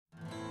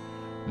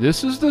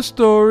This is the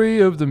story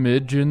of the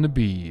Midge and the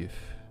Beef.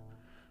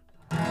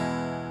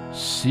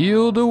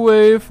 Sealed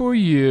away for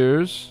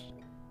years,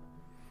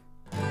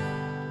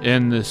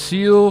 and the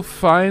seal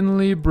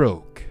finally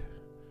broke.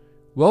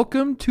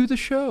 Welcome to the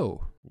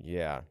show.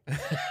 Yeah.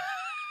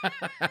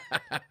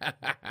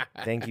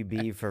 Thank you,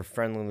 B, for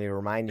friendly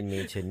reminding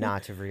me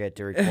not to forget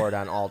to record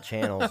on all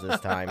channels this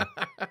time.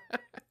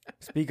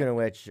 Speaking of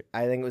which,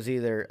 I think it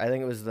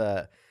was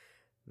the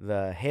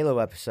Halo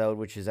episode,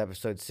 which is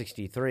episode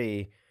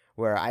 63,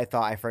 where I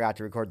thought I forgot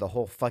to record the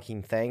whole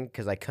fucking thing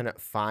because I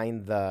couldn't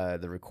find the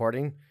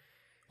recording.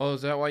 Oh,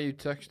 is that why you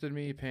texted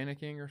me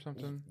panicking or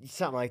something?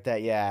 Something like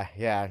that,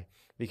 yeah.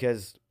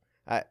 Because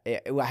I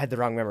had the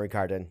wrong memory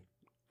card in.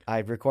 I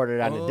recorded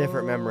it on a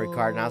different memory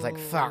card, and I was like,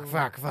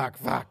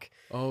 fuck.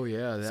 Oh,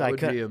 yeah, that would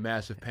be a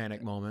massive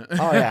panic moment.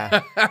 Oh,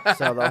 yeah.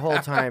 So the whole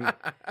time,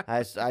 I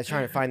was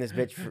trying to find this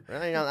bitch for,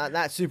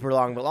 not super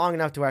long, but long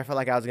enough to where I felt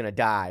like I was going to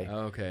die.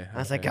 Okay. I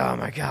was like, oh,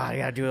 my God, I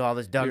got to do all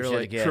this dumb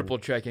shit again. Triple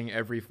checking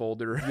every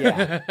folder.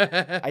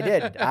 Yeah, I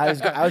did. I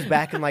was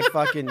back in like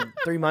fucking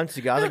 3 months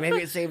ago. I was like, maybe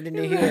it's saved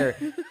into here.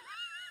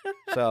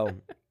 So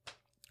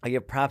I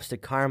give props to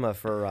Karma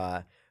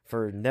for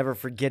never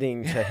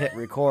forgetting to hit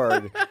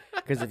record.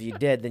 Because if you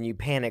did, then you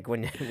panic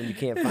when you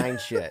can't find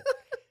shit.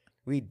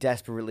 We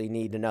desperately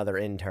need another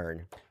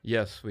intern.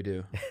 Yes, we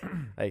do.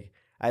 I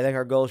think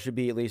our goal should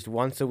be at least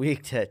once a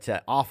week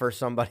to offer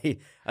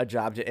somebody a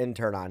job to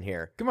intern on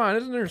here. Come on,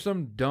 isn't there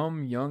some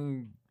dumb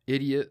young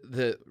idiot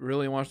that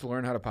really wants to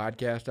learn how to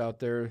podcast out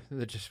there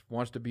that just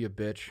wants to be a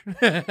bitch?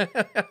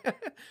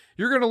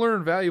 You're going to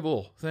learn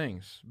valuable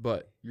things,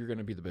 but you're going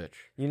to be the bitch.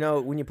 You know,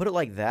 when you put it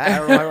like that, I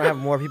don't know why I don't have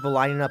more people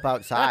lining up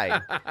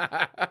outside.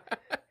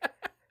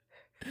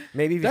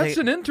 Maybe if that's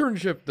an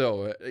internship,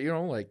 though.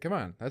 Come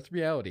on, that's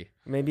reality.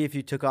 Maybe if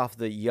you took off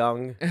the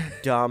young,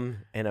 dumb,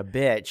 and a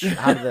bitch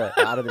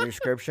out of the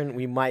description,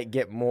 we might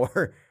get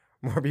more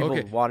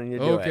people wanting to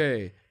do it.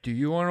 Okay, do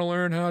you want to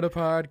learn how to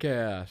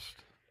podcast?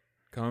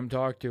 Come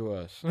talk to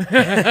us. Wow,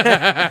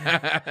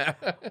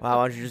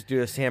 why don't you just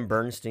do a Sam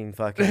Bernstein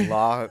fucking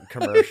law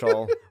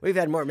commercial? We've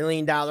had more $1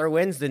 million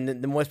wins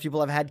than most people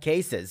have had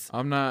cases.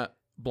 I'm not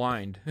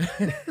blind.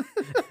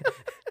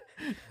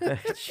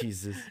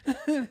 Jesus.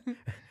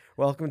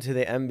 Welcome to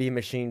the MB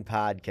Machine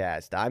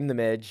Podcast. I'm the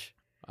Midge.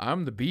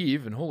 I'm the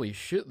Beeve, and holy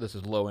shit, this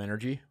is low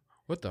energy.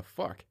 What the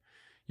fuck?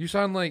 You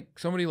sound like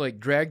somebody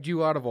dragged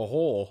you out of a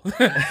hole.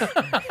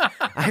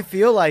 I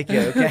feel like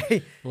it,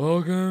 okay?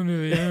 Welcome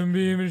to the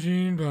MB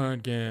Machine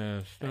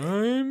Podcast.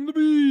 I'm the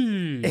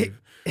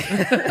Beeve.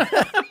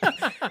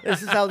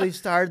 This is how they've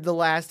started the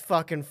last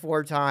fucking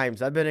 4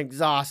 times. I've been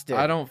exhausted.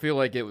 I don't feel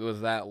like it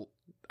was that.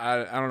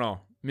 I don't know.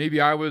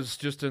 Maybe I was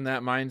just in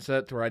that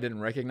mindset to where I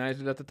didn't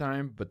recognize it at the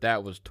time, but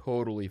that was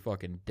totally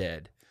fucking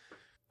dead.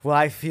 Well,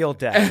 I feel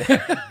dead.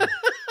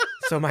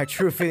 So my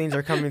true feelings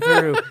are coming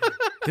through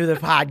the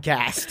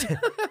podcast.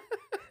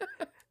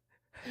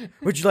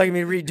 Would you like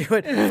me to redo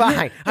it?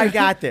 Fine. I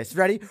got this.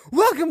 Ready?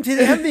 Welcome to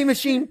the MB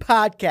Machine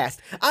Podcast.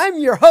 I'm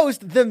your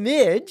host, the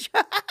Midge.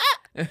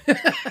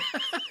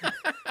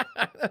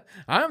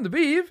 I'm the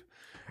Beeve.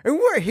 And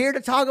we're here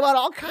to talk about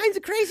all kinds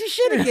of crazy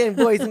shit again,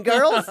 boys and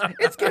girls.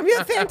 It's going to be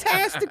a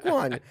fantastic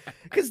one.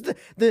 Because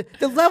the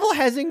level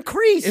has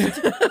increased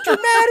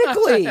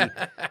dramatically.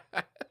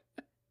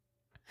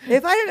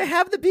 If I didn't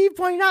have the Beeve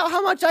pointing out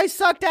how much I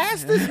sucked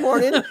ass this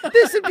morning,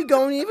 this would be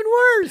going even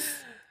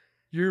worse.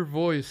 Your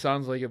voice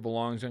sounds like it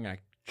belongs in a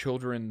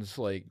children's,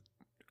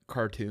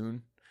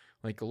 cartoon.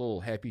 Like a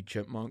little happy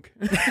chipmunk.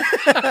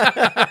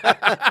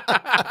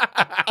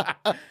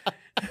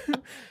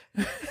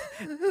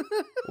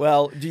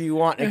 Well, do you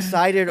want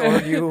excited or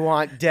do you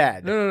want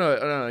dead?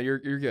 No. You're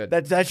good.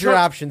 That's your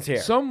options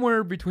here.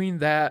 Somewhere between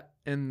that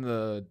and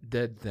the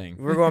dead thing.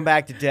 We're going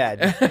back to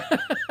dead.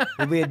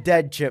 It'll be a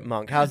dead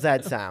chipmunk. How's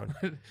that sound?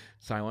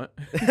 Silent.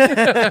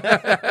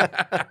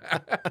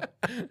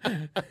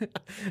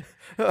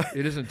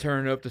 It isn't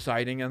turning up the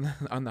siding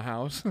on the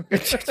house.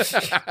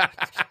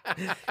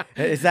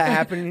 Is that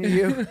happening to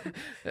you?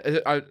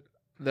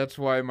 That's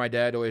why my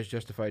dad always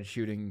justified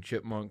shooting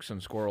chipmunks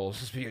and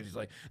squirrels. Because he's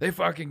like, they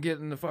fucking get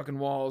in the fucking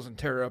walls and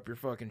tear up your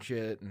fucking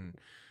shit. And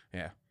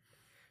yeah.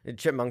 And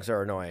chipmunks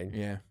are annoying.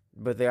 Yeah.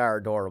 But they are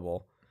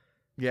adorable.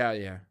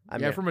 Yeah. I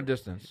mean, from a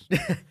distance.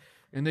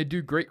 And they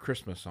do great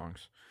Christmas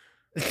songs.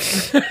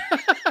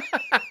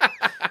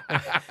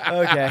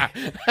 Okay.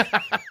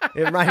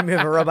 It reminded me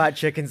of a Robot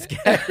Chicken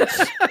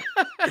sketch.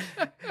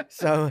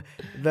 So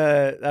I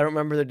don't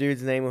remember the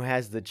dude's name who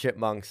has the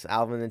chipmunks,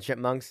 Alvin and the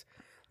Chipmunks.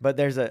 But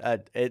there's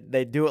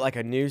they do it like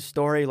a news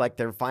story, like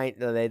they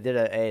did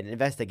an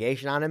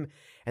investigation on him,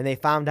 and they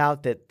found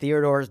out that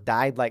Theodore's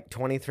died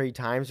 23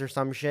 times or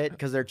some shit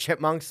because they're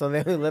chipmunks, so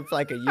they only lived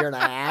a year and a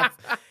half.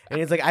 And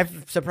he's like,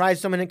 I'm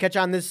surprised someone didn't catch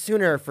on this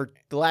sooner for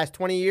the last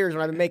 20 years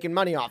when I've been making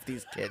money off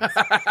these kids.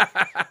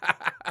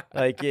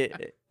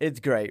 It's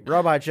great.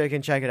 Robot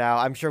Chicken, check it out.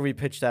 I'm sure we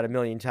pitched that a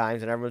million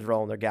times, and everyone's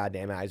rolling their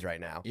goddamn eyes right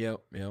now.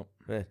 Yep.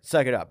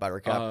 Suck it up,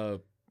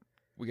 Buttercup.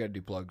 We got to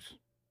do plugs.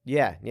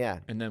 Yeah.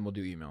 And then we'll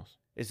do emails.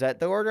 Is that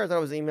the order? I thought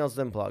it was emails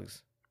then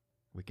plugs.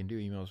 We can do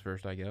emails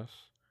first, I guess.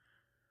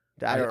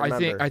 I don't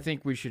remember. I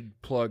think we should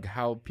plug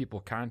how people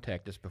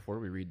contact us before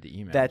we read the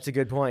emails. That's a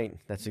good point.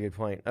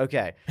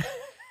 Okay.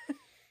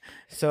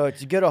 So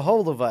to get a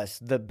hold of us,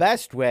 the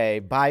best way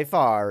by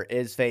far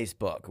is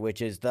Facebook,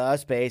 which is the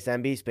space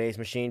MB space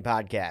machine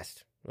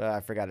podcast. Well, I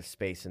forgot a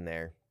space in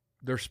there.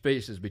 There's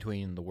spaces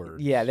between the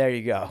words. Yeah, there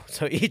you go.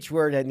 So each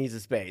word that needs a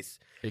space.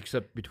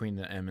 Except between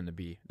the M and the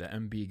B. The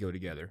MB go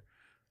together.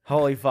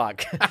 Holy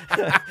fuck. So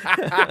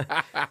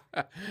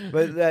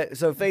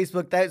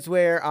Facebook, that's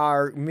where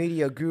our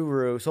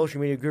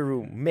social media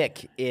guru,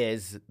 Mick,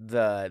 is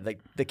the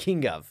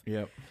king of.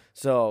 Yep.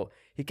 So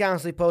he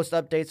constantly posts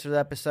updates for the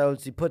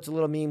episodes. He puts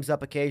little memes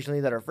up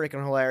occasionally that are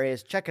freaking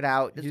hilarious. Check it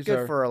out. It's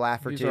good for a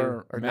laugh or two. He's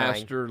our or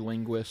master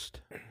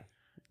linguist.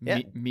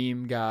 Yeah.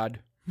 Meme god.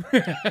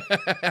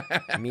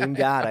 Meme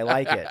god. I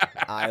like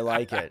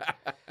it.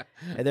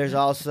 And there's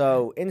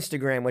also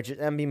Instagram, which is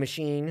MB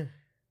Machine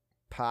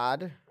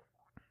Pod.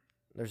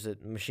 There's a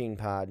Machine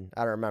Pod.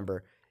 I don't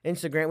remember.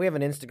 Instagram. We have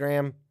an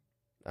Instagram.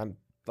 I'm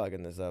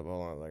fucking this up.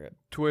 Hold on a second.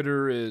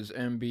 Twitter is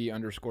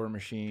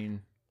MB_machine.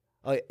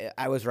 Oh,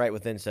 I was right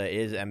with Insta. It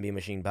is MB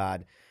Machine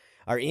Pod.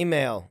 Our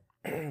email,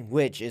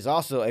 which is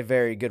also a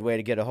very good way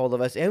to get a hold of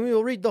us, and we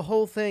will read the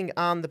whole thing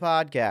on the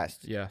podcast.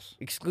 Yes.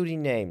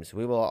 Excluding names.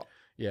 We will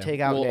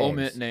take out names. names. We'll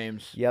omit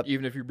names. Yep.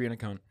 Even if you're being a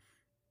cunt.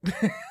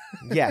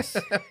 Yes.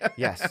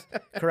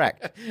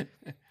 Correct.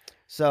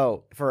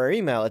 So, for our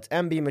email, it's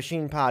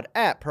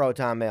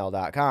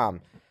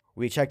mbmachinepod@protonmail.com.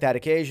 We check that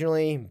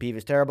occasionally. Beav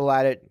is terrible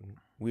at it.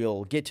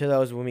 We'll get to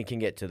those when we can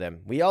get to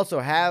them. We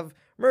also have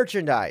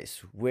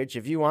merchandise, which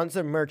if you want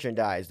some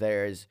merchandise,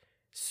 there's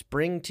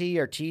Spring Tea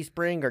or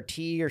Teespring or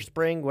Tea or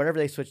Spring, whatever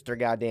they switched their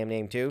goddamn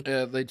name to.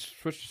 Yeah, they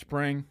switched to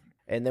Spring.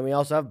 And then we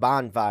also have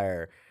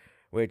Bonfire,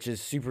 which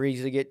is super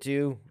easy to get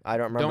to. I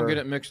don't remember. Don't get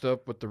it mixed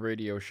up with the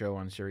radio show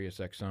on Sirius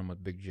XM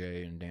with Big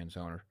J and Dan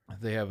Soner.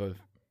 They have a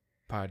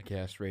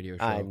podcast radio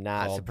show. I'm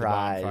not called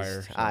surprised. The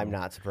Bonfire, so. I'm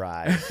not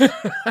surprised.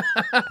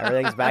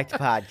 Everything's back to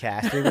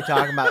podcast. We were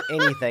talking about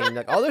anything.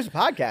 Like, oh, there's a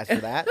podcast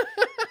for that.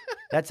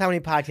 That's how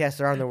many podcasts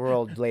there are in the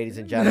world, ladies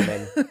and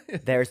gentlemen.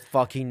 There's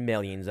fucking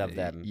millions of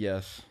them.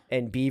 Yes.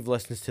 And Beav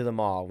listens to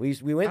them all. We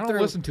went I don't through.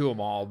 listen to them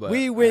all, but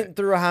we went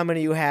through how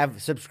many you have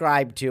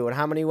subscribed to, and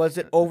how many was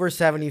it? Over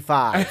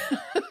 75.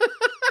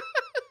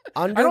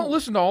 I don't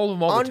listen to all of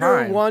them all the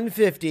time. Under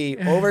 150,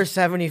 over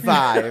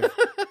 75.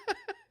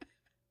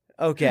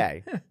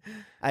 Okay.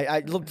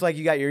 It looks like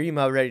you got your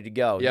email ready to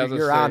go. Yeah,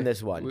 you're on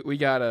this one. We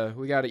got a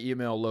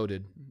email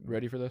loaded.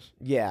 Ready for this?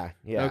 Yeah.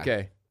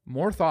 Okay.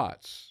 More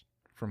thoughts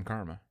from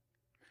Karma.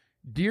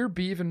 Dear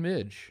Beav and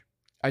Midge,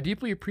 I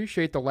deeply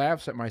appreciate the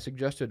laughs at my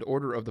suggested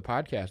order of the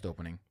podcast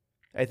opening.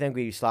 I think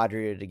we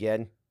slaughtered it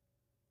again.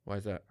 Why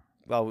is that?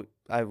 Well,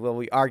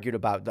 we argued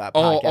about that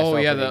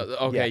podcast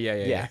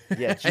opening.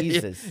 Yeah,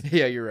 Jesus.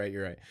 Yeah, you're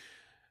right.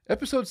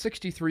 Episode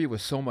 63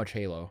 was so much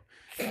Halo.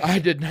 I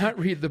did not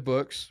read the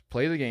books,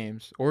 play the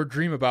games, or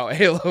dream about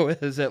Halo,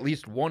 as at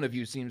least one of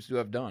you seems to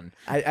have done.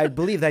 I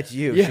believe that's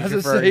you. Yeah,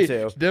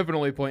 it's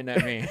definitely pointing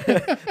at me.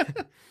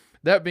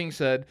 That being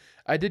said,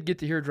 I did get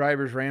to hear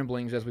Driver's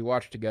ramblings as we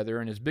watched together,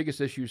 and his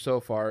biggest issue so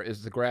far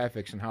is the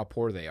graphics and how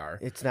poor they are.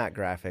 It's not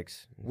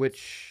graphics.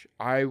 Which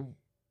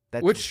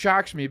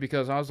shocks me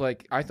because I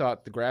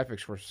thought the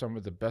graphics were some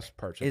of the best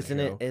parts of the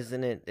show.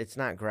 Isn't it? It's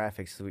not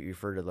graphics that we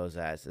refer to those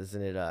as.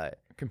 Isn't it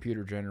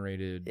computer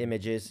generated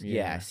images?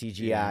 Yeah,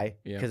 CGI.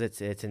 Because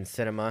it's in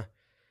cinema.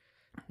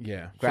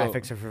 Yeah.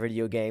 Graphics are for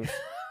video games.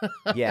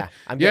 Yeah.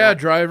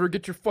 Driver,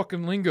 get your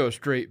fucking lingo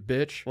straight,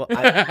 bitch. Well,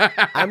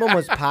 I'm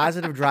almost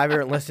positive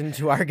Driver and listen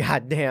to our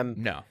goddamn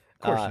no, of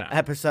course not.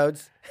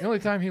 Episodes. The only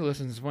time he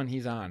listens is when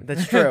he's on.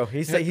 That's true.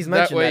 He's mentioned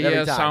that way. That every he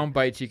has time. sound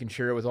bites. He can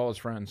share it with all his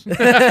friends. He's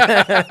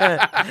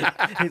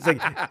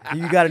like,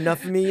 "You got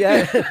enough of me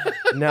yet?"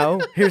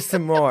 No. Here's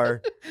some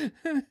more.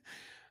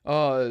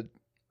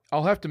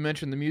 I'll have to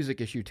mention the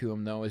music issue to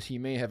him, though, as he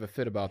may have a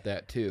fit about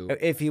that, too.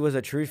 If he was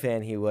a true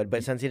fan, he would.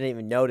 But since he didn't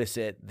even notice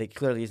it,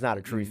 clearly he's not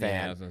a true fan.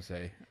 Yeah, I was going to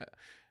say.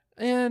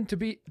 And to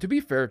be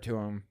fair to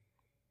him,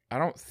 I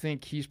don't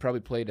think he's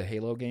probably played a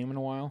Halo game in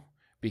a while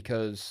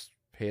because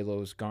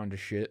Halo's gone to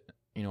shit,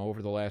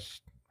 over the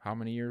last how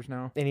many years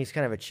now? And he's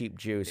kind of a cheap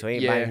Jew, so he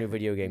ain't buying a new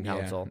video game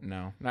console.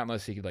 No, not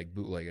unless he could,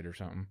 bootleg it or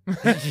something.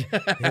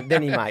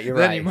 Then he might. You're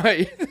right. Then he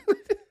might.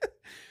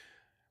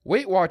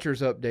 Weight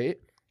Watchers update.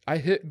 I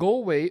hit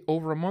goal weight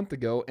over a month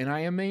ago, and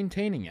I am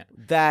maintaining it.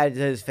 That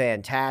is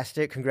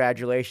fantastic.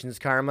 Congratulations,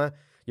 Karma.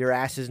 Your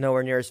ass is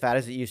nowhere near as fat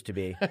as it used to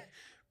be.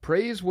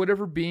 Praise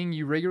whatever being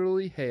you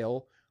regularly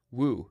hail.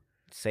 Woo.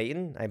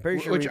 Satan? I'm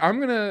pretty sure. Which I'm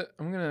gonna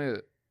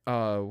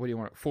what do you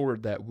want?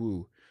 Forward that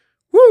woo.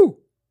 Woo.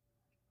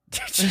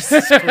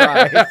 Jesus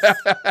Christ.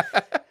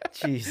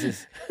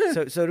 Jesus.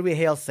 So do we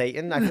hail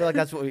Satan? I feel like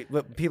that's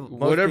what people.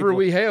 Whatever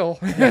we hail.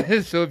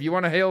 So if you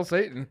want to hail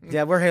Satan,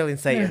 yeah, we're hailing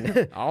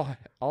Satan.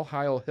 I'll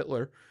hail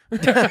Hitler.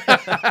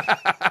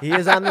 He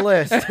is on the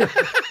list,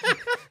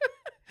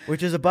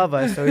 which is above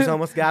us, so he's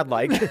almost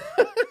godlike.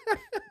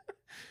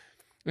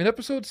 In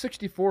episode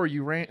 64,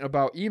 you rant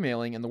about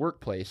emailing in the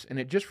workplace, and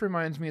it just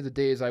reminds me of the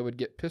days I would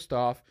get pissed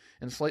off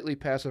and slightly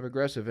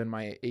passive-aggressive in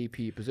my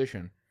AP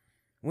position.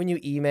 When you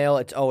email,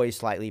 it's always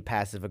slightly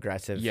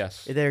passive-aggressive.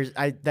 Yes.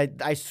 I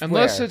swear.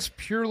 Unless it's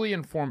purely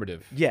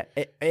informative. Yeah,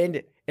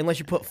 and unless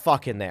you put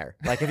fuck in there.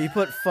 Like, if you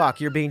put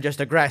fuck, you're being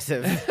just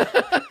aggressive.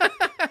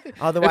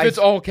 Otherwise, if it's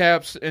all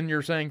caps and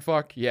you're saying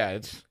fuck, yeah,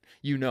 it's...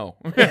 You know.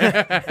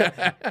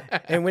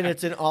 And when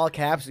it's in all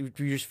caps, you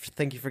just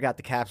think you forgot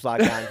the caps lock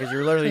on because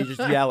you're literally just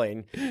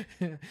yelling.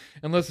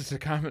 Unless it's a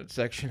comment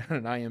section on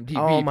an IMDb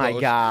Oh my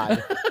post.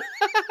 God.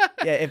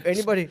 Yeah, if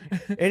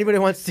anybody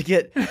wants to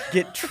get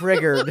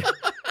triggered,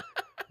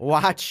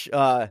 watch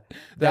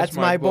That's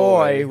My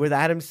Boy with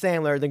Adam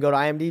Sandler, then go to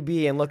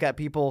IMDb and look at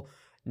people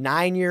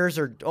 9 years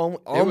or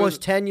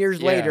almost 10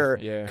 years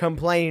later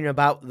complaining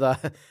about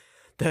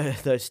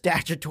the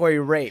statutory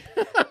rape.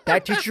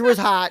 That teacher was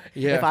hot.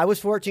 Yeah. If I was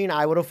 14,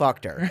 I would have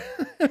fucked her.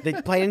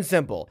 Plain and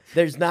simple.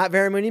 There's not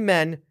very many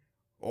men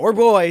or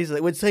boys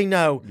that would say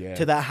no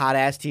to that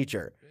hot-ass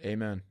teacher.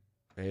 Amen.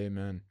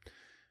 Amen.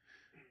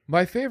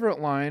 My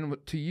favorite line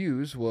to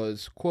use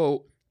was,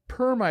 quote,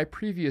 per my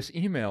previous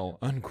email,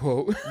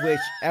 unquote. Which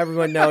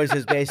everyone knows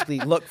is basically,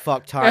 look,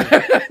 fucktard.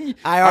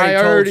 I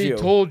already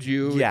told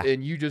you, Yeah.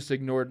 and you just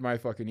ignored my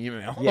fucking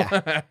email.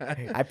 Yeah.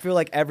 I feel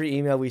like every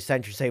email we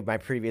sent should say my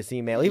previous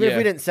email, even if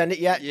we didn't send it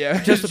yet,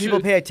 just so people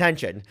pay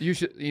attention. You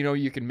should,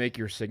 you can make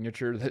your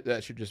signature.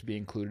 That should just be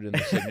included in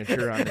the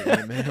signature on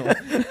the email.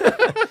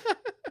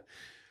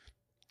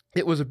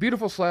 It was a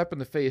beautiful slap in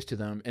the face to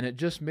them, and it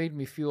just made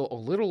me feel a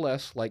little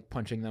less like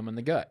punching them in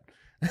the gut.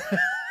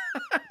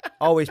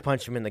 Always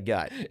punch them in the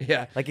gut.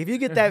 Yeah. Like, if you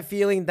get that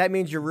feeling, that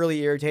means you're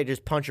really irritated.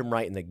 Just punch them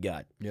right in the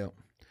gut. Yep.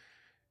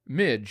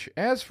 Midge,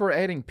 as for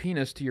adding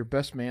penis to your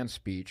best man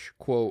speech,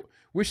 quote,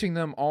 wishing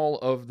them all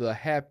of the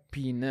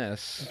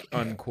happiness,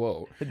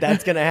 unquote.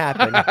 That's going to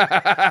happen.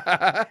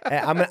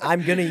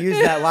 I'm going to use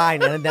that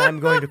line, and then I'm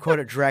going to quote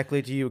it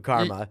directly to you,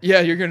 Karma. Yeah,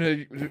 you're going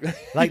to...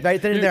 Like,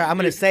 right then and there, I'm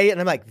going to say it, and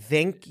I'm like,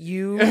 thank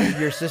you,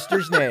 your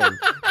sister's name.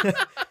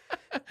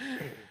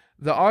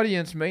 The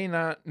audience may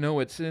not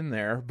know it's in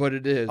there, but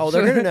it is. Oh,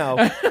 they're going to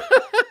know.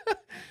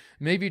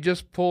 Maybe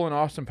just pull an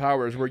Austin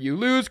Powers where you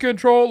lose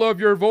control of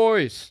your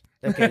voice.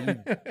 Okay.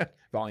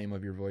 Volume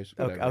of your voice.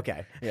 Whatever.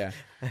 Okay. Yeah.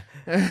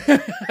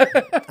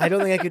 I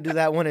don't think I could do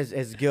that one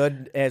as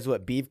good as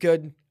what Beef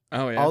could.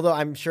 Oh, yeah. Although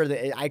I'm sure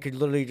that I could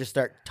literally just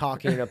start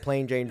talking in a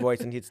plain Jane voice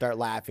and he'd start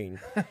laughing.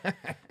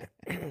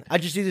 I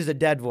just use a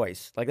dead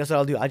voice. Like, that's what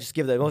I'll do. I just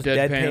give the most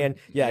deadpan.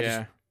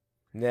 Yeah.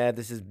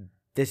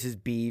 This is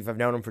Beef. I've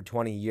known him for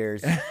 20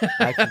 years.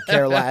 I could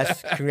care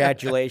less.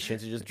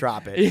 Congratulations. And just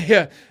drop it.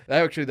 Yeah.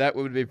 That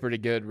would be pretty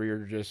good where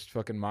you're just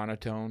fucking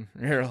monotone.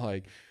 You're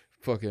like,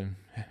 fucking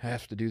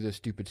have to do this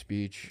stupid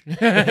speech.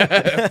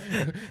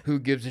 Who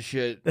gives a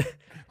shit?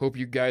 Hope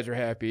you guys are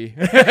happy.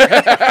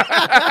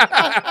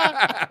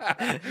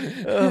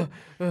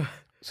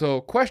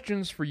 So,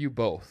 questions for you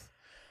both.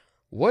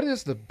 What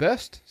is the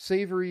best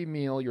savory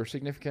meal your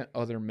significant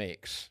other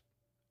makes?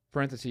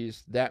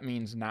 Parentheses, that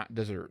means not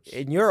desserts.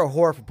 And you're a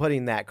whore for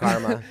putting that,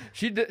 Karma.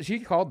 She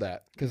called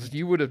that because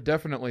you would have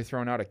definitely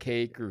thrown out a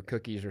cake or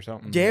cookies or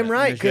something. Damn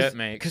right, because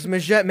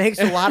Majette makes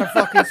a lot of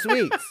fucking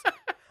sweets.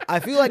 I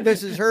feel like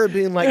this is her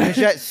being like,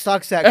 Majette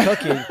sucks at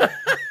cooking.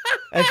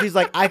 And she's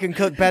like, I can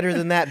cook better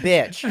than that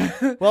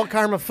bitch. Well,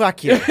 Karma,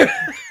 fuck you.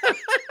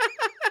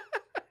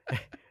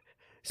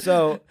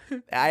 So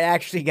I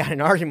actually got an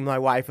argument with my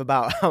wife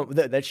about how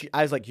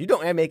I was like, you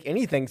don't make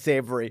anything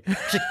savory.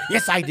 She's like,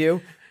 yes, I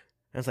do.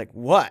 I was like,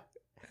 what?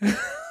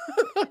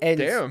 And,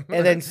 damn.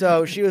 And then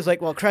so she was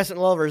like, well, crescent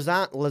roll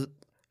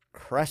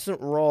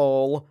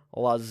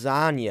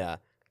lasagna.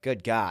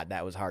 Good God,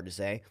 that was hard to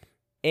say.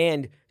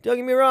 And don't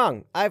get me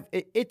wrong,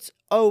 it's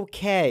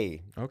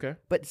okay. Okay.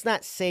 But it's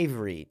not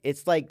savory.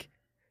 It's like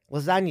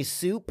lasagna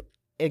soup,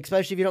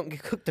 especially if you don't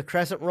cook the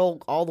crescent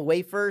roll all the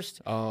way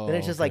first. Oh, then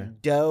it's just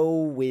like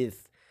dough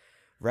with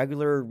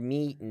regular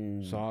meat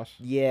and sauce.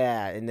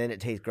 Yeah, and then it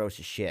tastes gross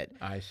as shit.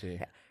 I see.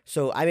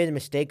 So I made the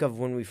mistake of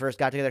when we first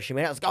got together, she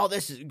made it. I was like, oh,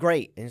 this is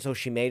great. And so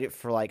she made it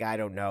for like, I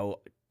don't know,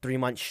 3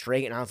 months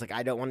straight. And I was like,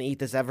 I don't want to eat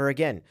this ever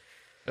again.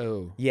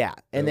 Oh. Yeah.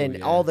 And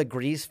then all the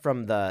grease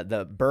from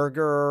the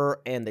burger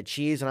and the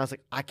cheese. And I was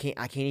like, I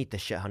can't eat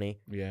this shit, honey.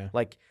 Yeah.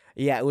 Like,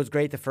 yeah, it was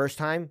great the first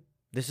time.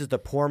 This is the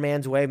poor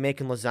man's way of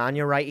making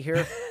lasagna right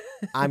here.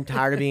 I'm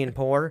tired of being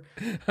poor.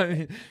 I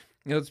mean,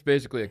 it's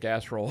basically a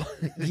casserole.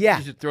 Yeah.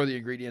 You should throw the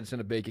ingredients in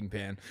a baking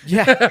pan.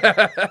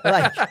 Yeah.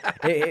 Like,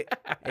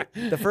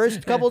 the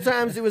first couple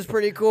times it was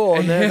pretty cool.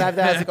 And then after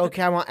that, I was like,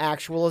 okay, I want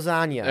actual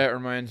lasagna. That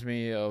reminds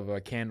me of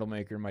a candle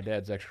maker, my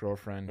dad's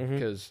ex-girlfriend,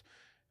 because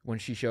when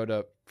she showed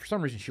up, for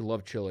some reason she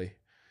loved chili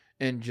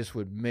and just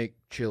would make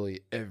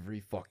chili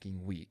every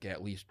fucking week,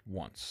 at least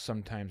once,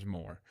 sometimes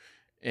more.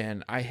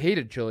 And I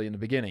hated chili in the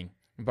beginning.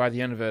 By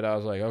the end of it, I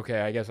was like, okay,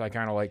 I guess I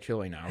kind of like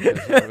chili now.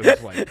 It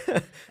was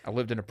like, I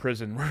lived in a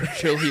prison where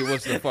chili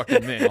was the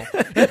fucking meal.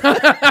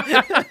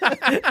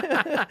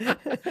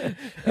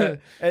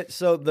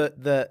 So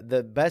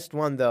the best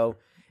one though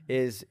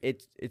is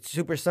it's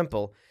super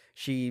simple.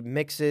 she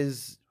makes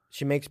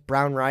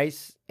brown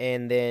rice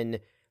and then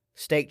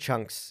steak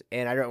chunks,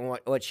 and I don't know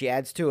what she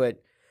adds to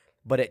it,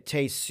 but it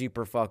tastes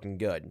super fucking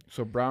good.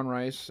 So brown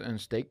rice and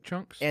steak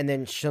chunks? And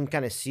then some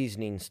kind of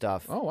seasoning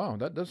stuff. Oh, wow.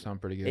 That does sound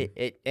pretty good.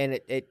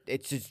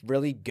 It's just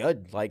really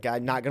good. Like,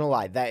 I'm not going to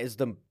lie. That is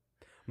the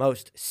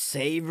most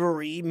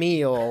savory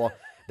meal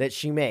that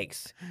she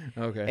makes.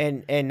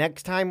 Okay. And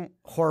next time,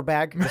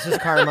 whorebag, this is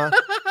karma.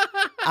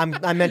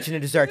 I'm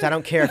mentioning desserts. I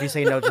don't care if you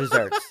say no to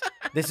desserts.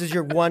 This is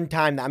your one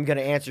time that I'm going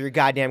to answer your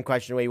goddamn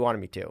question the way you wanted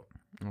me to.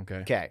 Okay.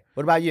 Okay.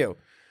 What about you?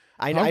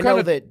 I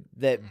know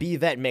that B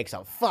Vet makes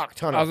a fuck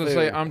ton of food. I was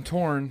going to say, I'm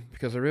torn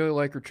because I really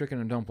like her chicken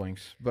and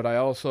dumplings, but I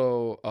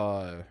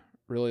also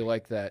really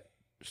like that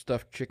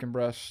stuffed chicken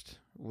breast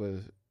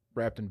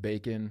wrapped in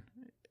bacon,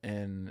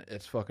 and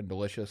it's fucking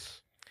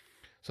delicious.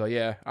 So,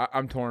 yeah,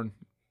 I'm torn.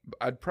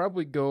 I'd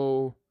probably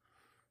go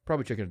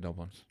chicken and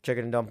dumplings.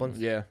 Chicken and dumplings?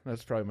 Yeah,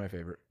 that's probably my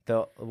favorite.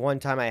 The one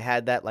time I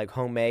had that, like,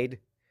 homemade,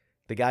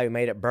 the guy who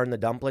made it burned the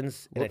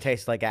dumplings, and it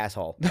tastes like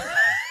asshole.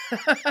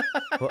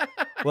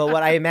 Well,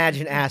 what I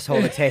imagine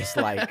asshole to taste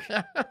like.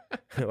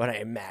 What I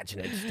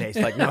imagine it to taste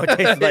like. No,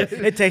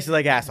 it tasted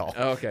like asshole.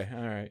 Okay,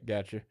 all right,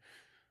 gotcha.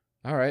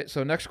 All right,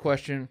 so next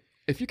question.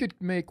 If you could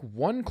make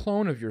one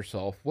clone of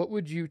yourself, what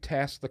would you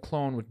task the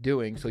clone with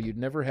doing so you'd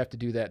never have to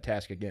do that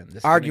task again?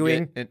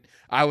 Arguing.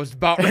 I was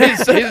about ready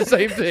to say the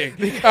same thing.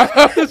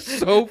 I was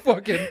so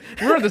fucking...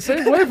 We're on the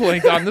same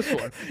wavelength on this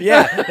one.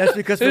 Yeah, that's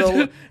because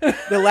for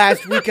the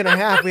last week and a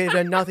half, we had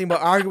done nothing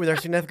but argue with our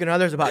significant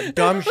others about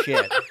dumb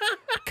shit.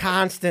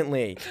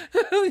 Constantly.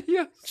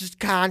 Yes. Just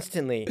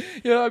constantly.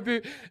 Yeah,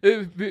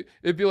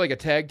 it'd be like a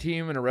tag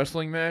team in a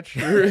wrestling match.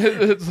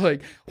 It's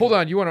like, hold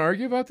on, you want to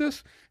argue about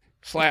this?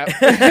 Slap.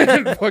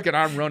 Fucking,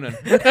 I'm running.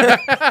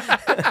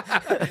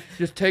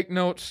 Just take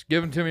notes.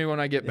 Give them to me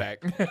when I get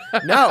back.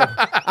 No,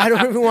 I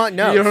don't even want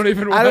notes. You don't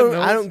even want notes?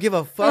 I don't give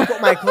a fuck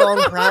what my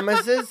clone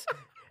promises.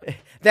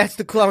 That's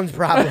the clone's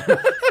problem.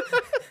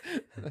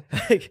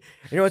 Like,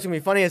 you know what's going to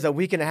be funny is a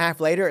week and a half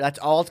later, that's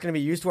all it's going to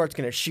be used for. It's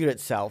going to shoot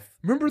itself.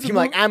 Remember the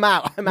like, I'm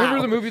out. Remember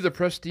the movie The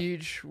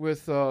Prestige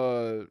with,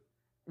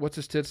 what's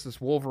his tits, this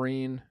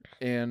Wolverine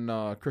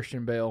and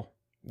Christian Bale?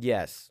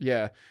 Yes.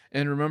 Yeah.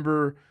 And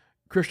remember...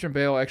 Christian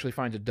Bale actually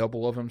finds a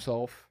double of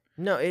himself.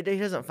 No, he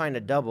doesn't find a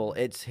double.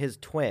 It's his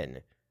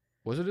twin.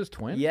 Was it his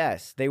twin?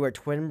 Yes, they were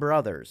twin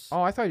brothers.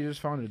 Oh, I thought you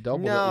just found a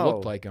double that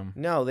looked like him.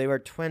 No, they were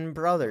twin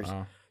brothers.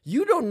 Oh.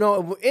 You don't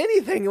know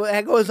anything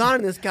that goes on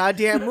in this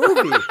goddamn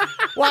movie.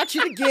 Watch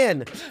it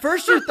again.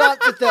 First, you thought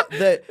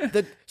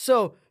that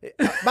so.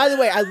 By the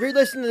way, I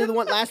re-listened to the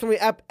last one we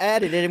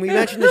edited, and we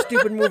mentioned the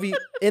stupid movie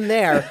in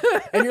there,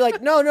 and you're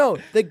like, no,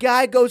 the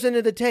guy goes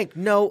into the tank.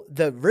 No,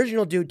 the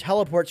original dude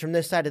teleports from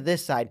this side to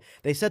this side.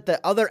 They set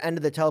the other end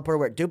of the teleporter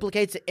where it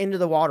duplicates it into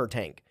the water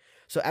tank.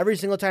 So every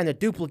single time the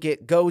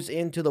duplicate goes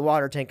into the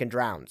water tank and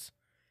drowns.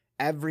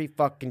 Every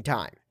fucking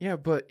time. Yeah,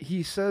 but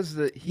he says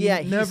that he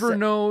never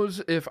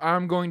knows if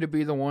I'm going to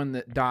be the one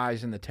that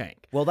dies in the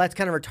tank. Well, that's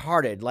kind of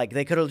retarded. Like,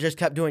 they could have just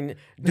kept doing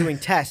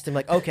tests and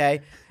like, okay,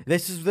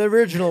 this is the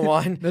original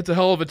one. That's a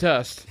hell of a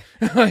test.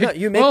 Like,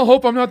 no,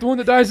 hope I'm not the one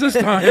that dies this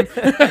time.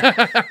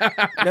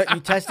 No,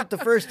 you test it the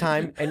first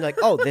time and like,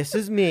 oh, this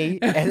is me.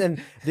 And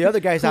then the other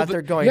guy's out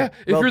there going, yeah,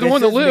 if you're the one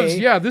that lives,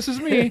 yeah, this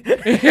is me.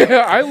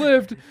 Yeah, I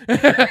lived.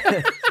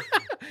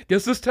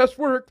 Guess this test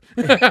worked.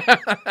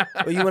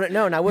 Well, you wouldn't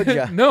know now, would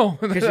you? No.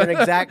 Because you're an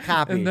exact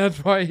copy. And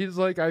that's why he's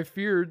like, I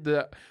feared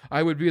that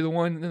I would be the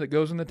one that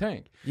goes in the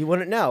tank. You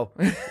wouldn't know.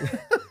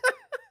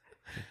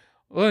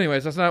 Well,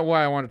 anyways, that's not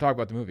why I want to talk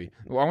about the movie.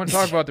 Well, I want to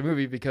talk about the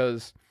movie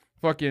because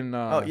fucking...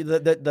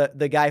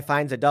 the guy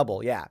finds a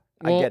double. Yeah,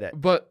 I get it.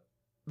 But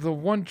the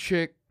one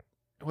chick,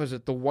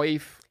 the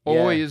wife,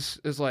 always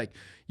is like,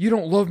 you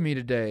don't love me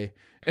today.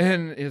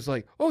 And it's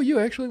like, oh, you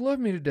actually love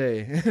me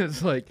today.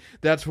 It's like,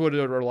 that's what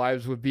our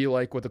lives would be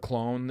like with a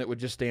clone that would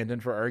just stand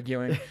in for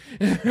arguing.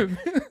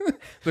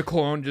 The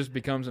clone just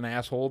becomes an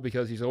asshole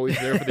because he's always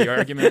there for the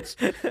arguments.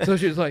 So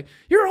she's like,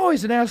 you're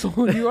always an asshole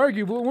when you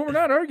argue, but when we're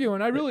not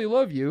arguing, I really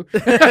love you.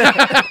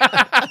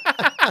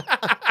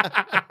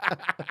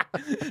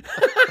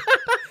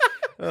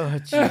 Oh,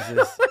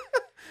 Jesus.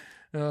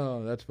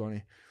 Oh, that's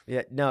funny.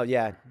 Yeah, no,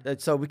 yeah.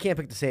 So we can't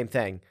pick the same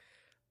thing.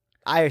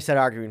 I said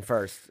arguing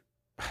first.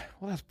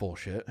 Well, that's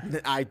bullshit.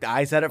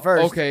 I said it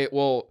first. Okay,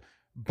 well,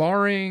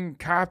 barring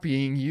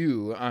copying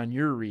you on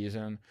your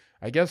reason,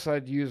 I guess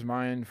I'd use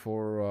mine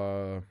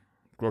for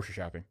grocery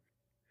shopping.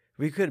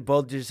 We could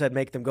both just said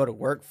make them go to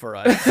work for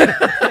us.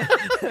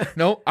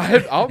 No,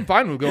 I'm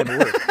fine with going to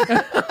work.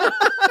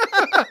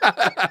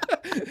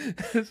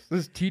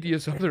 This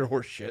tedious other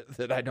horse shit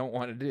that I don't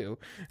want to do.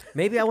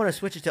 Maybe I want to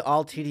switch it to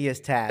all tedious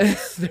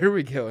tasks. There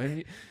we go.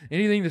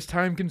 Anything that's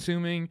time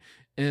consuming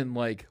and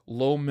like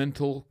low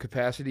mental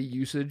capacity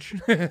usage.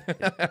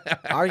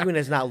 Arguing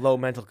is not low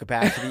mental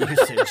capacity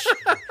usage.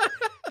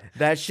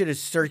 That shit is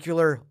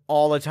circular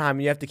all the time.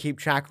 You have to keep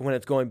track of when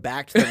it's going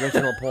back to the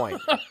original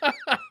point.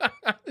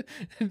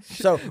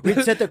 So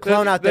we'd set the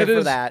clone out there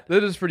for that.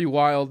 That is pretty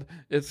wild.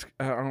 It's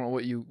I don't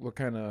know what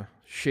kind of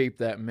shape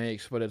that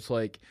makes, but it's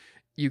like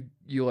you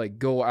like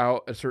go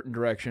out a certain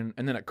direction,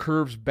 and then it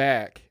curves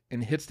back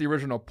and hits the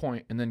original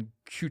point, and then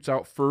shoots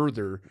out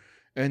further,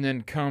 and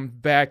then comes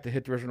back to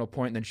hit the original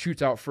point, and then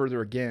shoots out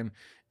further again.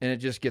 And it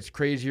just gets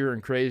crazier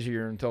and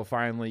crazier until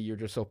finally you're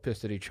just so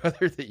pissed at each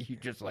other that you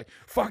just like,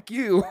 fuck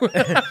you.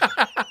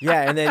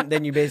 Yeah, and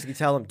then you basically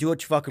tell them, do what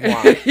you fucking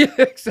want. Yeah,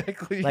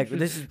 exactly. Like,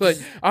 this is... Like,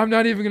 I'm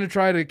not even going to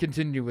try to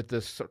continue with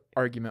this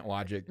argument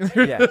logic.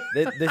 Yeah,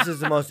 this is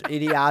the most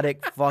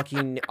idiotic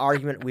fucking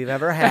argument we've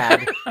ever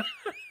had.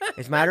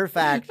 As a matter of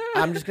fact,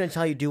 I'm just going to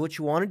tell you, do what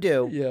you want to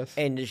do. Yes.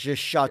 And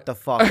just shut the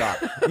fuck up.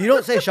 You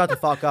don't say shut the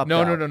fuck up,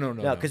 No, though. no.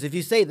 No, because if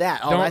you say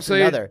that, Don't that's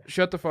say another.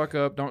 shut the fuck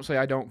up. Don't say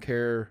I don't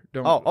care.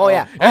 Don't.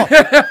 Yeah. Oh,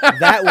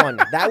 that one.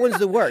 That one's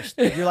the worst.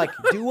 You're like,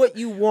 do what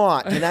you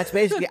want, and that's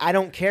basically I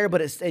don't care,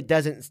 but it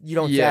doesn't. You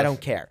don't say I don't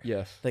care.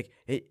 Yes. Like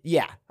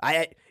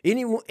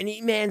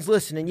any man's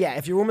listening. Yeah,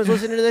 if your woman's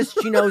listening to this,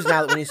 she knows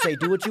now that when you say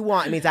do what you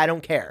want, it means I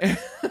don't care.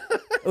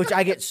 Which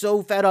I get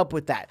so fed up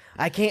with that.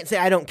 I can't say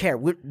I don't care.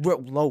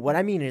 What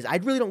I mean is I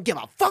really don't give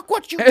a fuck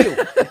what you do.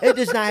 It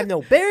does not have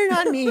no bearing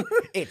on me.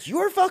 It's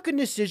your fucking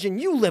decision.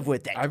 You live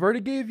with it. I've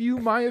already gave you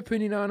my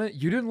opinion on it.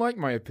 You didn't like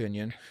my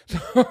opinion.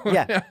 So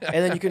Yeah,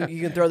 and then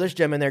you can throw this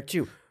gem in there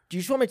too. Do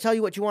you just want me to tell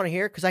you what you want to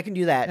hear? Because I can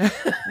do that.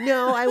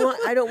 No,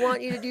 I don't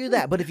want you to do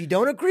that. But if you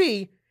don't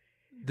agree,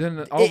 then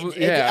the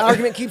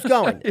argument keeps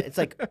going. It's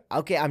like,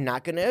 okay, I'm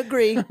not going to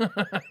agree.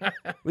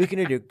 We can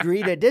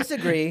agree to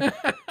disagree.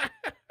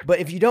 But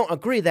if you don't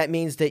agree, that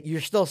means that you're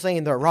still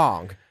saying they're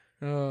wrong.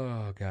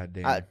 Oh, God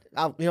damn.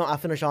 I'll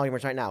finish all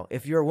arguments right now.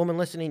 If you're a woman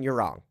listening, you're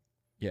wrong.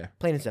 Yeah.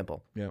 Plain and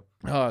simple.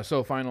 Yeah.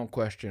 So final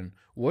question.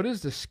 What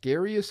is the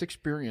scariest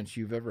experience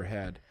you've ever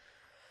had?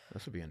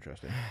 This will be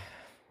interesting.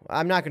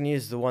 I'm not going to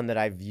use the one that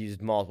I've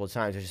used multiple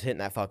times, which is hitting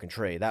that fucking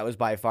tree. That was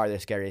by far the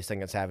scariest thing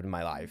that's happened in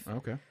my life.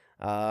 Okay.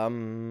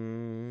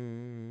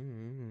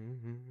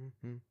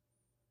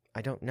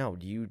 I don't know.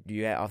 Do you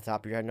off the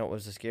top of your head know what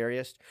was the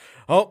scariest?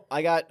 Oh,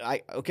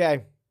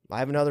 okay. I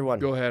have another one.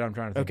 Go ahead. I'm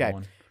trying to think of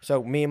one.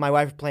 So me and my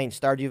wife are playing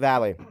Stardew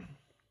Valley.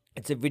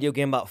 It's a video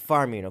game about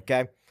farming,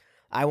 okay?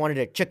 I wanted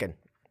a chicken.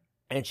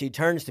 And she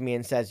turns to me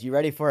and says, "You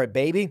ready for a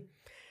baby?"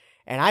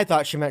 And I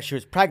thought she meant she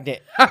was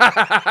pregnant. And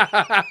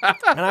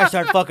I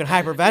started fucking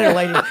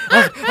hyperventilating.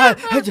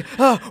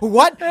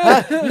 What?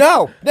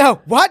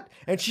 No, what?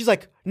 And she's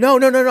like, no,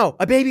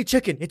 a baby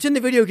chicken. It's in the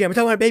video game. I'm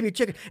talking about a baby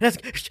chicken. And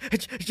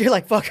she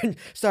like fucking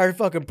started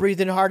fucking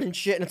breathing hard and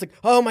shit. And it's like,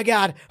 oh my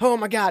God.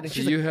 And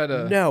she's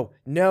like, no,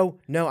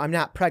 I'm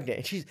not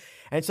pregnant.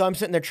 And so I'm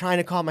sitting there trying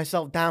to calm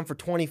myself down for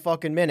 20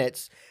 fucking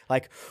minutes,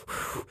 like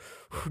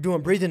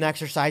doing breathing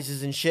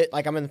exercises and shit,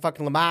 like I'm in the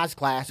fucking Lamaze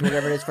class or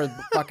whatever it is for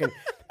fucking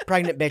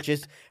pregnant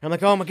bitches. And I'm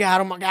like, oh my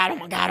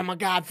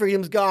God,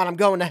 freedom's gone. I'm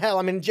going to hell.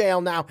 I'm in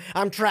jail now.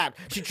 I'm trapped.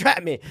 She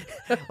trapped me.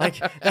 Like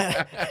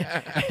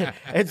that.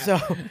 And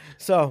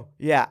so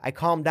yeah, I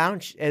calmed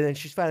down, and then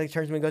she finally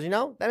turns to me and goes,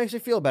 that makes me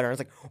feel better. I was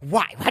like,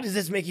 why? Why does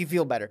this make you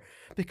feel better?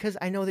 Because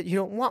I know that you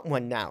don't want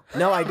one now.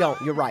 No, I don't.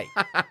 You're right.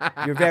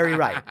 You're very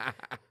right.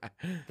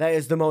 That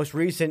is the most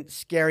recent,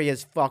 scary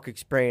as fuck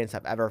experience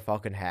I've ever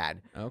fucking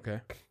had.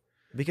 Okay.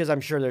 Because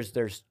I'm sure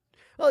there's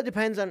well, it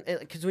depends on,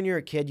 because when you're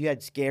a kid, you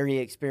had scary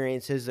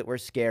experiences that were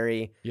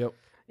scary. Yep.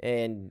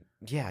 And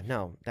yeah,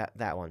 no,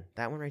 that one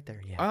right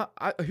there. Yeah.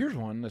 Here's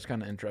one that's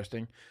kind of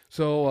interesting.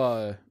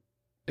 So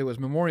it was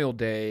Memorial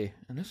Day,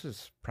 and this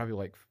is probably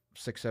like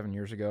 6-7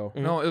 years ago.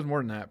 Mm-hmm. No, it was more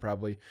than that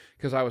probably,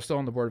 because I was still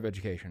on the Board of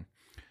Education.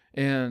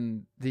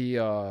 And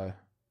the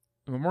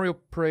Memorial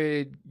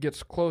Parade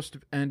gets close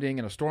to ending,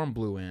 and a storm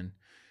blew in.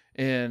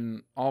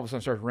 And all of a sudden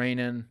it starts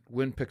raining,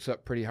 wind picks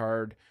up pretty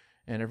hard,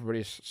 and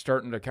everybody's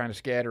starting to kind of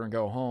scatter and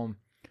go home.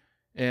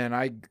 And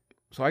I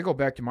go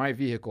back to my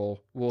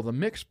vehicle. Well, the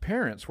mixed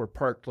parents were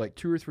parked like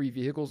 2 or 3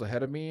 vehicles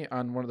ahead of me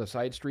on one of the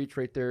side streets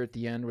right there at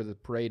the end where the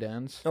parade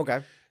ends.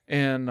 Okay.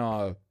 And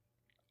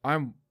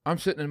I'm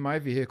sitting in my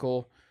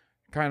vehicle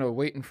kind of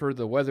waiting for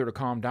the weather to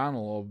calm down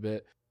a little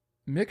bit.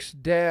 Mick's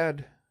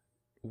dad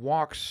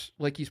walks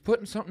like he's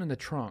putting something in the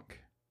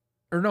trunk.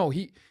 Or no,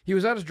 he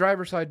was at his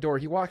driver's side door.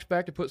 He walks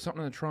back to put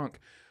something in the trunk.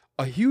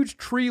 A huge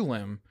tree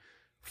limb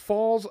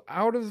falls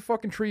out of the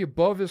fucking tree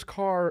above his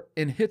car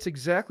and hits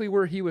exactly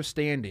where he was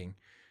standing,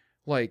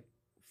 like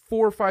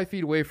 4 or 5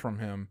 feet away from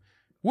him.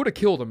 Would have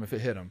killed him if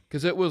it hit him,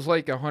 because it was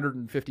like a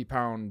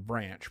 150-pound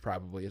branch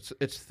probably.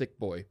 It's thick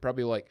boy,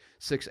 probably like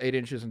 6-8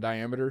 inches in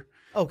diameter.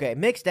 Okay,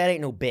 Mick's dad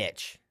ain't no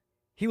bitch.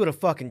 He would have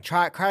fucking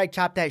chopped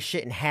that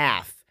shit in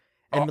half.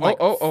 And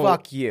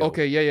fuck you.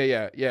 Okay,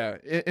 yeah.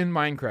 In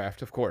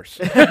Minecraft, of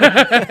course.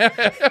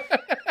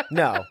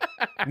 No,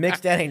 Mick's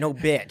dad ain't no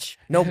bitch.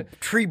 No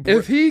tree.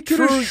 If he could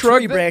have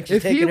shrugged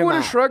branches, if he would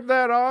have shrugged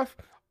that off,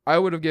 I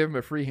would have given him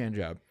a free hand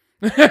job.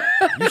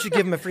 You should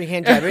give him a free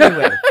hand job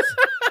anyway.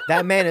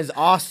 That man is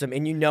awesome,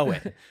 and you know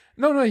it.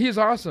 No, he's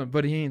awesome,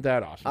 but he ain't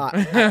that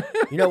awesome.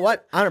 You know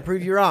what? I'm gonna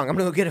prove you wrong. I'm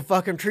gonna go get a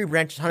fucking tree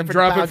branch, 150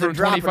 drop pounds, it from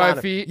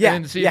 25 feet,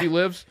 and see if he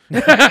lives.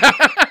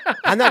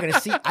 I'm not gonna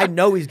see. I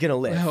know he's gonna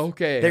live.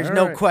 Okay, there's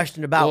no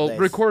question about this. Well,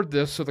 record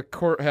this so the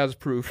court has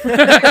proof.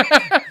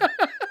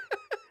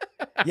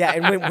 Yeah,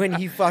 and when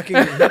he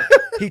fucking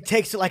He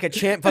takes it like a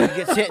champ, fucking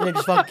gets hit, and then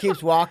just fucking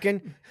keeps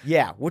walking.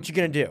 Yeah, what you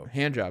gonna do?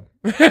 Hand job.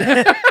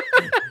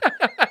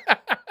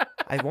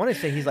 I want to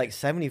say he's like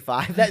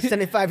 75. That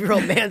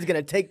 75-year-old man's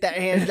gonna take that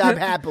hand job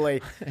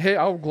happily. Hey,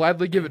 I'll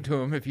gladly give it to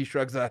him if he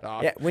shrugs that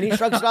off. Yeah, when he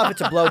shrugs it off,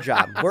 it's a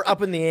blowjob. We're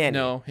up in the ante.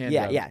 No, hand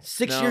job. Yeah.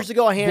 6 No. years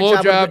ago, a hand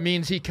job. Blowjob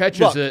means he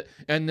catches it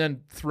and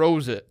then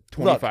throws it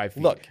 25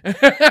 feet. Look,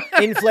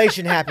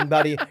 inflation happened,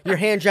 buddy. Your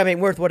hand job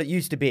ain't worth what it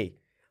used to be.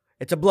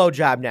 It's a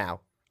blowjob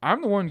now.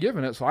 I'm the one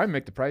giving it, so I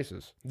make the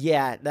prices.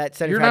 Yeah, that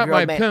 75-year-old You're not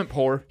my man. pimp,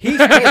 whore.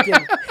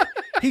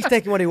 He's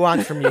taking what he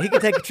wants from you. He can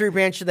take a tree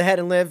branch to the head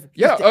and live.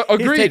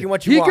 Agreed. He's taking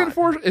what you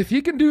want. If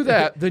he can do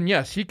that, then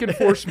yes, he can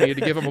force me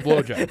to give him a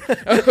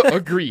blowjob.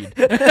 Agreed.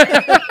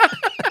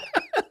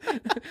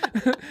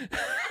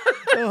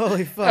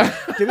 Holy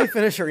fuck. Did we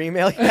finish our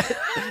email yet?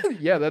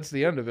 Yeah, that's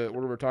the end of it,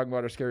 where we're talking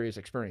about our scariest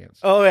experience.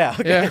 Oh, yeah.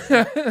 Okay.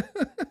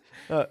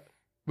 Yeah.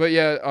 But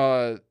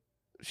yeah,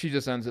 she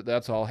just ends it.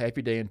 That's all.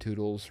 Happy day and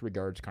toodles.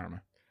 Regards,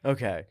 Karma.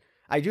 Okay.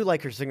 I do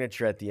like her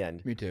signature at the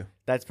end. Me too.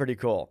 That's pretty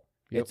cool.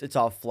 Yep. It's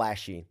all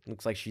flashy.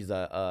 Looks like she's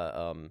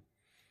now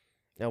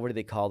what do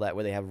they call that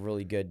where they have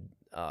really good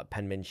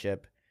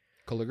penmanship?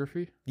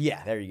 Calligraphy?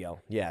 Yeah, there you go.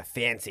 Yeah,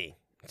 fancy.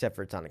 Except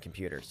for it's on a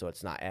computer, so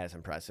it's not as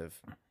impressive.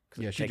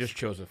 Yeah, she just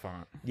chose a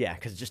font. Yeah,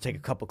 because just take a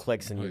couple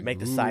clicks and you make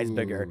the size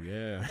bigger.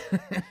 Yeah.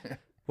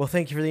 Well,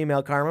 thank you for the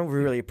email, Carmen. We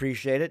really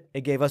appreciate it.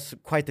 It gave us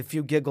quite a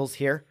few giggles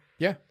here.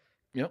 Yeah.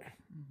 Yep.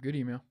 Good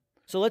email.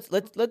 So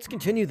let's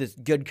continue this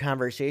good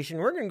conversation.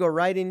 We're gonna go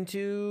right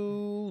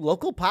into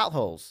local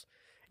potholes.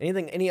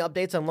 Any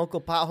updates on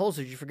local potholes?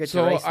 Or did you forget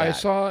to erase that? I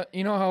saw,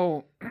 you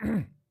know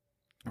how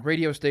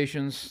radio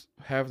stations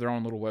have their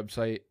own little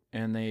website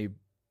and they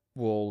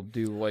will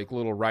do like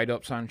little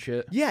write-ups on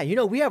shit? Yeah,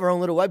 we have our own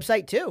little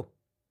website too.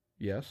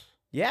 Yes.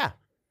 Yeah.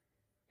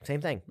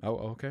 Same thing.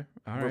 Oh, okay.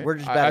 All right. We're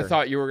just better. I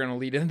thought you were going to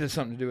lead into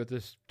something to do with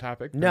this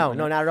topic. No,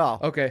 not at all.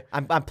 Okay.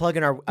 I'm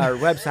plugging our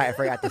website, I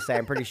forgot to say,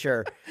 I'm pretty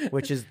sure,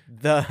 which is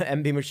the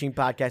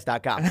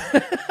mbmachinepodcast.com.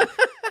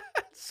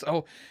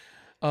 So,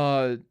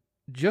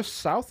 just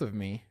south of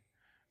me,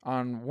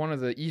 on one of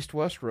the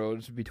east-west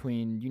roads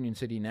between Union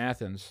City and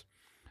Athens,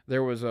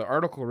 there was an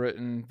article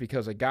written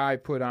because a guy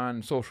put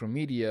on social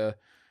media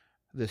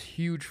this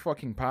huge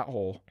fucking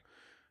pothole,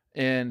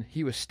 and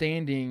he was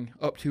standing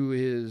up to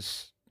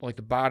his, like,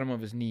 the bottom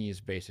of his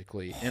knees,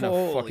 basically, in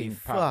a fucking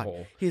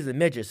pothole. He's a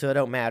midget, so it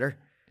don't matter.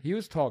 He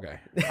was a tall guy.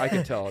 I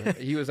could tell.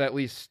 He was at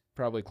least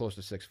probably close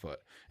to 6 foot.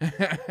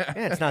 Yeah,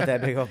 it's not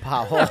that big of a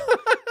pothole.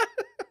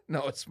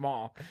 No, it's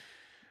small.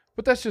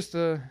 But that's just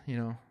a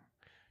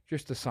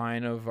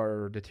sign of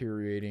our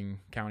deteriorating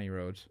county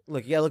roads.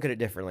 Look, you gotta look at it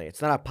differently.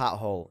 It's not a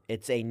pothole.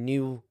 It's a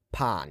new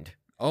pond.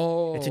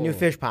 Oh. It's a new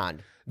fish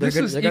pond. This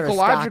is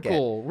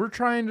ecological. We're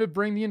trying to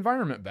bring the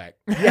environment back.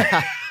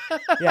 Yeah.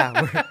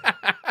 Yeah.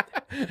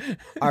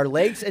 Our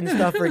lakes and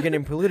stuff are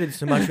getting polluted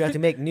so much we have to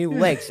make new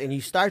lakes, and you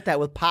start that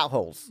with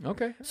potholes.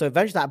 Okay. So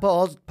eventually that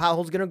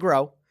pothole's going to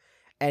grow,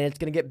 and it's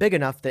going to get big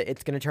enough that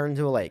it's going to turn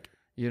into a lake.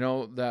 You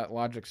know, that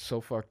logic's so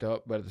fucked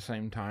up, but at the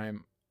same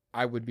time,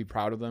 I would be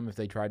proud of them if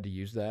they tried to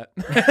use that.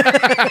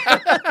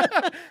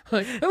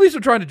 Like, at least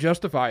they're trying to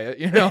justify it,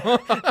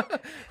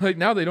 Like,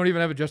 now they don't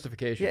even have a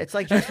justification. Yeah, it's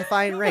like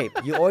justifying rape.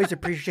 You always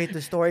appreciate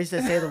the stories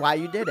that say why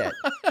you did it.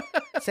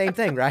 Same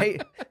thing,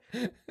 right?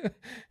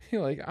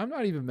 You're like, I'm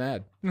not even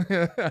mad.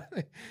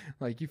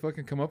 Like, you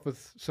fucking come up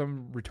with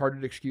some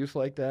retarded excuse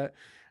like that,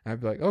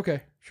 I'd be like,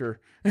 okay, sure.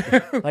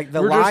 Like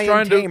the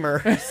lion tamer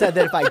said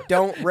that if I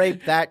don't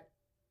rape that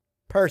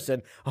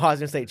person, I was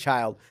going to say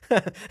child.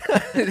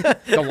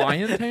 The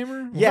lion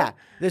tamer? What? Yeah,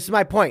 this is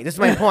my point. The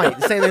same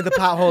thing with the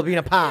pothole being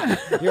a pond.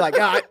 You're like,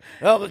 all right,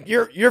 well,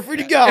 you're free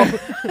to go.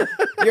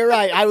 You're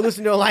right. I would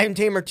listen to a lion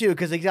tamer too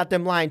because they got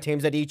them lion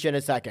tames that eat you in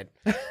a second.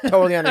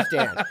 Totally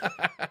understand.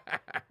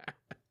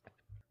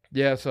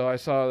 Yeah, so I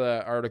saw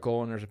that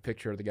article, and there's a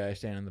picture of the guy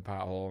standing in the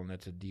pothole, and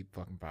it's a deep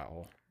fucking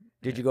pothole.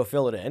 Did you go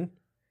fill it in?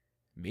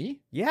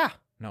 Me? Yeah.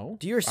 No.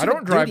 Do your I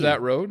don't drive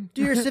that road.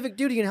 Do your civic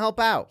duty and help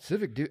out.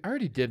 Civic duty? I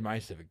already did my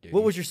civic duty.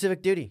 What was your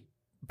civic duty?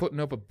 Putting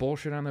up a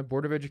bullshit on the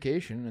Board of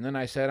Education, and then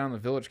I sat on the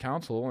village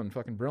council in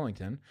fucking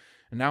Burlington,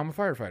 and now I'm a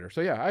firefighter.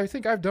 So yeah, I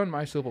think I've done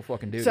my civil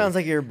fucking duty. Sounds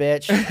like you're a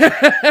bitch.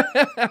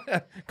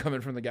 Coming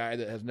from the guy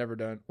that has never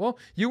done. Well,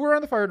 you were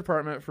on the fire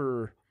department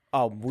for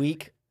a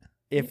week.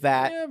 If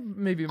that, yeah,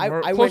 maybe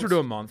more, closer to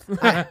a month.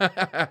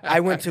 I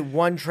went to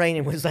one train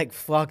and was like,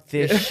 fuck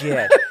this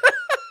shit.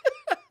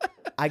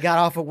 I got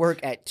off of work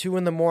at 2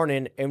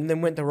 a.m. and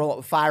then went to roll up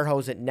a fire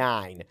hose at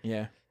 9.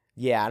 Yeah.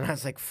 Yeah, and I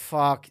was like,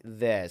 fuck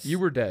this. You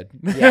were dead.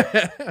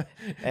 Yeah.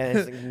 And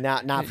it's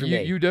not for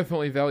me. You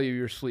definitely value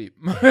your sleep.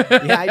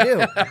 Yeah, I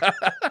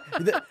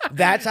do.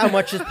 That's how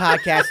much this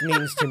podcast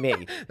means to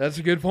me. That's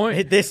a good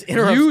point.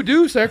 You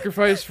do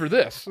sacrifice for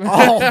this.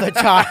 All the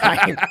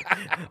time.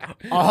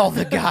 All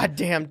the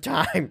goddamn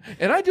time.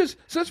 And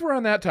since we're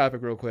on that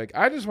topic real quick,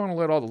 I just want to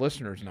let all the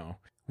listeners know.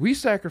 We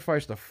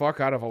sacrifice the fuck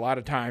out of a lot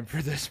of time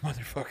for this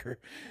motherfucker.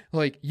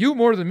 Like, you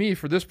more than me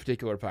for this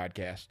particular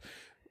podcast.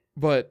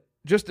 But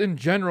just in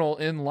general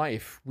in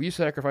life, we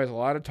sacrifice a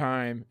lot of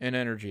time and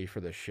energy for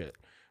this shit.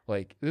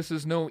 Like, this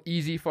is no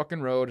easy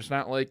fucking road. It's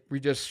not like we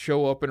just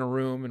show up in a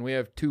room and we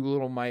have 2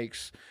 little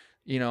mics,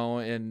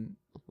 and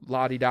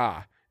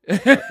la-di-da.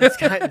 It's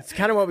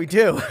kind of what we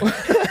do.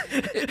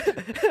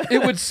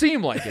 It would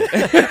seem like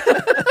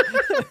it.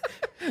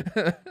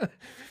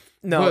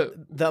 No,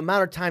 the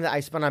amount of time that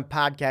I spend on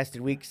podcasted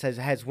weeks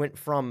has went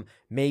from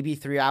maybe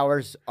 3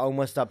 hours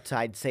almost up to,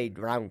 I'd say,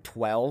 around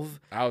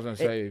 12. I was going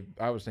to say,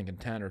 I was thinking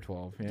 10 or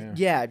 12, yeah.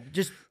 Yeah,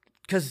 just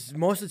because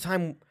most of the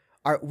time,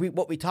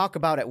 what we talk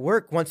about at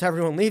work, once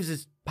everyone leaves,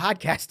 is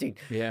podcasting.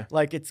 Yeah.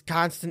 Like, it's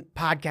constant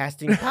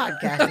podcasting.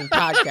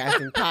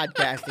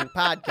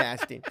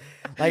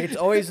 Like, it's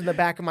always in the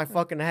back of my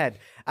fucking head.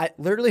 I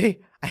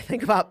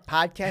think about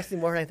podcasting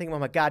more than I think about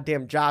my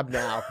goddamn job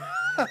now.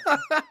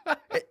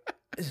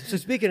 So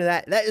speaking of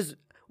that is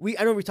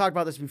I know we talked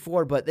about this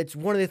before, but it's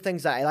one of the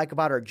things that I like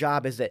about our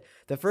job is that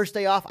the first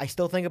day off, I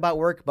still think about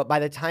work, but by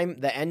the time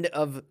the end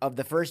of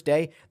the first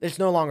day, there's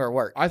no longer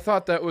work. I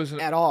thought that was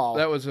at all.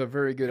 That was a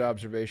very good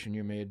observation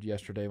you made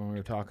yesterday when we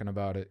were talking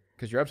about it,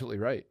 because you're absolutely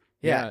right.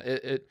 Yeah.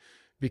 It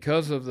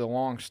because of the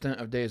long stint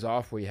of days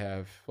off we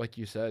have, like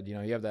you said, you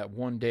have that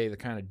one day to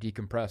kind of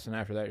decompress, and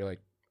after that, you're like,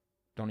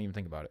 don't even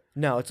think about it.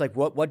 No, it's like,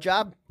 what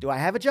job? Do I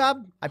have a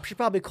job? I should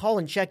probably call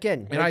and check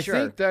in. And I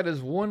think that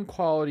is one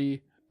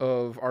quality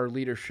of our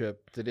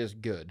leadership that is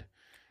good.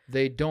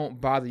 They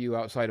don't bother you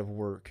outside of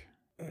work.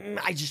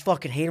 I just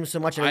fucking hate him so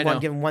much. I want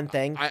to give him one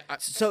thing.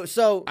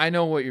 So I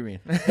know what you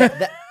mean.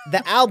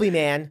 the Albi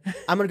man,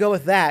 I'm going to go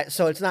with that.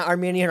 So it's not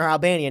Armenian or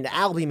Albanian. The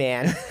Albi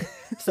man.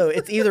 So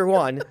it's either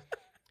one.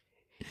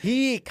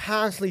 He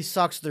constantly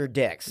sucks their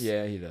dicks.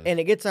 Yeah, he does. And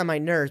it gets on my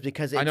nerves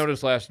because I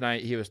noticed last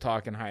night he was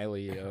talking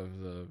highly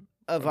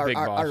of our big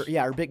boss.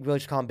 Our big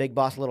village call him Big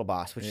Boss, Little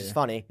Boss, which is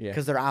funny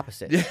because they're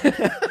opposite.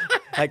 Yeah.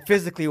 Like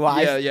physically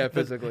wise. Yeah,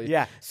 physically.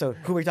 Yeah. So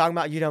who we're talking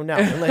about, you don't know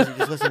unless you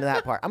just listen to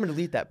that part. I'm going to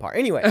delete that part.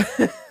 Anyway.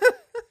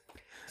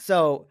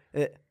 So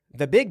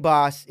the big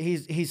boss,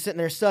 he's sitting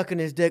there sucking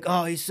his dick.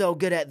 Oh, he's so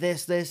good at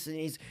this,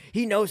 and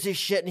he knows his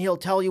shit, and he'll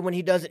tell you when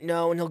he doesn't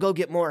know, and he'll go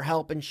get more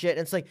help and shit.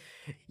 And it's like,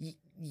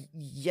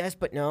 yes,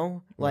 but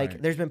no. Like,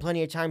 There's been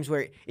plenty of times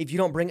where if you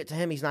don't bring it to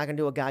him, he's not going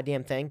to do a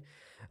goddamn thing.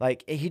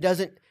 Like, he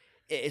doesn't.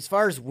 As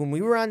far as when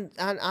we were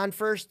on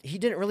first, he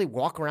didn't really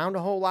walk around a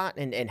whole lot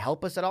and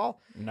help us at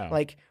all. No.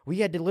 Like, we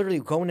had to literally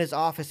go in his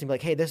office and be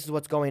like, hey, this is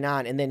what's going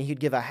on. And then he'd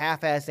give a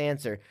half-ass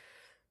answer.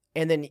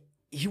 And then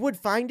he would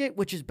find it,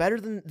 which is better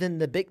than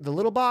the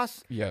little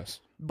boss. Yes.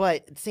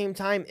 But at the same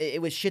time,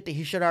 it was shit that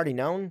he should have already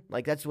known.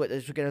 Like, that's what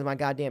gets on my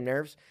goddamn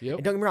nerves. Yep.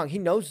 And don't get me wrong, he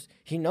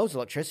knows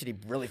electricity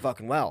really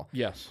fucking well.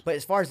 Yes. But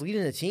as far as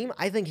leading the team,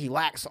 I think he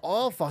lacks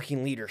all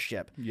fucking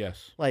leadership.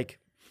 Yes. Like,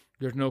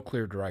 there's no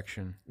clear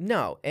direction.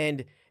 No,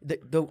 and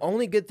the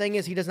only good thing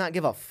is he does not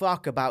give a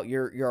fuck about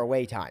your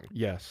away time.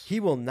 Yes. He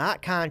will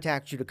not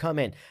contact you to come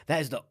in. That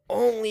is the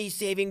only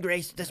saving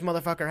grace that this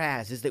motherfucker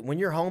has, is that when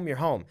you're home, you're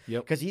home.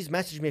 Yep. Because he's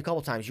messaged me a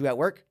couple times. You at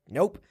work?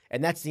 Nope.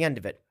 And that's the end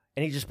of it.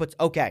 And he just puts,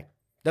 okay.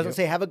 Doesn't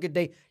say, have a good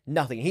day.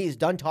 Nothing. He is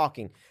done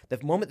talking.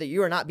 The moment that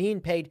you are not being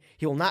paid,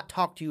 he will not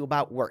talk to you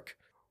about work,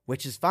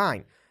 which is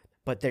fine.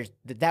 But there's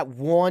that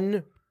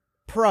one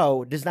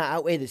pro does not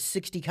outweigh the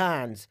 60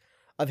 cons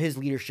of his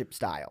leadership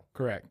style.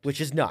 Correct. Which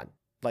is none.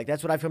 Like,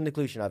 that's what I've come to the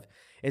conclusion of,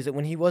 is that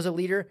when he was a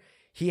leader,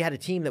 he had a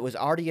team that was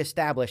already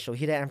established, so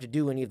he didn't have to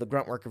do any of the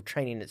grunt work of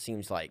training, it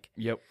seems like.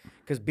 Yep.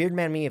 Because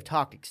Beardman and me have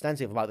talked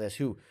extensively about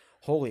this,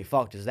 holy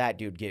fuck, does that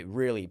dude get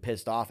really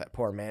pissed off at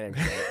poor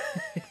management.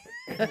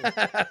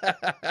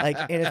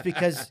 And it's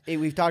because,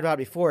 we've talked about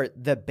it before,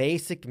 the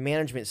basic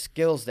management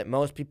skills that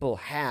most people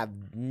have,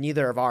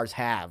 neither of ours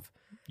have.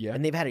 Yeah.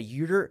 And they've had a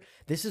year.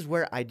 This is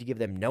where I give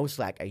them no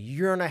slack. A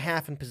year and a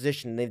half in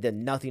position, and they've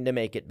done nothing to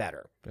make it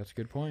better. That's a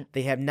good point.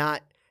 They have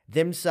not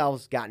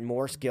themselves gotten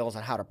more skills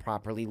on how to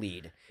properly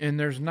lead. And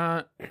there's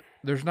not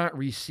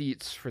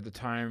receipts for the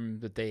time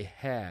that they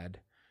had.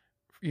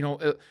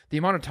 The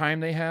amount of time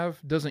they have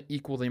doesn't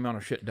equal the amount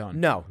of shit done.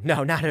 No,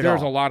 not at all.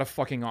 There's a lot of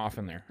fucking off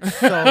in there.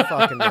 So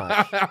fucking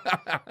much.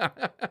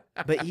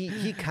 But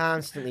he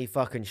constantly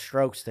fucking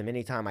strokes them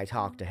anytime I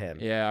talk to him.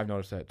 Yeah, I've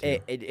noticed that too.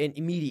 It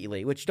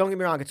immediately, which, don't get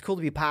me wrong, it's cool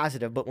to be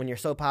positive, but when you're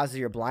so positive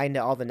you're blind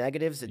to all the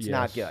negatives, it's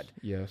not good.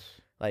 Yes.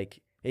 Like,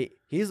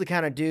 he's the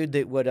kind of dude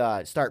that would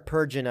start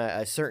purging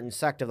a certain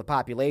sect of the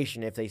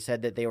population if they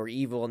said that they were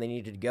evil and they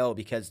needed to go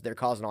because they're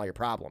causing all your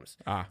problems.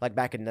 Like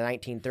back in the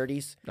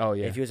 1930s. Oh,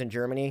 yeah. If he was in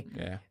Germany,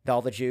 yeah,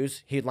 all the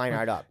Jews, he'd line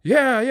right up.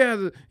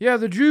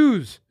 The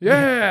Jews.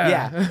 Yeah.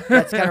 Yeah.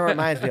 That's kind of what it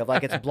reminds me of.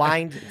 Like, it's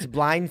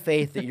blind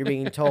faith that you're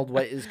being told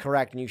what is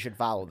correct and you should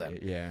follow them.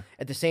 Yeah.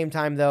 At the same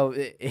time, though,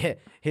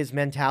 his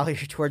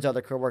mentality towards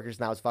other coworkers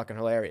now is fucking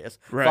hilarious.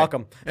 Right. Fuck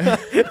them.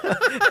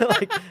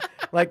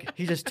 Like,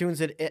 he just tunes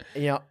it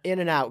in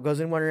and out, goes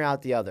in one and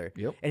out the other.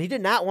 Yep. And he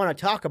did not want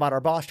to talk about our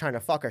boss trying to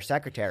fuck our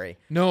secretary.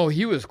 No,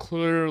 he was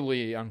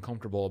clearly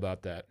uncomfortable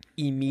about that.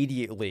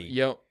 Immediately.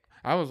 Yep.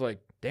 I was like,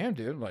 damn,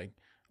 dude, like,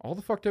 all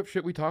the fucked up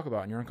shit we talk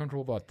about and you're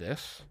uncomfortable about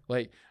this?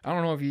 Like, I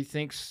don't know if he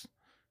thinks,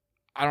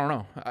 I don't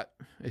know.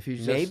 If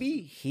he's just...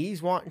 Maybe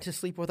he's wanting to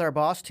sleep with our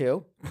boss,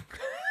 too.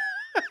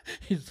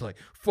 He's like,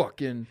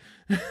 fucking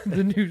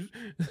the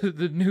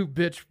new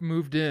bitch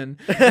moved in.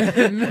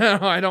 No,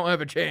 I don't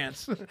have a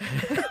chance.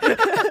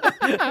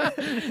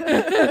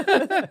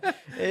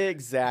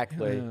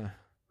 Exactly.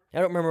 I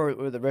don't remember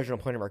what the original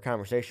point of our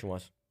conversation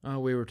was.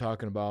 We were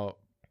talking about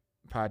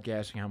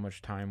podcasting, how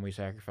much time we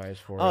sacrifice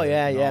for it. Oh,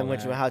 yeah,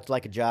 and how it's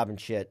like a job and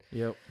shit.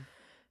 Yep.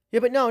 Yeah,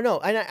 but no.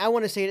 And I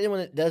want to say to anyone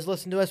that does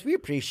listen to us, we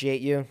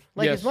appreciate you.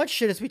 Like, Yes. as much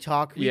shit as we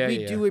talk,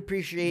 we do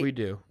appreciate We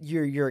do.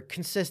 your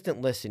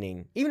consistent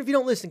listening. Even if you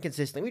don't listen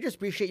consistently, we just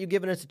appreciate you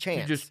giving us a You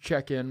chance. just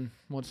check in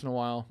once in a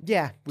while.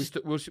 Yeah. We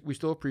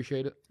still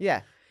appreciate it.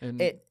 Yeah.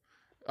 And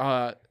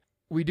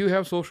we do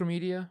have social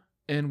media,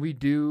 and we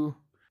do,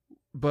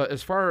 but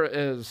as far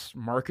as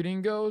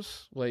marketing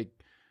goes, like,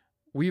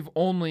 we've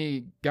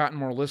only gotten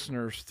more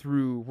listeners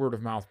through word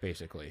of mouth,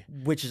 basically.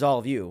 Which is all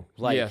of you.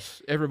 Like,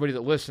 yes, everybody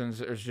that listens,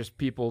 there's just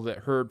people that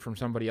heard from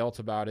somebody else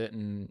about it,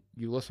 and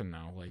you listen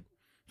now. Like,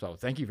 so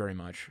thank you very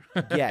much.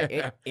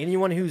 Yeah,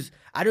 anyone who's,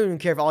 I don't even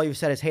care if all you've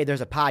said is, hey, there's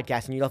a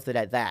podcast, and you left it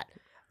at that.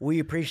 We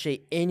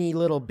appreciate any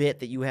little bit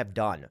that you have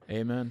done.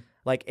 Amen.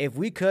 Like, if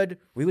we could,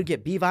 we would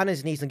get Beav on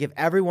his knees and give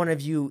every one of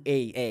you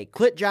a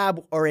clit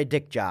job or a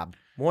dick job.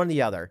 One or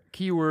the other.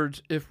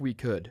 Keywords, if we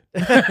could.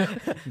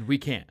 We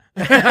can't.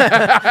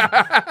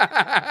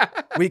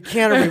 We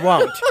can or we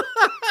won't.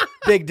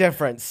 Big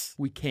difference.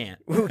 We can't.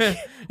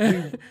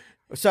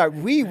 Sorry,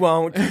 we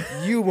won't.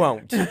 You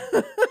won't.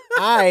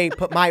 I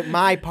put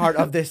my part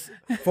of this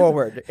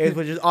forward,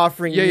 which is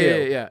offering you.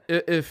 Yeah.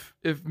 If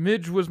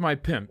Midge was my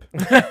pimp,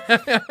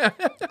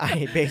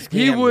 I basically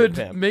he am your would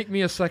pimp. make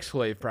me a sex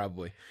slave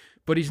probably,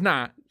 but he's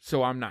not,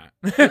 so I'm not.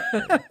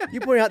 You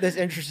pointed out this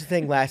interesting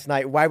thing last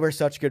night, why we're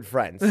such good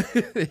friends.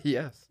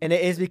 Yes. And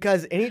it is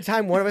because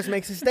anytime one of us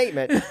makes a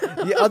statement,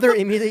 the other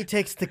immediately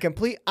takes the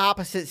complete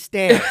opposite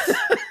stance.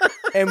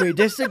 And we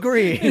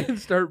disagree. And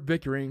start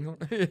bickering.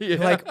 Yeah.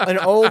 Like an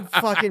old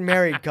fucking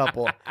married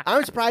couple.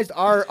 I'm surprised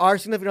our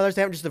significant others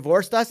haven't just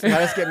divorced us and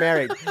let us get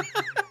married.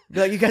 Be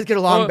like, you guys get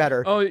along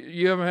better. Oh,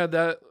 you haven't had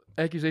that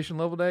accusation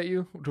leveled at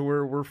you to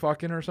where we're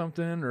fucking or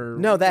something? Or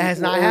No, that has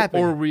not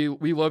happened. Or we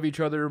love each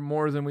other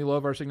more than we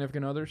love our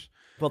significant others?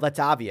 Well, that's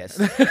obvious.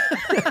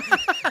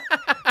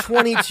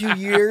 22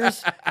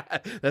 years.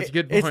 That's a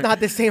good point. It's not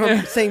the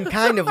same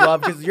kind of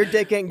love because your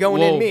dick ain't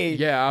going in me.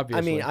 Yeah, obviously.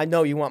 I mean, I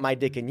know you want my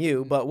dick in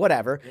you, but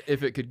whatever.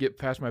 If it could get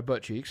past my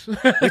butt cheeks.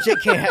 Which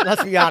it can't.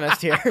 Let's be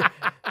honest here.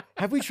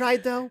 Have we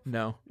tried, though?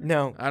 No.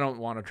 No. I don't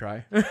want to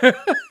try.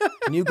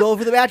 Can you go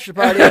for the bachelor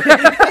party?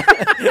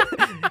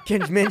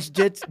 Can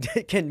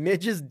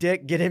Midge's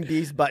dick get in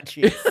B's butt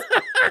cheeks?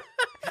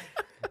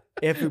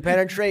 If we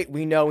penetrate,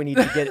 we know we need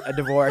to get a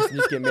divorce and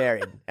just get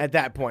married at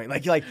that point.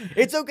 Like,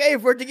 it's okay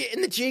if we're to get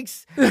in the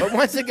cheeks, but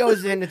once it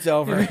goes in, it's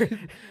over.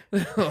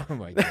 Oh,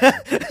 my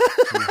God.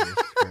 Jesus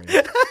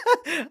Christ.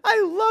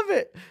 I love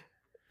it.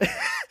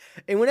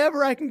 And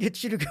whenever I can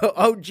get you to go,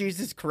 oh,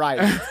 Jesus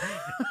Christ,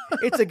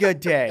 it's a good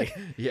day.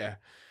 Yeah.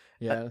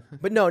 Yeah.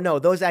 But no,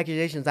 those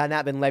accusations have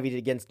not been levied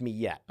against me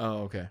yet. Oh,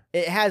 okay.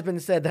 It has been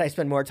said that I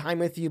spend more time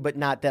with you, but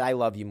not that I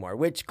love you more,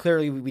 which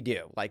clearly we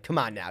do. Like, come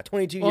on now.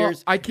 22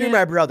 years. You're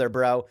my brother,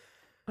 bro.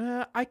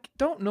 I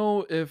don't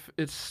know if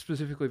it's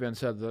specifically been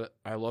said that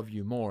I love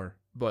you more,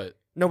 but...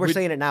 No, we're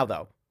saying it now,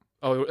 though.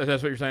 Oh,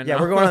 that's what you're saying Yeah,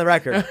 now? we're going on the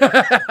record.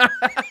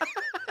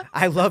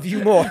 I love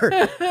you more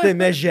than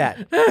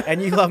Mejette,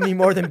 and you love me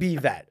more than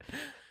B-Vet.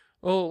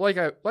 Well,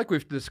 like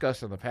we've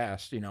discussed in the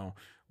past,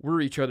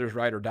 we're each other's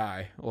ride or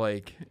die.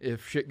 Like,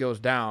 if shit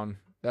goes down,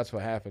 that's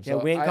what happens. Yeah,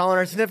 so we ain't calling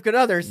our significant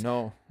others.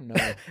 No.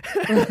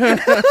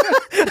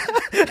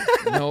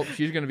 Nope,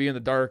 she's going to be in the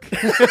dark.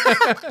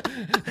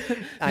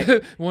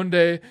 One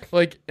day,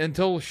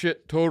 until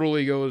shit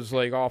totally goes,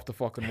 off the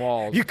fucking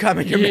walls. You come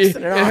and you're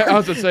missing an arm. I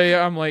was going to say,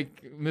 I'm,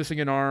 missing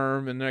an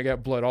arm, and then I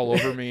got blood all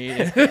over me.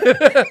 You'd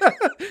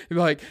be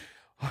like,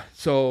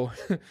 so,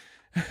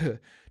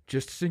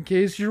 just in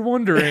case you're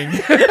wondering...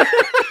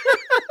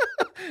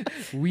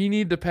 We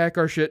need to pack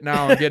our shit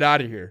now and get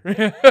out of here.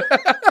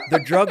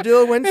 The drug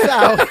deal went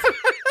south.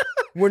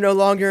 We're no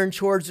longer in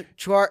charge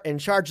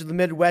of the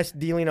Midwest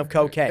dealing of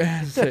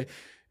cocaine. Say,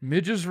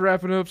 Midge is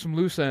wrapping up some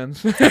loose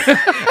ends.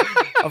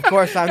 Of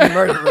course, I'm the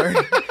murderer.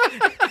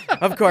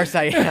 Of course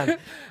I am.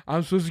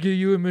 I'm supposed to get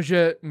you a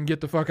machete and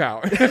get the fuck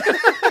out.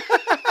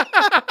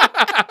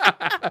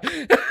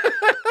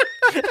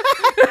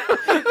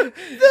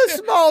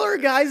 The smaller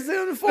guy's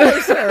the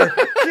enforcer.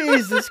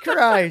 Jesus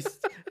Christ.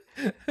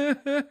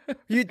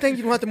 You'd think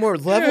you'd want the more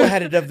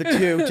level-headed of the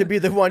two to be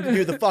the one to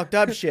do the fucked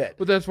up shit.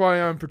 But that's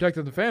why I'm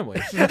protecting the family.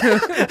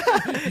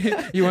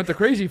 You want the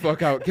crazy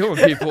fuck out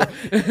killing people,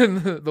 and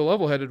the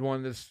level-headed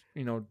one is,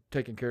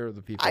 taking care of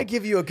the people. I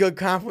give you a good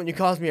compliment. You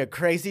calls me a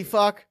crazy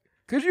fuck.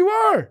 'Cause you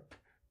are.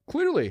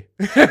 Clearly.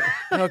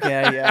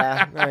 Okay,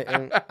 yeah.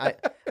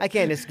 I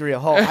can't disagree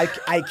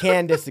I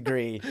can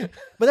disagree.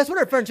 But that's what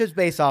our friendship's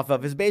based off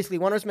of, is basically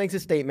one of us makes a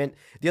statement,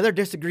 the other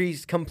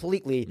disagrees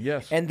completely.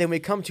 Yes. And then we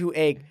come to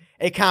a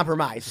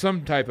compromise.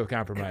 Some type of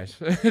compromise.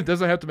 It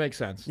doesn't have to make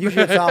sense.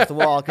 Usually it's off the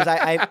wall, because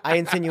I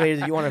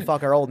insinuated that you want to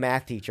fuck our old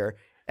math teacher.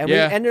 And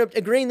Yeah. we ended up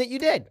agreeing that you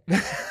did.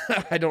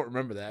 I don't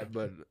remember that,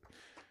 but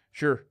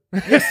sure.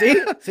 Yeah,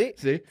 see? See?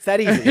 See? It's that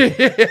easy.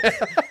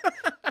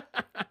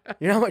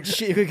 You know how much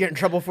shit you could get in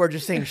trouble for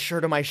just saying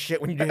sure to my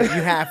shit when you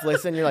half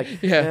listen? You're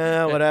like,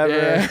 yeah, whatever.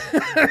 Yeah.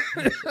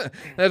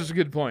 That's a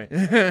good point.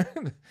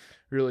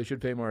 Really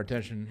should pay more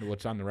attention to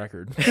what's on the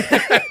record.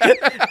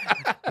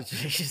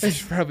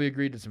 She's probably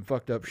agreed to some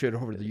fucked up shit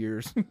over the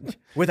years.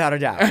 Without a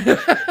doubt.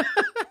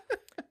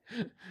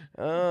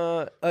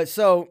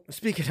 So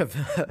speaking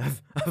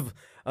of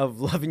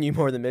loving you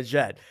more than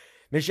Midget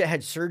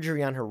had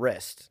surgery on her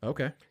wrist.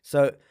 Okay.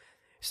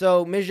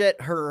 So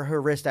Midget, her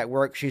wrist at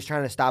work, she's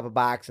trying to stop a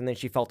box and then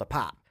she felt a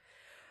pop.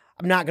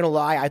 I'm not gonna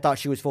lie, I thought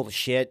she was full of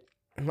shit.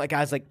 Like, I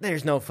was like,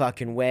 there's no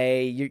fucking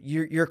way.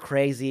 You're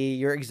crazy.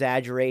 You're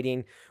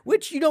exaggerating.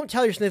 Which you don't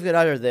tell your significant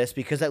other this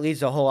because that leads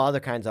to a whole other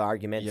kinds of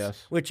arguments.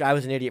 Yes. Which I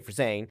was an idiot for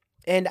saying.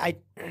 And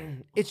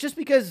it's just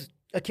because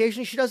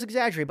occasionally she does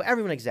exaggerate, but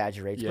everyone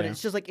exaggerates. Yeah. But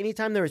it's just like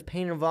anytime there was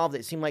pain involved,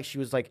 it seemed like she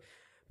was like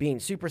being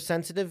super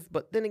sensitive.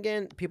 But then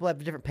again, people have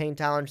different pain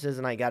tolerances,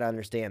 and I got to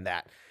understand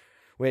that.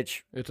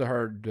 Which it's a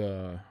hard,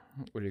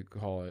 what do you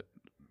call it?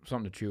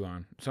 Something to chew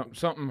on.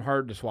 Something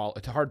hard to swallow.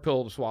 It's a hard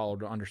pill to swallow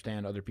to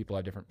understand other people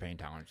have different pain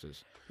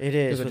tolerances. it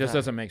is. Because it just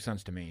doesn't make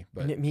sense to me.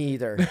 But Me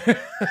either.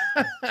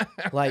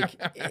 Like,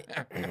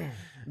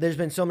 there's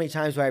been so many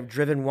times where I've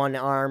driven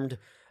one-armed.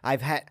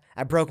 I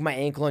broke my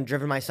ankle and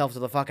driven myself to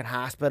the fucking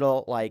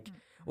hospital, like,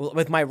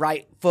 with my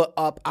right foot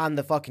up on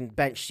the fucking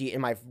bench seat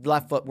and my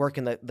left foot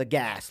working the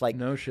gas. Like,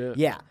 no shit.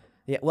 Yeah.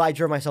 Well, I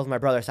drove myself to my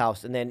brother's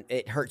house, and then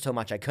it hurt so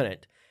much I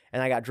couldn't,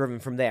 and I got driven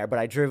from there. But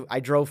I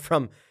drove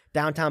from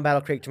downtown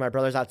Battle Creek to my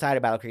brother's outside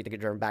of Battle Creek to get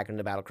driven back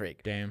into Battle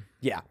Creek. Damn.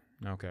 Yeah.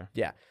 Okay.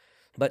 Yeah.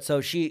 But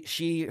so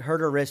she hurt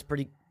her wrist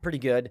pretty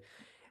good,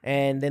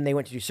 and then they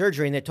went to do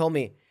surgery, and they told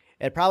me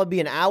it'd probably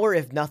be an hour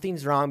if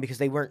nothing's wrong because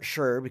they weren't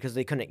sure because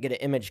they couldn't get an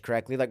image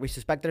correctly. Like, we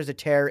suspect there's a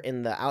tear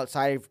in the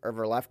outside of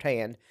her left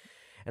hand,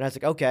 and I was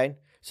like, okay.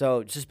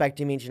 So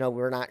suspecting means,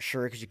 we're not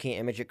sure because you can't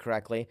image it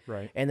correctly.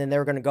 Right. And then they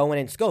were going to go in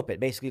and scope it,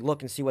 basically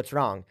look and see what's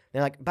wrong.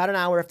 They're like, about an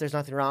hour if there's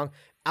nothing wrong,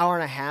 hour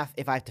and a half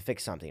if I have to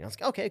fix something. I was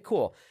like, okay,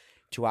 cool.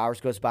 2 hours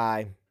goes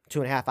by,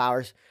 2.5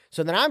 hours.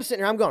 So then I'm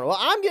sitting here, I'm going, well,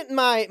 I'm getting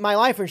my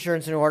life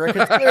insurance in order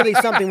because clearly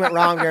something went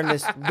wrong during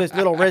this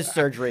little wrist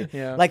surgery.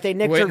 Yeah. Like, they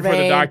nicked Waiting her vein.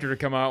 for the doctor to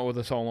come out with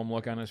a solemn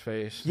look on his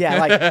face. Yeah,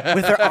 like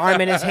with her arm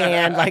in his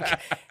hand, like,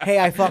 hey,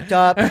 I fucked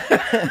up.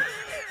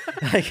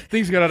 Like,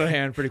 things got out of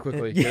hand pretty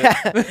quickly. Yeah.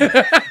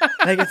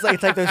 Like, it's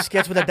like those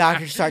skits where the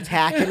doctor starts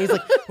hacking. He's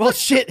like, well,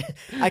 shit,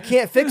 I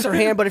can't fix her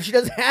hand, but if she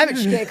doesn't have it,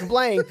 she can't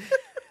complain.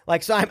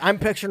 Like, so I'm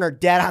picturing her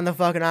dead on the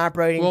fucking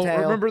operating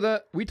table. Remember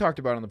that? We talked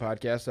about it on the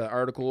podcast, that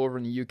article over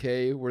in the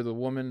UK where the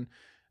woman,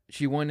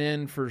 she went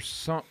in for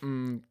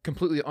something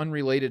completely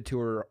unrelated to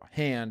her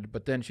hand,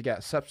 but then she got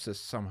sepsis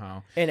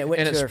somehow. And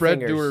it spread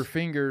to her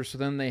fingers, so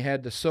then they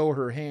had to sew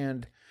her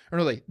hand. Or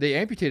no, they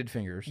amputated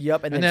fingers.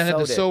 Yep, and then then had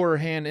to sewed it sew her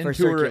hand for into her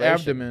circulation.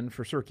 abdomen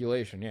for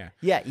circulation, yeah.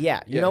 Yeah.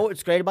 You know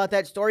what's great about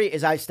that story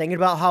is I was thinking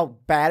about how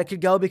bad it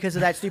could go because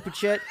of that stupid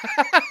shit.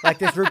 Like,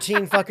 this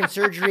routine fucking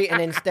surgery,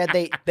 and instead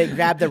they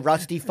grabbed the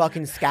rusty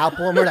fucking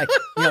scalpel and we're like,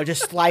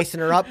 just slicing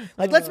her up.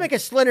 Like, let's make a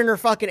slit in her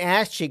fucking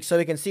ass cheek so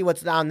we can see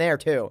what's down there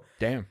too.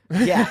 Damn.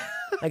 Yeah.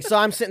 Like, so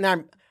I'm sitting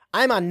there,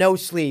 I'm on no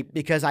sleep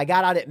because I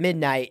got out at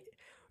midnight,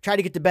 tried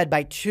to get to bed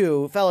by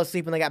 2, fell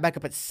asleep, and I got back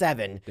up at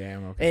 7.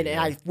 Damn, okay. And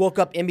I woke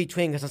up in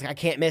between because I was like, I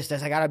can't miss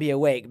this. I got to be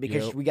awake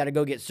because we got to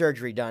go get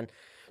surgery done.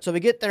 So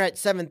we get there at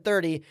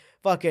 7:30.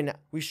 Fucking,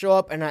 we show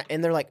up,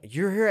 and they're like,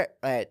 you're here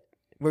at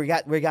we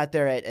got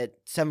there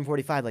at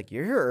 7:45. Like,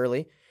 you're here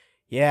early.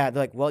 Yeah.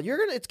 They're like, well,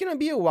 it's going to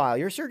be a while.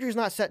 Your surgery's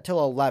not set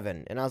till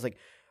 11. And I was like,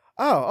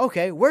 oh,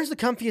 okay. Where's the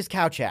comfiest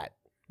couch at?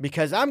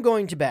 Because I'm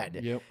going to bed.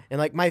 Yep. And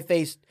like, my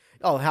face,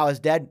 how I was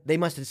dead. They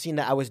must have seen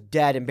that I was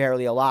dead and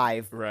barely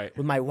alive. Right.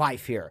 With my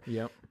wife here.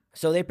 Yep.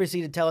 So they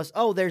proceeded to tell us,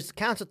 there's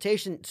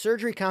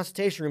surgery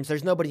consultation rooms.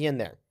 There's nobody in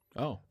there.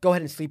 Oh. Go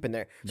ahead and sleep in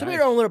there. So we Nice.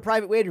 had our own little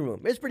private waiting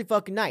room. It's pretty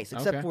fucking nice,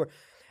 except Okay. for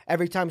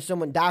every time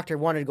doctor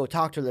wanted to go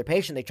talk to their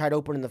patient, they tried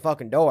opening the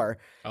fucking door.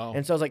 Oh.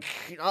 And so I was like,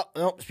 oh,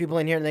 no, there's people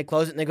in here, and they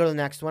close it, and they go to the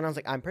next one. I was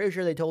like, I'm pretty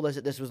sure they told us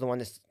that this was the one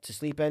to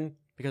sleep in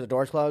because the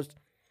door's closed.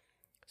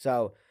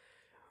 So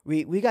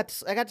I got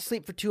to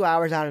sleep for 2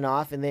 hours on and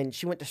off, and then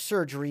she went to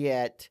surgery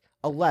at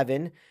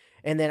 11,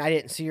 and then I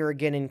didn't see her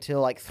again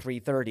until like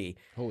 3:30.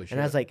 Holy shit.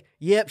 And I was like,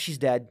 yep, she's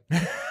dead.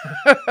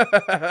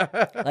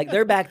 Like,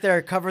 they're back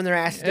there covering their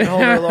asses in whole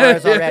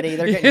lawyers already.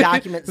 They're getting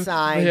documents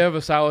signed. They have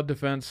a solid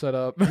defense set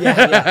up.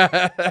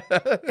 Yeah.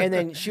 And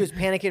then she was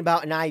panicking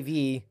about an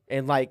IV,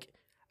 and like,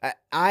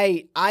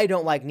 I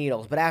don't like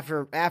needles, but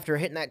after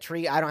hitting that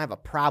tree, I don't have a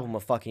problem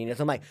with fucking needles.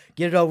 I'm like,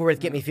 get it over with,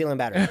 get me feeling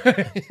better.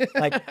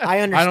 Like, I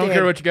understand. I don't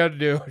care what you got to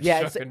do.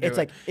 Yeah, Just fucking do it's it.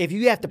 like, if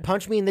you have to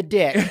punch me in the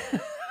dick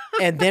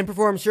and then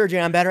perform surgery,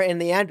 I'm better. In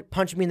the end,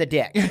 punch me in the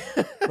dick.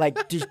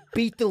 Like, just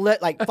beat the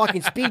like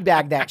fucking speed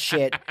bag that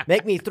shit.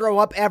 Make me throw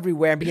up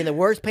everywhere and be in the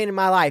worst pain in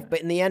my life.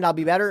 But in the end, I'll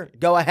be better.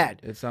 Go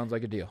ahead. It sounds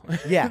like a deal.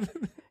 Yeah.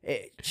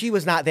 She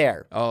was not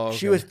there. Oh, okay.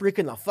 She was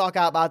freaking the fuck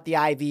out about the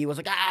IV. Was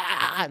like,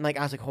 ah, and like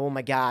I was like, oh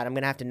my God, I'm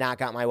gonna have to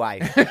knock out my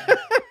wife.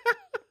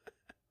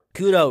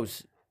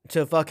 Kudos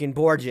to fucking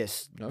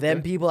Borges. Okay.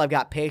 Them people have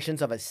got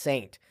patience of a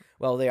saint.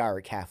 Well, they are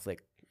a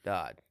Catholic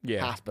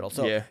hospital,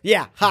 so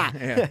yeah.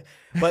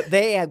 But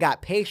they have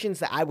got patience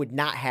that I would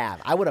not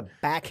have. I would have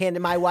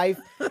backhanded my wife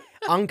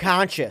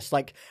unconscious.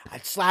 Like,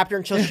 I'd slapped her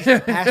until she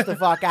passed the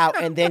fuck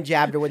out and then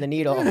jabbed her with a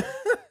needle.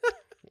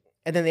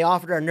 And then they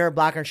offered her a nerve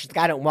blocker and she's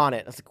like, I don't want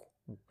it. I was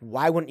like,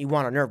 why wouldn't you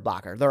want a nerve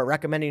blocker? They're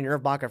recommending a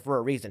nerve blocker for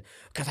a reason.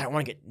 Because I don't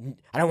want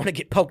to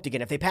get poked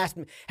again. If they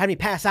had me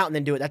pass out and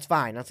then do it, that's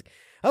fine. I was like,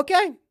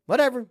 okay,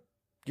 whatever.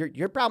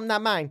 Your problem,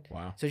 not mine.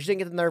 Wow. So she didn't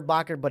get the nerve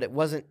blocker, but it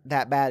wasn't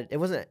that bad. It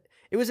was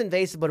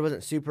invasive, but it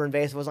wasn't super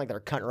invasive. It wasn't like they were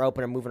cutting her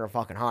open and moving her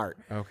fucking heart.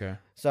 Okay.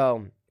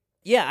 So,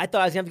 yeah, I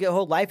thought I was going to have to get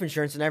whole life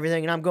insurance and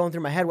everything, and I'm going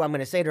through my head what I'm going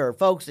to say to her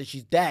folks that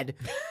she's dead.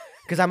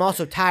 Because I'm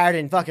also tired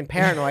and fucking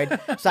paranoid.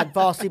 So I'd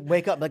fall asleep,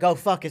 wake up, like, oh,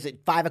 fuck, is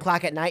it 5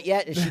 o'clock at night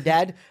yet? Is she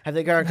dead? Have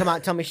they going to come out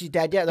and tell me she's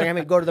dead yet? They're going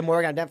to go to the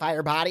morgue and identify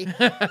her body?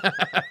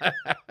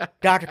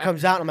 Doctor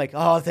comes out, and I'm like,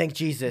 oh, thank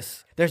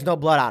Jesus. There's no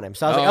blood on him.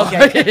 So I was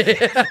like, okay.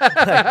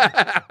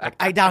 like,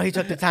 I doubt he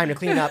took the time to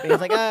clean up. And he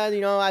was like, I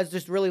was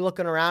just really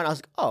looking around. I was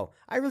like, oh,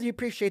 I really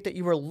appreciate that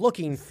you were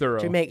looking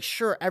to make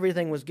sure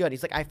everything was good.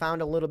 He's like, I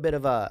found a little bit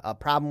of a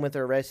problem with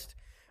her wrist,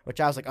 which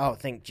I was like, oh,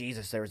 thank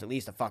Jesus there was at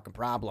least a fucking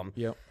problem.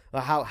 Yep.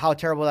 How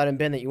terrible that had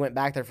been that you went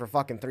back there for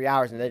fucking 3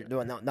 hours and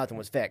nothing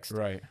was fixed.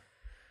 Right.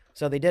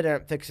 So they did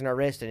end up fixing her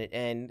wrist,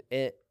 and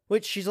it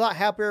which she's a lot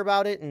happier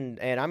about it,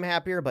 and I'm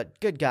happier. But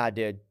good God,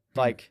 dude,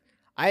 like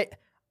I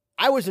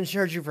was in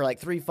surgery for like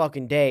 3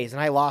 fucking days,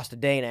 and I lost a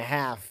day and a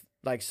half.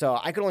 Like, so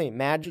I could only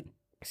imagine,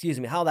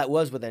 how that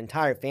was with the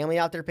entire family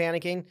out there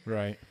panicking.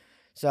 Right.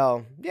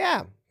 So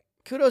yeah,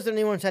 kudos to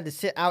anyone who's had to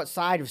sit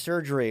outside of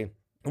surgery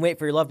and wait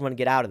for your loved one to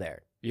get out of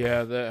there.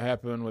 Yeah, that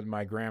happened with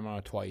my grandma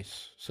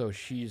twice. So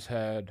she's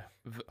had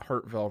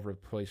heart valve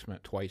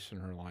replacement twice in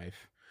her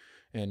life.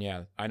 And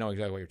yeah, I know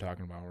exactly what you're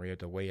talking about, where you have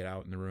to wait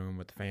out in the room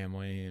with the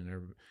family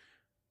and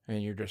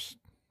you're just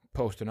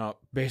posting up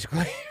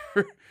basically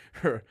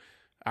for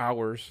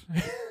hours.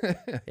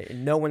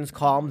 No one's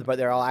calm, but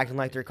they're all acting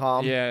like they're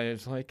calm. Yeah,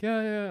 it's like,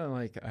 yeah.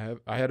 Like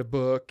I had a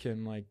book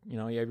and like, you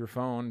have your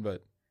phone,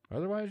 but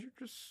otherwise you're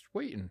just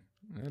waiting.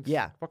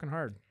 It's fucking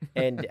hard.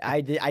 And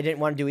I didn't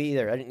want to do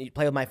either. I didn't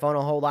play with my phone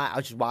a whole lot. I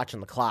was just watching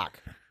the clock.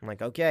 I'm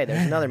like, okay,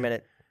 there's another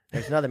minute.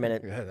 There's another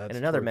minute. Yeah, and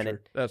another torture.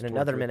 minute. That's and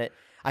another torture. minute.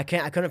 I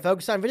couldn't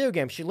focus on video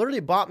games. She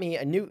literally bought me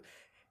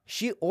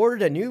she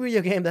ordered a new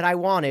video game that I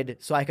wanted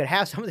so I could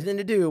have something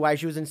to do while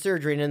she was in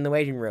surgery and in the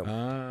waiting room.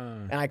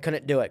 And I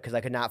couldn't do it because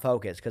I could not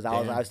focus because I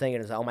was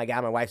thinking, oh my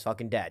God, my wife's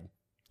fucking dead.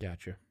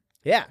 Gotcha.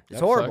 Yeah, it's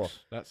horrible.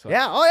 That sucks.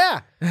 Yeah,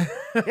 oh yeah.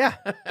 Yeah.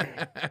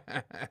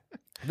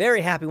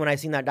 Very happy when I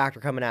seen that doctor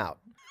coming out.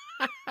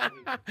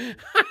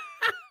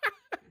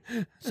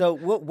 So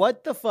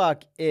what the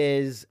fuck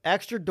is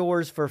Extra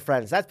Doors for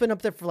Friends? That's been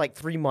up there for like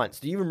 3 months.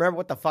 Do you remember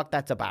what the fuck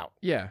that's about?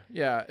 Yeah.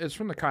 It's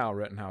from the Kyle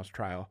Rittenhouse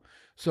trial.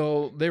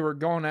 So they were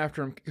going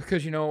after him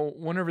because,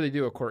 whenever they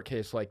do a court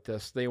case like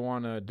this, they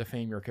want to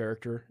defame your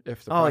character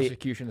if the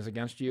prosecution is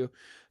against you.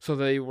 So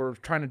they were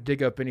trying to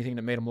dig up anything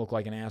that made him look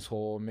like an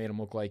asshole and made him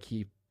look like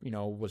he,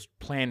 was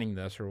planning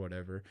this or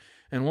whatever.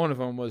 And one of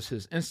them was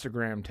his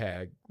Instagram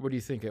tag. What do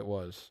you think it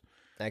was?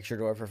 Extra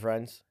Door for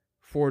Friends?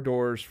 4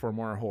 doors for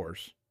more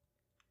whores.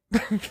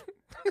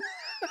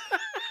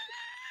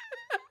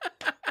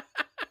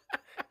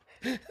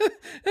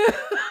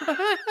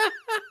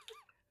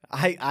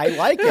 I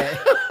like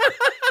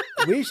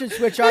it. We should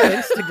switch our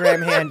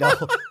Instagram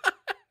handle.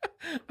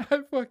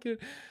 I fucking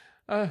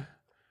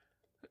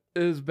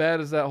as bad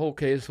as that whole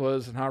case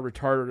was and how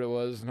retarded it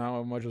was and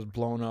how much was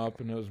blown up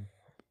and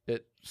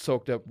it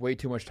soaked up way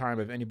too much time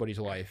of anybody's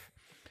life.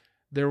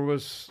 There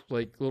was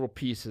like little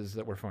pieces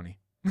that were funny.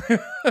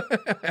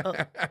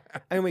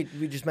 I mean,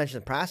 we just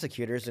mentioned the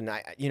prosecutors, and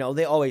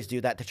they always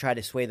do that to try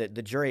to sway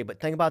the jury. But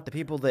think about the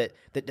people that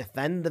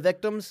defend the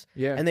victims,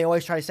 and they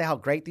always try to say how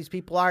great these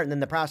people are, and then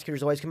the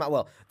prosecutors always come out,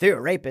 well, they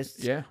were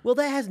rapists. Yeah. Well,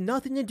 that has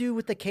nothing to do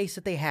with the case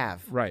that they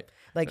have. Right.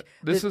 Like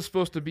this is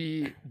supposed to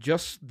be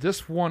just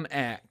this one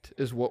act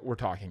is what we're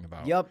talking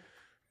about. Yep.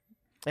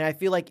 And I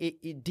feel like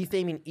it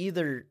defaming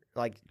either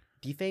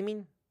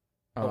defaming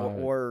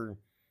or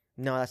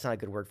no, that's not a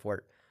good word for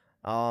it.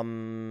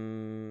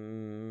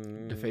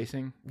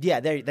 Defacing? Yeah,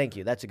 thank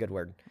you. That's a good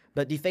word.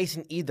 But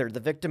defacing either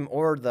the victim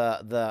or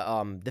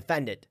the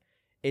defendant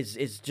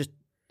is just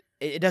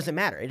it doesn't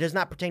matter. It does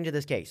not pertain to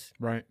this case.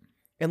 Right.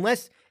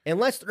 Unless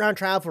they're on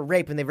trial for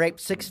rape and they've raped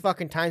 6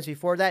 fucking times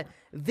before that,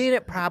 then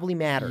it probably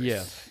matters.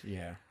 Yes.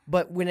 Yeah.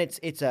 But when it's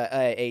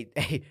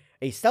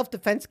a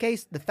self-defense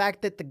case, the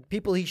fact that the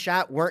people he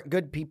shot weren't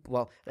good people,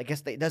 well, I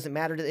guess it doesn't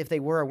matter if they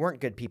were or weren't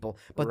good people,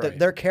 but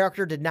their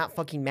character did not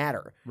fucking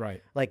matter.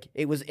 Right. Like,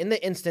 it was in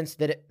the instance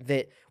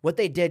that what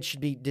they did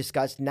should be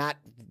discussed, not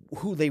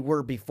who they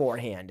were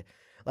beforehand.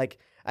 Like,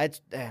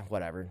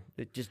 whatever.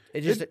 It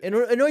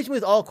annoys me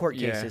with all court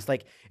Yeah. cases.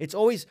 Like, it's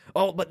always,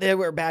 oh, but they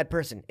were a bad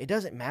person. It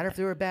doesn't matter if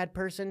they were a bad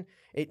person.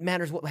 It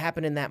matters what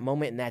happened in that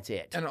moment, and that's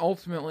it. And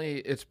ultimately,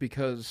 it's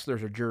because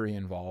there's a jury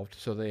involved,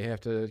 so they have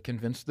to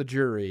convince the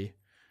jury,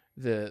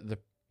 the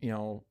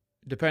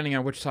depending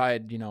on which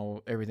side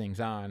everything's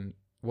on,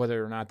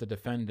 whether or not the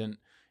defendant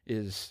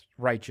is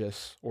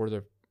righteous or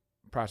the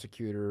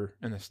prosecutor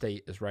and the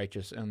state is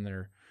righteous in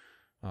their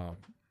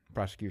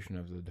prosecution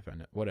of the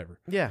defendant, whatever.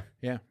 Yeah.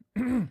 Yeah.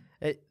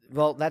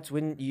 Well, that's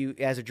when you,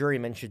 as a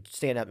juryman, should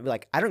stand up and be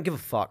like, I don't give a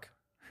fuck.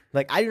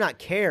 Like, I do not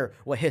care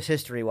what his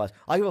history was.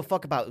 I give a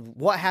fuck about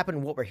what happened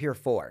and what we're here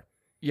for.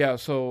 Yeah,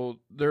 so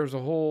there's a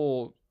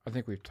whole, I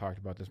think we've talked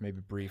about this maybe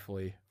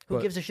briefly.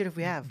 Who gives a shit if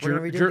we have? We're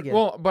never doing it again.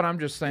 Well, but I'm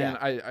just saying,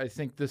 Yeah. I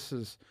think this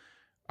is,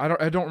 I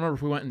don't remember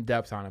if we went in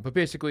depth on it, but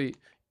basically,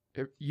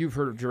 you've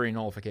heard of jury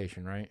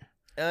nullification, right?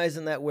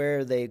 Isn't that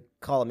where they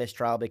call a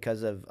mistrial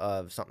because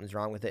of something's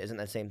wrong with it? Isn't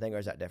that the same thing, or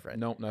is that different?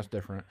 Nope, that's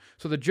different.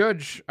 So the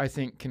judge, I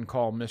think, can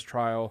call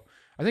mistrial.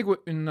 I think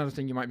another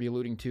thing you might be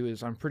alluding to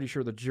is I'm pretty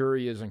sure the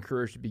jury is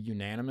encouraged to be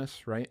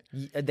unanimous, right?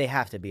 They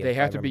have to be. They if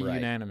have I to be remember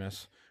right.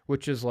 unanimous,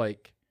 which is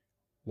like,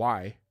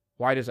 why?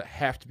 Why does it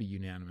have to be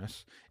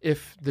unanimous?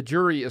 If the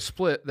jury is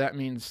split, that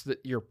means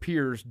that your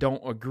peers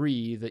don't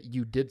agree that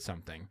you did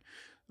something,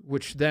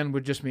 which then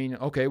would just mean,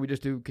 okay, we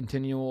just do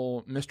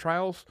continual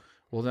mistrials.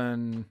 Well,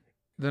 then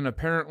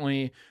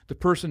apparently the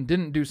person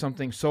didn't do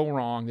something so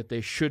wrong that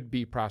they should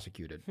be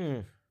prosecuted.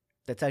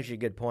 That's actually a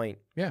good point.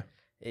 Yeah.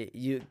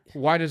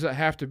 Why does it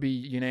have to be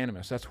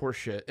unanimous? That's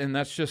horseshit. And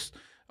that's just,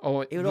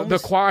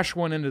 the Quash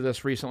went into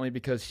this recently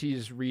because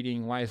he's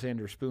reading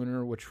Lysander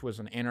Spooner, which was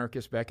an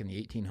anarchist back in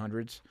the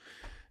 1800s.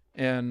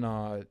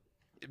 And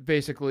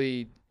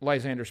basically,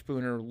 Lysander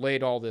Spooner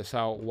laid all this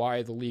out,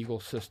 why the legal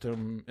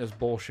system is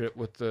bullshit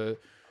with the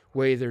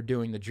way they're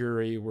doing the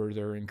jury, where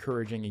they're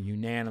encouraging a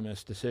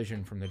unanimous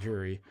decision from the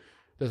jury.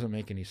 Doesn't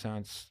make any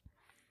sense.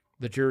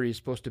 The jury is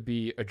supposed to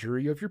be a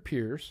jury of your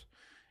peers,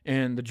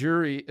 and the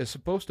jury is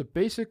supposed to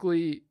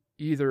basically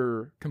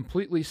either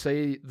completely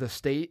say the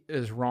state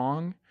is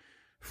wrong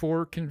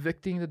for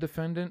convicting the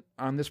defendant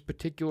on this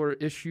particular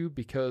issue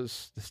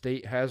because the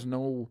state has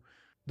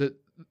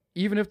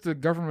even if the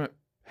government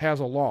has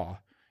a law,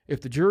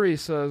 if the jury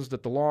says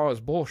that the law is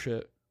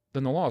bullshit,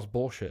 then the law is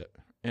bullshit,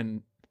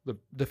 and the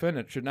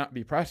defendant should not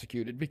be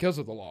prosecuted because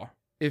of the law.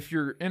 If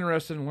you're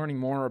interested in learning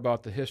more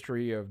about the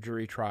history of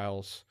jury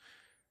trials,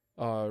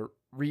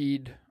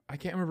 read, I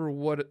can't remember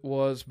what it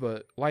was,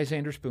 but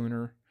Lysander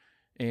Spooner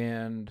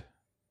and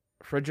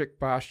Friedrich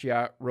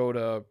Bastiat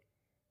wrote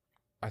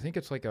I think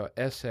it's like a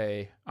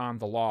essay on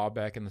the law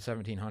back in the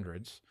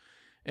 1700s.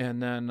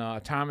 And then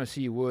Thomas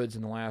E. Woods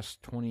in the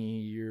last 20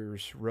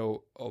 years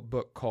wrote a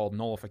book called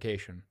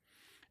Nullification.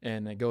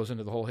 And it goes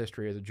into the whole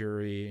history of the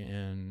jury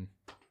and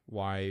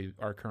why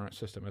our current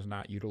system is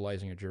not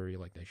utilizing a jury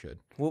like they should.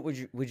 What would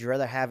you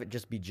rather have it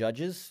just be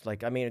judges?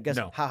 Like, I mean, I guess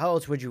No. How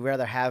else would you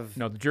rather have?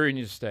 No, the jury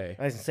needs to stay.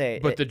 I was gonna say,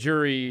 But the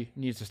jury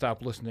needs to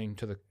stop listening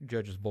to the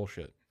judge's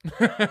bullshit.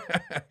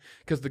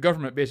 Because the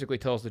government basically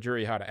tells the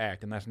jury how to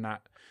act, and that's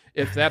not.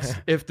 If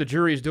the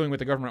jury is doing what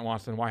the government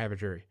wants, then why have a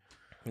jury?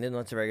 Then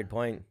that's a very good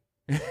point.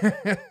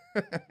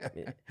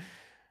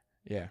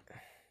 Yeah.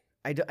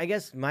 I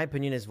guess my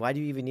opinion is, why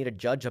do you even need a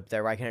judge up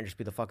there? Why can't it just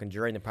be the fucking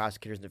jury and the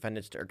prosecutors and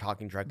defendants are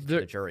talking directly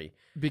to the jury?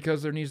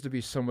 Because there needs to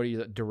be somebody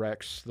that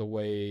directs the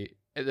way,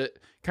 kind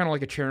of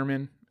like a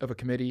chairman of a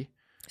committee.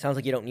 Sounds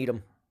like you don't need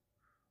them.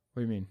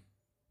 What do you mean?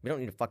 We don't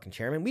need a fucking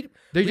chairman.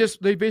 They do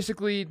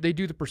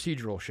the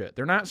procedural shit.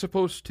 They're not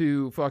supposed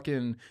to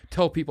fucking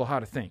tell people how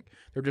to think.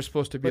 They're just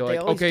supposed to be like,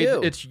 okay,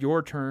 it's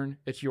your turn,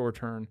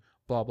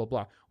 blah, blah,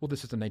 blah. Well,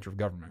 this is the nature of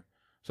government.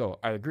 So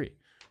I agree.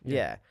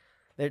 Yeah.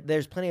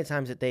 There's plenty of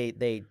times that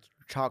they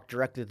talk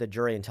directly to the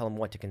jury and tell them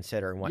what to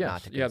consider and what not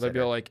to consider. Yeah, they'll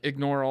be like,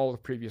 ignore all the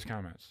previous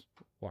comments.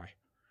 Why?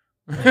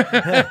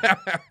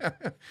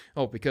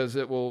 Because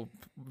it will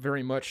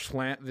very much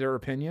slant their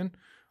opinion.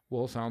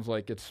 Well, it sounds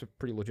like it's a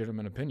pretty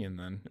legitimate opinion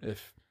then,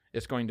 if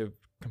it's going to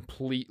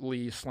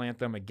completely slant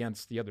them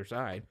against the other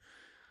side.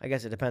 I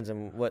guess it depends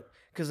on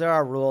because there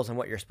are rules on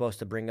what you're supposed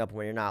to bring up and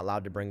what you're not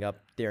allowed to bring up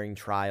during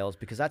trials,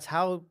 because that's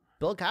how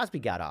Bill Cosby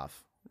got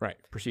off. Right,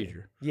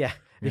 procedure. Yeah,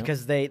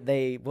 because do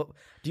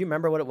you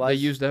remember what it was? They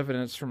used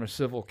evidence from a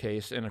civil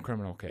case in a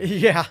criminal case.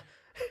 Yeah.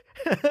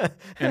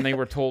 And they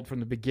were told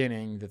from the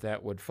beginning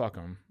that would fuck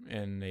them,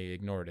 and they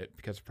ignored it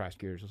because the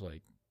prosecutors was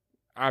like,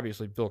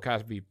 obviously Bill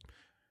Cosby,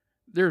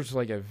 there's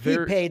like he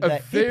paid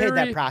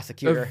that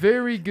prosecutor a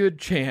very good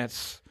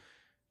chance,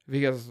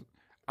 because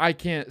I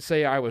can't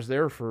say I was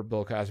there for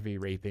Bill Cosby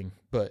raping,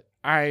 but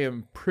I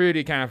am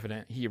pretty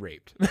confident he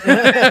raped.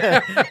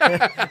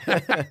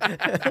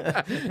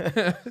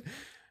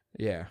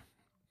 Yeah.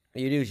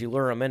 What you do is you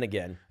lure him in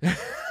again.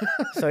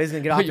 So he's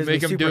going to get off because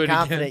he's super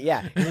confident.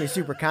 Yeah, he's gonna be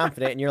super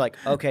confident. And you're like,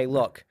 okay,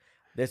 look,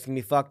 this can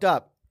be fucked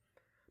up.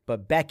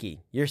 But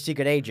Becky, you're a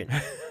secret agent.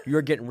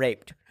 You're getting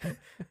raped.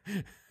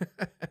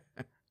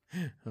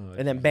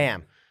 And then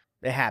bam,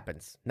 it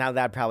happens. Now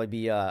that'd probably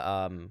be,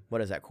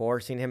 what is that,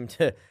 coercing him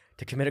to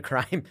to commit a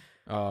crime.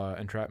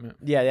 Entrapment.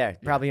 Yeah,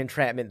 probably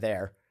entrapment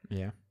there.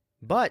 Yeah.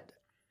 But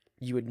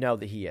you would know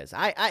that he is.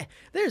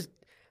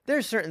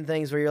 There's certain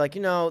things where you're like,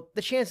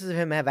 the chances of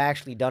him have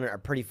actually done it are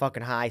pretty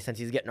fucking high since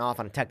he's getting off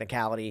on a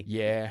technicality.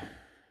 Yeah.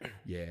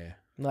 Yeah.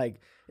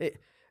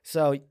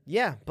 So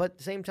yeah, but at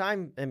the same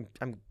time,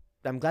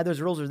 I'm glad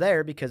those rules are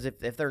there, because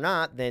if they're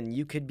not, then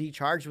you could be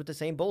charged with the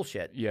same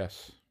bullshit.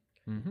 Yes.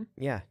 Mm-hmm.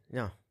 Yeah.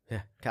 No.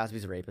 Yeah.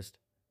 Cosby's a rapist.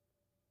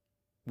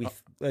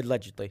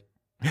 Allegedly.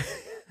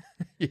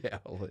 Yeah,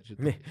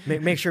 allegedly.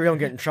 Make sure we don't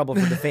get in trouble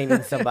for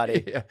defaming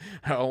somebody. Yeah.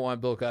 I don't want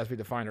Bill Cosby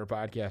to find our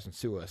podcast and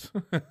sue us.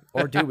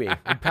 Or do we?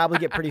 We'd probably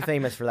get pretty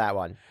famous for that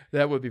one.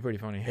 That would be pretty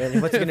funny.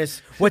 And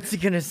what's he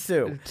gonna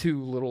sue?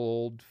 2 little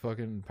old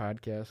fucking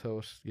podcast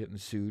hosts getting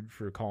sued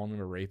for calling him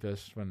a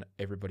rapist when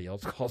everybody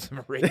else calls him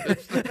a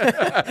rapist.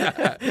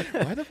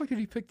 Why the fuck did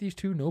he pick these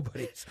 2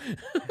 nobodies?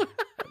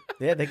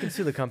 Yeah, they can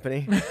sue the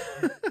company.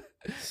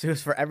 Sue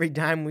us for every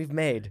dime we've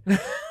made.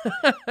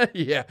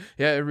 Yeah,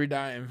 every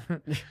dime.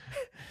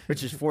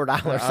 Which is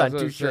 $4 on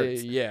 2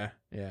 shirts. Yeah.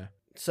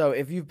 So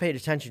if you've paid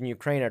attention to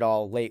Ukraine at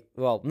all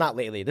not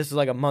lately. This is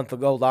like a month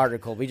ago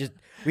article. We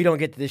don't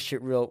get to this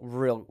shit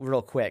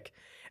real quick.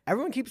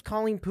 Everyone keeps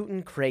calling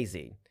Putin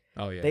crazy.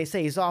 Oh yeah. They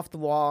say he's off the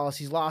walls,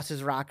 he's lost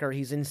his rocker,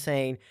 he's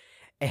insane.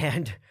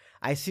 And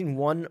I seen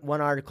one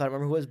article, I don't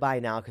remember who it was by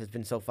now because it's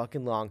been so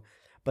fucking long,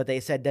 but they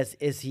said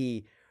does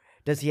he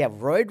have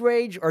roid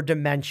rage or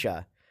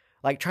dementia?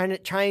 Like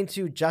trying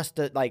to just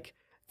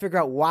figure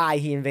out why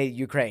he invaded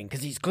Ukraine,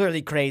 because he's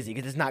clearly crazy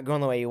because it's not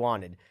going the way he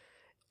wanted.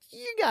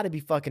 You got to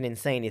be fucking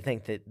insane to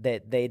think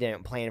that they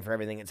didn't plan for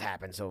everything that's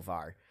happened so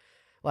far.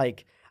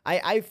 Like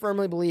I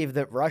firmly believe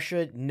that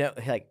Russia,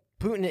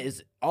 Putin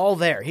is all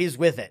there. He's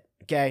with it.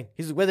 Okay,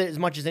 he's with it as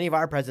much as any of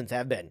our presidents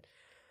have been.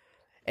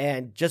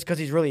 And just because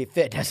he's really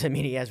fit doesn't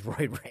mean he has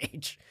roid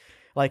rage.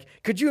 Like,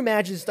 could you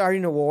imagine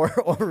starting a war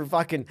over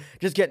fucking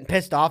just getting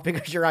pissed off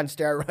because you're on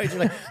steroids?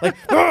 You're like,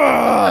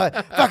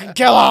 fucking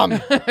kill him.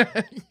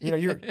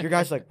 Your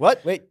guy's like,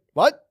 what? Wait,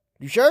 what?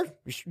 You sure?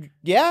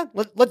 Yeah,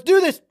 let's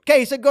do this. Okay,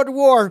 he said go to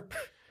war.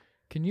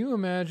 Can you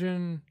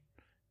imagine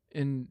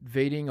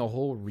invading a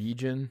whole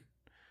region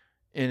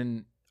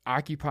and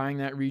occupying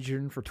that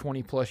region for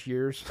 20 plus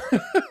years?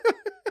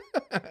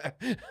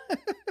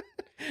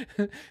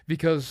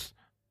 Because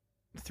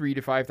 3,000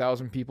 to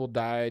 5,000 people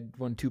died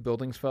when 2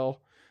 buildings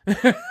fell.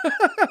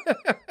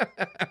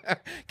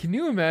 Can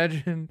you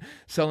imagine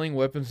selling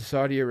weapons to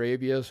Saudi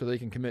Arabia so they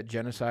can commit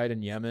genocide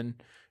in Yemen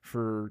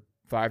for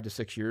 5 to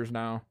 6 years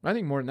now? I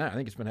think more than that. I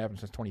think it's been happening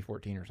since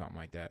 2014 or something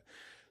like that.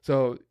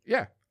 So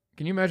yeah,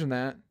 can you imagine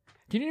that?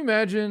 Can you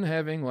imagine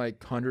having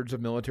hundreds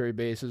of military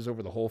bases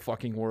over the whole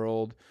fucking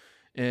world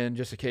and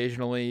just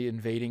occasionally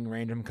invading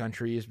random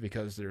countries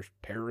because there's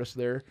terrorists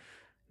there?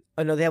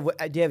 Oh no, they have.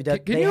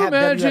 Can you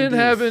imagine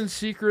having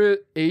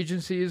secret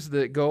agencies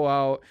that go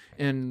out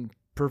and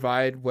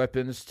provide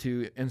weapons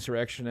to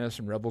insurrectionists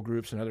and rebel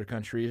groups in other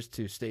countries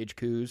to stage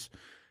coups?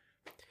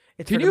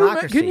 Can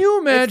you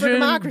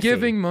imagine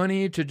giving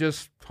money to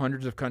just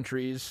hundreds of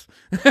countries?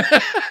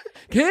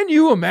 Can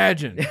you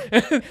imagine?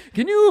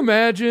 Can you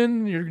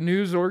imagine your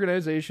news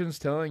organizations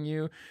telling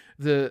you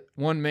that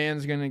one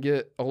man's going to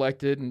get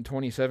elected in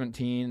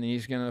 2017 and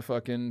he's going to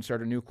fucking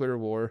start a nuclear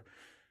war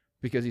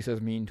because he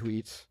says mean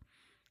tweets?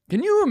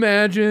 Can you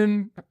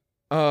imagine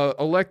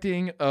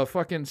electing a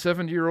fucking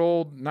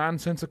 70-year-old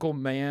nonsensical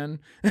man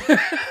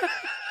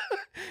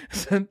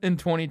in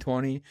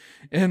 2020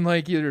 and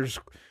there's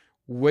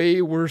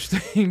way worse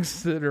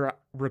things that are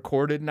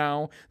recorded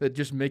now that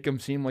just make him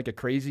seem like a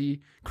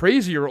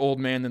crazier old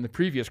man than the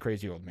previous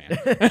crazy old man?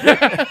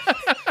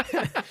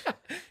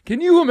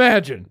 Can you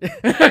imagine?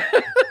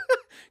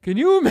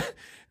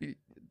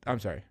 I'm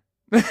sorry.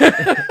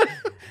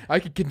 I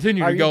could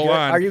continue to go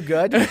on. Are you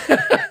good?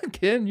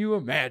 Can you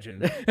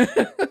imagine?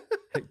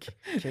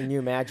 Can you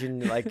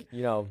imagine,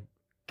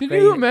 Can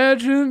you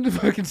imagine the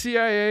fucking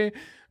CIA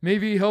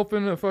maybe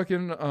helping a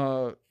fucking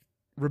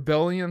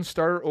rebellion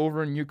start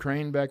over in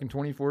Ukraine back in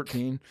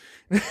 2014?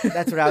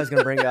 That's what I was going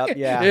to bring up.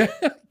 Yeah.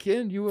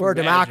 Can you for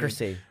imagine?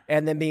 Democracy,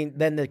 and then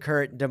the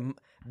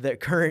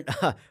current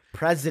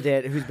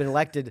president who's been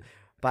elected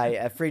by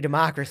a free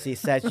democracy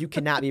says you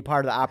cannot be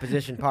part of the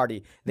opposition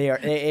party.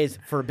 It is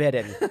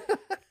forbidden.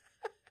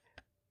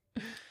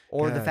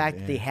 Or the fact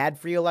that they had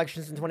free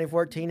elections in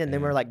 2014 and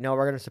then we're like, no,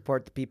 we're going to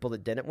support the people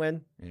that didn't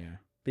win. Yeah.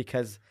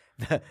 Because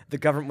the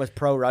government was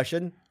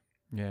pro-Russian.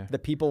 Yeah. The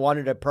people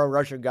wanted a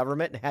pro-Russian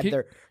government and had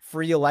their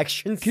free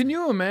elections. Can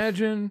you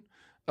imagine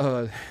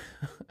a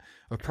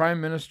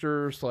prime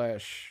minister / I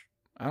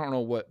don't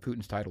know what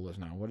Putin's title is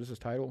now. What is his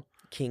title?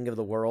 King of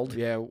the world.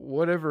 Yeah,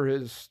 whatever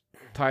his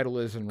title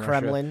is in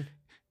Kremlin.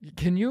 Russia.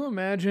 Can you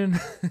imagine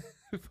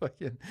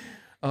fucking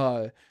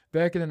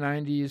back in the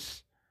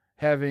 90s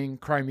having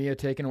Crimea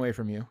taken away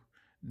from you,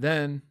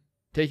 then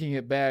taking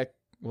it back,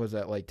 was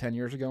that 10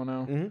 years ago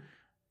now? Mm-hmm.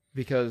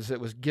 Because it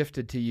was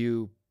gifted to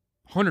you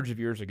hundreds of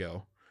years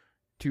ago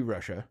to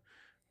Russia.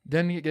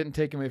 Then you getting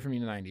taken away from you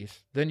in the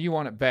 90s. Then you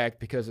want it back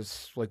because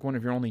it's one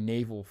of your only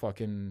naval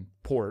fucking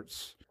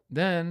ports.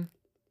 Then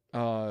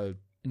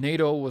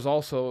NATO was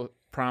also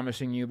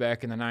promising you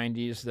back in the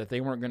 90s that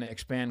they weren't going to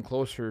expand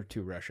closer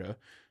to Russia.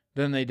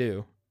 Then they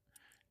do.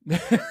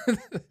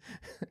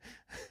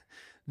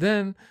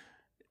 Then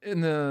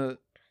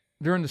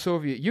during the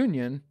Soviet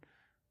Union,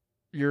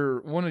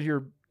 your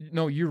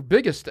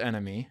biggest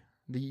enemy,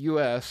 the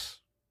U.S.,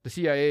 the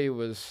CIA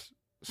was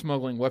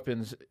smuggling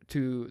weapons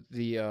to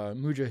the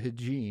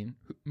Mujahideen,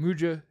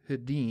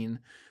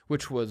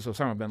 which was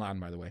Osama bin Laden,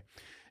 by the way,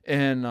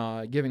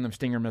 and giving them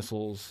Stinger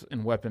missiles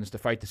and weapons to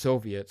fight the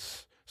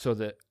Soviets so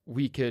that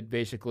we could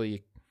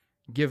basically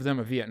give them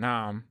a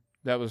Vietnam.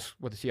 That was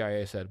what the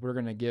CIA said. We're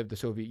going to give the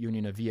Soviet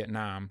Union a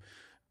Vietnam,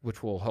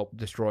 which will help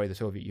destroy the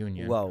Soviet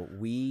Union. Well,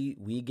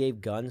 we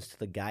gave guns to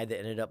the guy that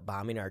ended up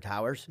bombing our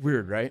towers.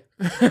 Weird, right?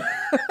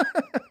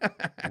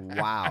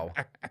 Wow.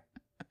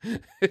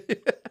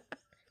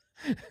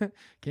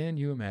 Can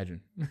you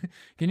imagine?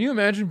 Can you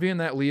imagine being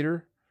that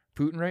leader,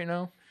 Putin, right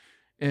now?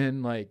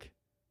 And like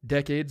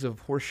decades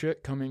of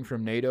horseshit coming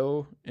from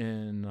NATO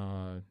and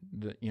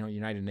the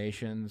United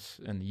Nations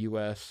and the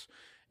U.S.,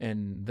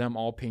 and them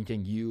all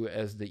painting you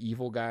as the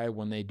evil guy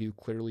when they do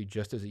clearly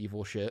just as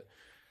evil shit.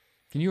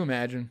 Can you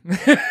imagine?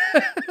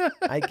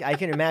 I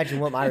can imagine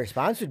what my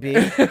response would be.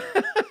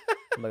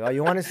 I'm like, oh,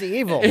 you want to see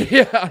evil?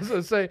 Yeah, I was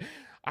going to say,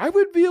 I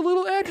would be a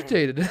little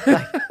agitated.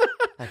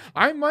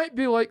 I might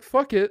be like,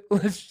 fuck it,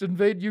 let's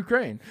invade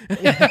Ukraine.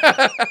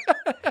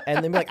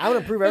 And then be like, I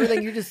want to prove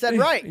everything you just said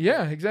right.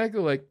 Yeah,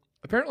 exactly. Like,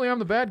 apparently I'm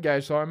the bad guy,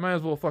 so I might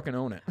as well fucking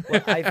own it.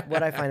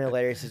 What I find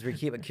hilarious is we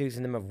keep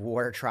accusing them of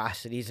war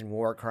atrocities and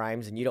war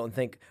crimes, and you don't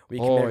think we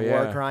commit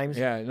war crimes?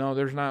 Yeah, no,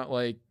 there's not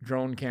like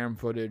drone cam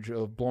footage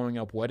of blowing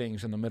up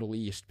weddings in the Middle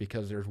East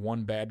because there's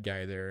one bad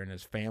guy there and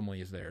his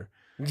family is there.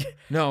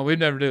 No, we'd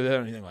never do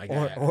anything like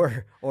that.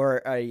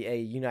 Or a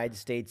United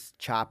States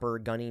chopper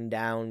gunning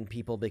down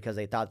people because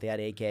they thought they had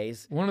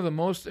AKs. One of the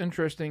most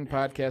interesting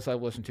podcasts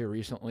I've listened to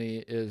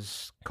recently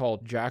is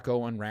called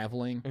Jocko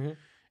Unraveling. Mm-hmm.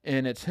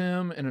 And it's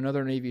him and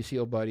another Navy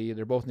SEAL buddy.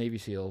 They're both Navy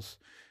SEALs.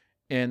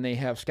 And they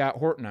have Scott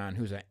Horton on,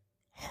 who's a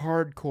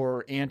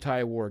hardcore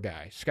anti-war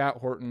guy. Scott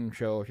Horton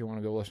show, if you want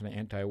to go listen to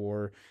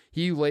Anti-War.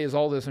 He lays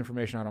all this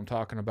information out I'm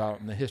talking about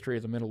in the history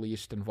of the Middle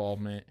East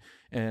involvement.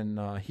 And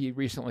he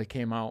recently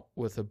came out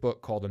with a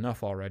book called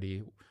Enough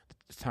Already.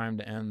 It's Time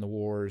to End the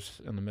Wars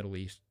in the Middle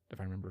East, if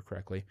I remember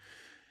correctly.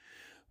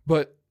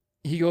 But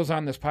he goes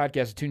on this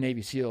podcast with two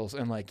Navy SEALs,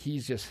 and like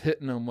he's just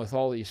hitting them with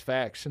all these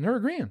facts, and they're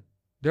agreeing.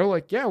 They're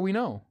like, yeah, we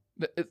know.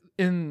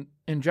 In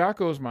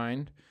Jocko's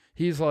mind,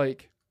 he's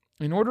like,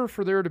 in order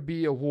for there to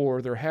be a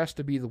war, there has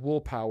to be the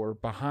willpower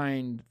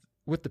behind,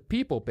 with the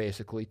people,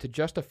 basically, to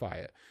justify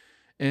it.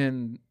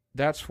 And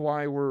that's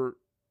why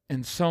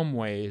in some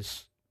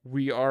ways,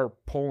 we are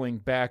pulling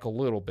back a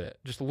little bit.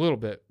 Just a little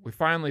bit. We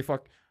finally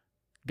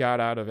got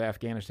out of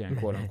Afghanistan,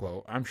 quote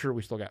unquote. I'm sure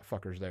we still got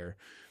fuckers there.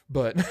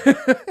 But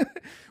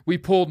we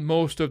pulled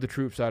most of the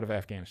troops out of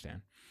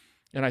Afghanistan.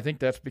 And I think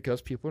that's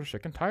because people are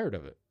sick and tired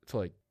of it. It's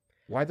like,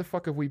 why the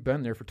fuck have we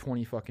been there for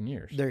 20 fucking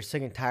years? They're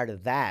sick and tired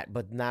of that,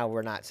 but now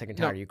we're not sick and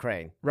tired of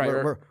Ukraine. Right.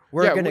 We're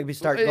going to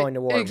start going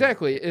to war.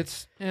 Exactly.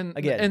 And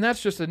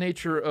that's just the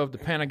nature of the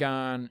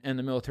Pentagon and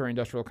the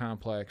military-industrial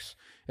complex.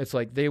 It's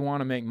like they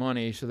want to make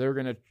money, so they're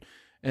going to...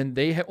 And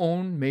they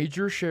own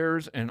major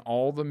shares in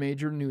all the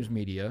major news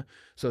media.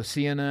 So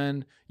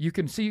CNN,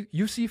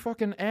 you see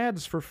fucking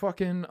ads for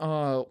fucking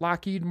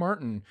Lockheed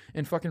Martin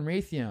and fucking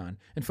Raytheon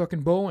and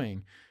fucking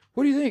Boeing.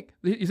 What do you think?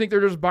 You think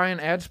they're just buying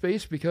ad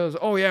space because,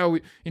 oh yeah,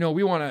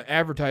 we want to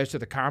advertise to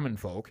the common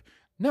folk?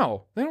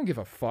 No, they don't give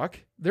a fuck.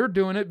 They're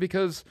doing it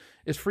because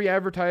it's free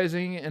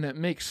advertising and it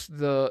makes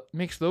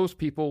those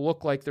people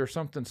look like they're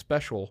something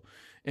special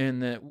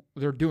and that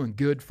they're doing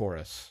good for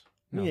us.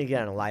 We need to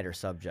get on a lighter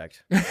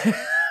subject.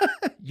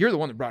 You're the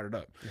one that brought it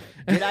up.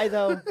 Did I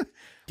though?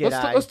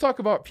 Let's talk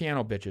about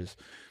piano bitches.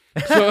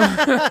 So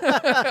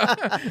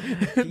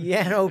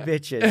piano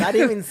bitches. I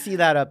didn't even see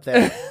that up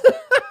there.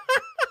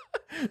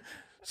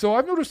 So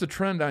I've noticed a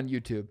trend on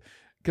YouTube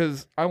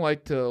because I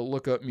like to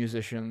look up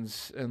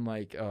musicians and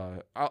like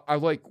I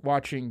like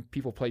watching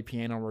people play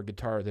piano or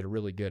guitar that are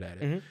really good at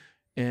it. Mm-hmm.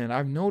 And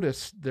I've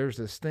noticed there's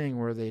this thing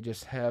where they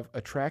just have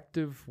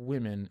attractive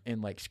women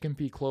in like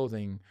skimpy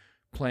clothing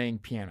playing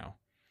piano.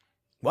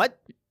 What?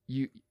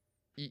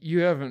 You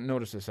haven't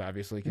noticed this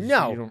obviously because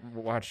no. You don't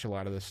watch a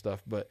lot of this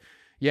stuff, but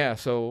yeah.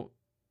 So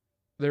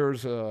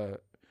there's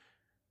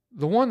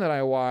the one that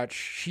I watch,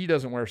 she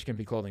doesn't wear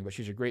skimpy clothing, but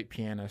she's a great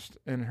pianist.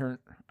 And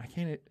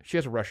she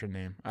has a Russian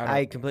name.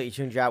 I completely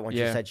tuned you out when she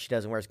said she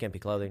doesn't wear skimpy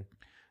clothing.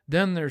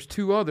 Then there's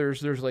two others.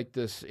 There's like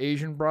this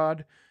Asian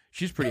broad.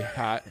 She's pretty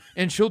hot.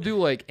 And she'll do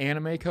like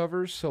anime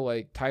covers, so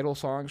like title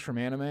songs from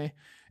anime.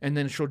 And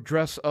then she'll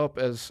dress up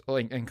as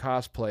like in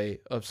cosplay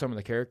of some of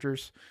the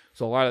characters.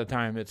 So a lot of the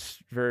time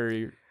it's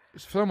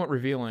somewhat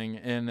revealing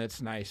and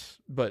it's nice,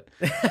 but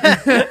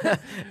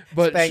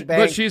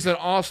but she's an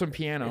awesome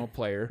piano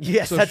player.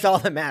 Yes, so that's all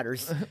that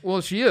matters.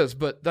 Well, she is,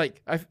 but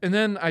like, and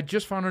then I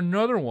just found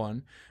another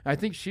one. I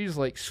think she's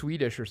like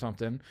Swedish or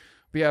something,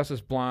 Bias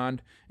is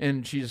blonde,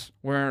 and she's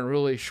wearing a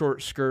really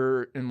short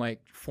skirt and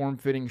like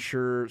form-fitting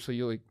shirt, so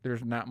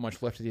there's not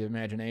much left of the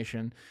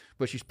imagination.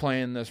 But she's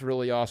playing this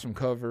really awesome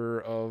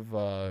cover of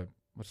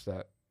what's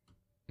that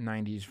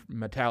 90s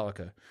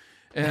Metallica,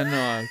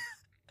 and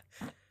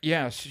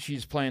yeah,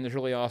 she's playing this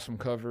really awesome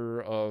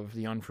cover of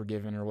The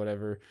Unforgiven or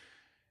whatever,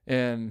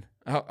 and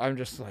I'm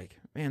just like,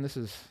 man, this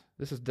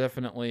is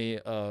definitely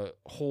a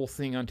whole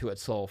thing unto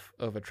itself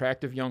of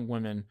attractive young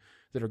women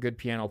that are good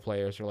piano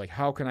players. They're like,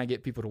 how can I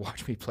get people to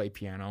watch me play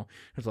piano?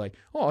 It's like,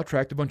 oh, I'll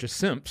attract a bunch of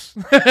simps.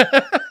 Oh,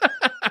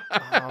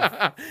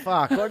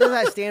 fuck. What does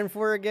that stand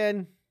for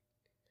again?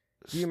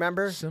 Do you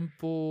remember?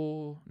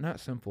 Not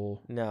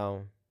simple.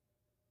 No.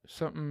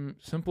 Something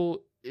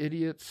simple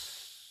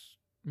idiots,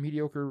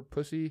 mediocre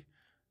pussy.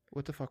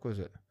 What the fuck was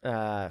it?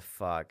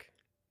 Fuck.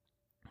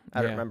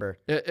 I don't remember.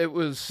 It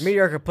was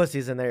mediocre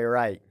pussies in there. You're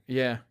right.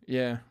 Yeah.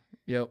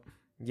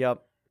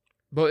 Yep.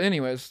 But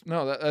anyways,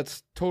 no,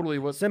 that's totally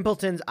what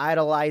simpletons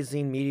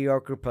idolizing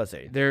mediocre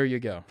pussy. There you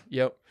go.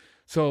 Yep.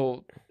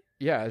 So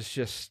yeah, it's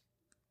just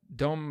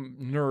dumb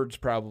nerds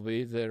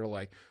probably that are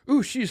like,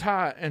 ooh, she's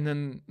hot, and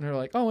then they're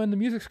like, oh, and the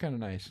music's kind of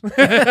nice.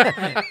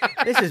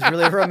 This is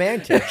really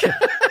romantic.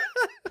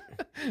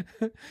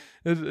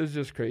 It's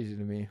just crazy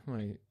to me.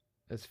 Like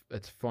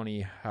it's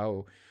funny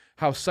how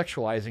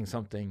sexualizing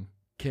something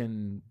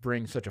can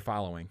bring such a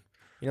following.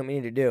 You know what we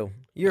need to do?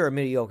 You're a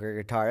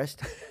mediocre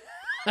guitarist.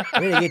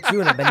 We're going to get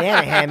you in a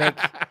banana hammock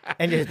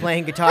and just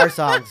playing guitar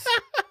songs.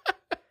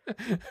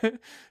 And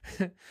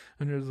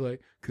it's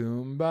like,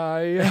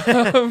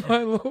 Kumbaya,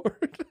 my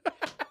lord.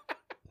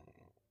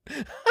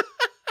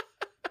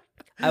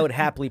 I would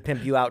happily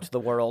pimp you out to the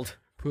world.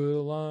 Put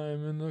a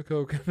lime in the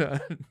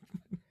coconut.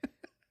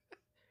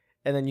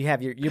 And then you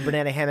have your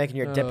banana hammock and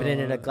you're dipping it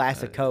in a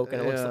glass of Coke.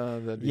 And it looks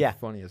like, that'd be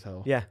funny as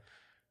hell. Yeah.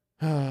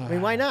 I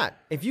mean, why not?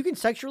 If you can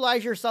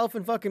sexualize yourself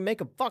and fucking make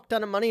a fuck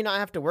ton of money and not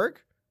have to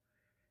work,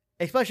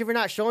 especially if you're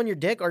not showing your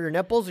dick or your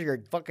nipples or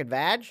your fucking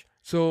vag.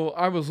 So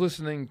I was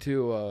listening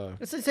to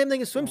it's the same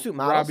thing as swimsuit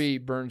models. Robbie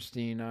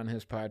Bernstein on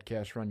his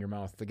podcast, Run Your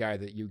Mouth, the guy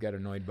that you got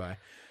annoyed by.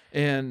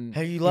 And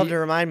hey, you love to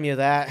remind me of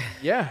that.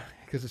 Yeah,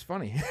 because it's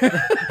funny.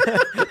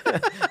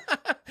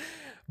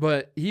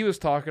 But he was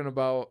talking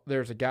about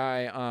there's a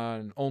guy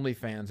on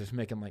OnlyFans that's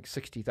making like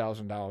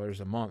 $60,000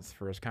 a month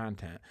for his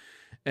content.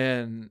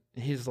 And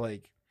he's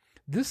like,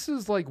 this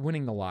is like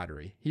winning the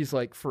lottery. He's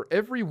like, for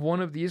every one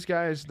of these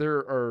guys, there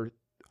are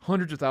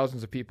hundreds of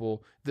thousands of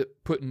people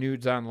that put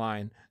nudes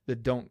online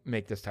that don't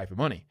make this type of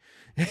money.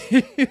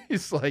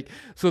 It's like,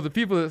 so the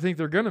people that think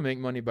they're going to make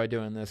money by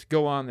doing this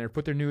go on there,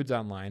 put their nudes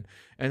online,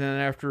 and then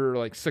after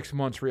like 6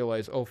 months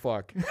realize, oh,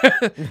 fuck,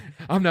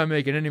 I'm not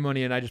making any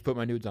money, and I just put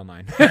my nudes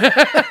online.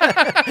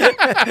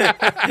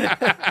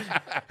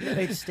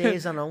 It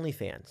stays on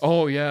OnlyFans.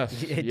 Oh,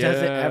 yes. It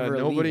doesn't ever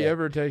Nobody leave it.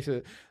 ever takes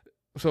it.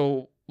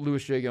 So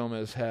Louis J.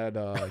 Gomez had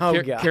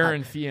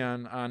Karen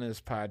Fian on his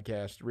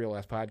podcast, Real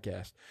Ass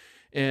Podcast,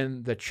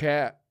 and the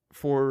chat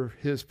for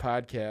his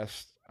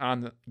podcast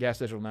on the Gas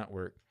Digital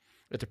Network.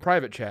 It's a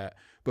private chat,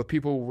 but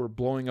people were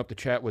blowing up the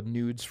chat with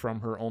nudes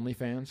from her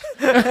OnlyFans.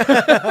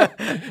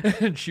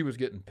 And she was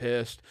getting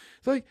pissed.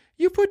 It's like,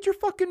 you put your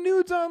fucking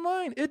nudes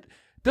online. It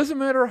doesn't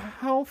matter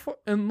how,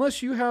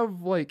 unless you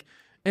have like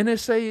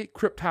NSA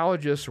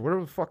cryptologists or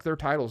whatever the fuck their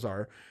titles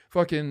are,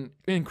 fucking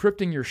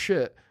encrypting your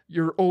shit,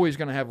 you're always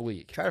going to have a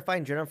leak. Try to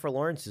find Jennifer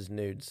Lawrence's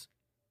nudes.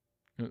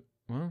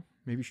 Well,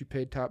 maybe she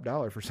paid top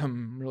dollar for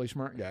some really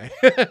smart guy.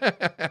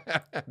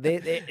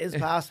 It is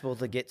possible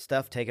to get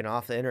stuff taken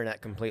off the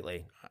internet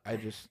completely.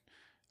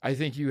 I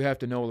think you have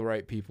to know the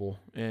right people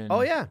and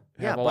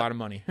have a lot of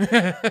money.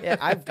 Yeah,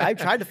 I've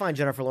tried to find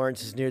Jennifer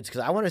Lawrence's nudes because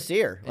I want to see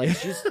her. Like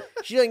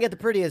she doesn't get the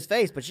prettiest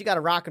face, but she got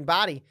a rocking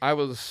body. I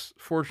was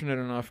fortunate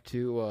enough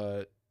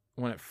to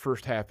when it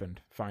first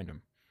happened find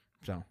him.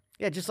 So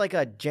yeah, just like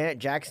a Janet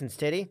Jackson's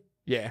titty.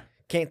 Yeah,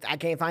 I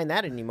can't find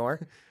that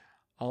anymore.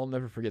 I'll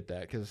never forget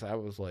that because I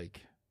was like,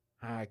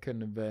 I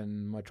couldn't have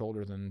been much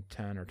older than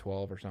 10 or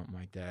 12 or something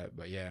like that.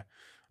 But yeah,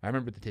 I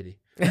remember the titty.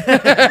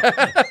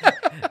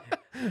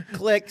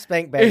 Click,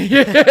 spank, bang.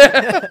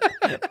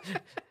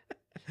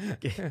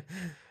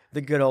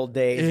 The good old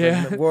days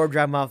when the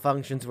wardrobe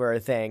malfunctions were a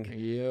thing.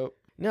 Yep.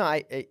 No,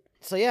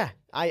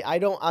 I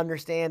don't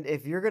understand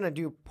if you're going to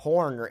do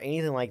porn or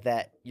anything like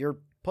that, you're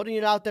putting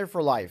it out there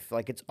for life.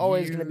 Like it's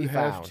always going to be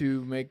found.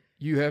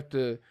 You have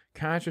to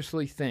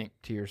consciously think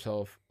to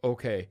yourself,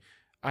 okay,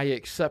 I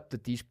accept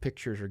that these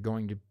pictures are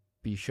going to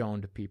be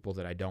shown to people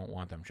that I don't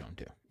want them shown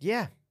to.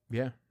 Yeah.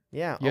 Yeah.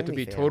 Yeah. You have to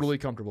be totally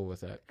comfortable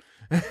with that.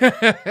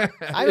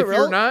 If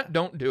you're not,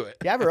 don't do it.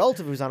 Yeah, I have a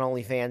relative who's on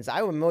OnlyFans.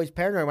 I'm always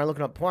paranoid when I'm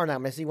looking up porn.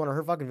 I'm going to see one of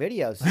her fucking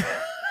videos.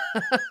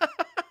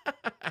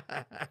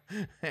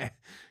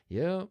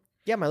 Yep.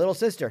 Yeah, my little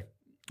sister.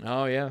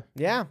 Oh, yeah.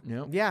 Yeah.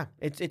 Yep. Yeah.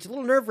 It's a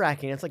little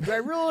nerve-wracking. It's like, do I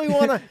really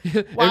want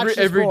to watch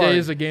every porn? day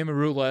is a game of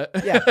roulette.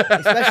 Yeah,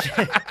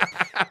 especially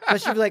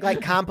especially with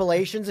like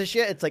compilations and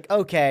shit. It's like,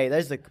 okay,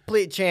 there's a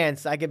complete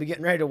chance I could be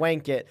getting ready to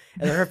wank it,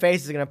 and then her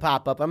face is gonna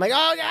pop up. I'm like,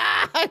 oh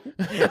god,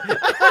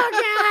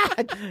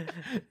 oh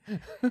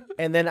god,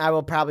 and then I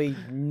will probably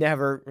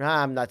never.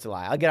 I'm not to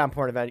lie. I'll get on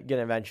porn again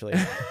eventually,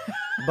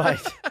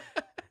 but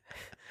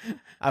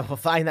I will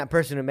find that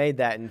person who made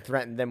that and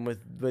threaten them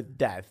with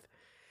death.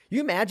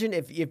 You imagine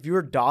if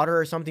your daughter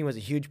or something was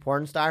a huge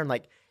porn star and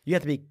like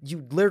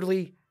you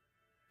literally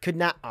could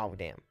not. Oh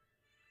damn.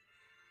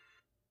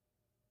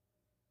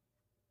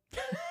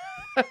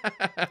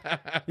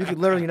 You could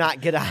literally not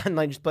get on,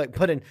 like just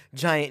put in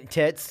giant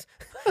tits.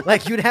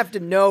 Like you'd have to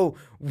know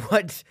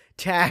what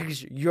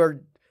tags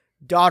your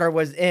daughter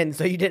was in,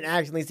 so you didn't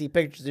actually see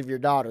pictures of your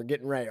daughter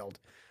getting railed.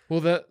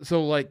 Well,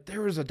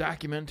 there was a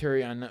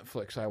documentary on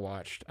Netflix I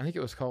watched. I think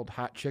it was called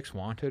Hot Chicks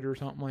Wanted or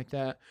something like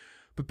that.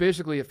 But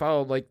basically, it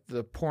followed like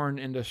the porn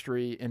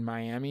industry in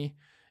Miami,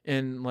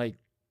 and like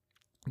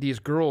these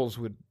girls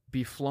would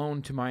be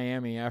flown to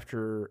Miami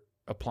after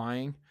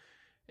applying.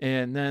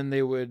 And then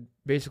they would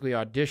basically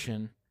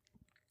audition.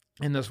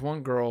 And this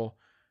one girl,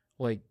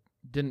 like,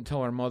 didn't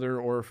tell her mother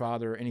or her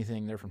father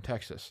anything. They're from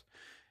Texas.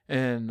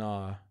 And,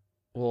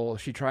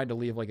 she tried to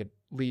lead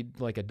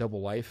a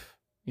double life,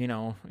 and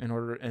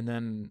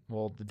then,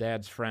 the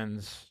dad's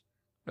friends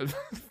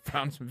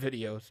found some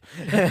videos.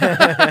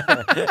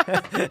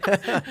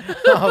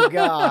 Oh,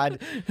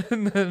 God.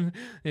 And then,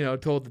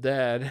 told the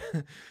dad.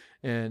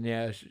 And,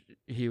 yeah,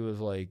 he was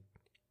like,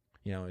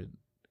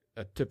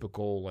 a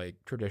typical like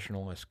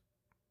traditionalist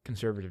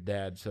conservative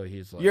dad, so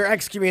he's like, you're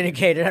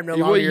excommunicated. I'm no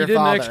longer your father.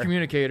 father. You didn't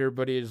excommunicate her,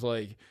 but he's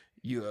like,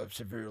 you have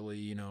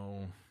severely,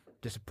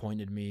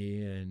 disappointed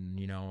me, and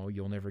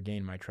you'll never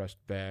gain my trust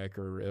back,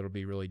 or it'll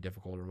be really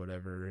difficult, or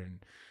whatever.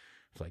 And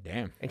it's like,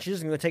 damn. And she's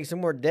just gonna take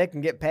some more dick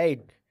and get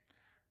paid.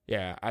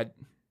 Yeah,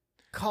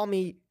 tell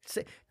me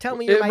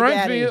you're my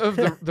daddy. It reminds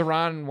me of the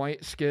Ron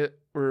White skit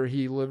where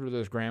he lived with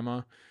his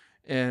grandma.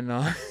 And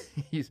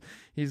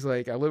he's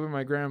like, I lived with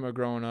my grandma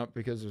growing up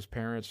because his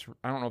parents,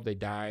 I don't know if they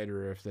died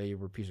or if they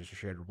were pieces of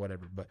shit or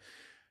whatever, but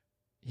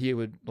he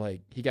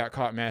got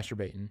caught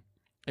masturbating,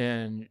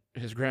 and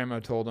his grandma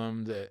told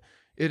him that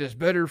it is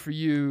better for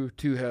you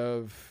to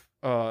have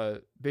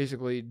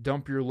basically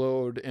dump your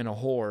load in a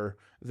whore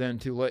than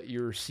to let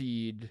your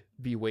seed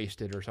be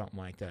wasted or something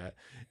like that.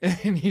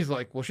 And he's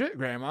like, well, shit,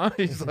 grandma.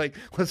 He's like,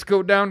 let's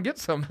go down and get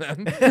some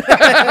then.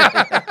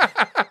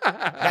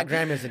 That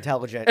grandma's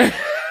intelligent.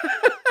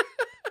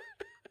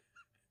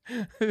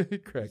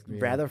 Correct me.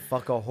 Rather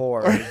fuck a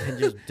whore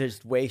than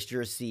just waste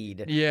your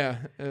seed. Yeah.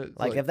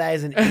 Like if that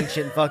isn't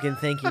ancient fucking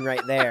thinking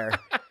right there.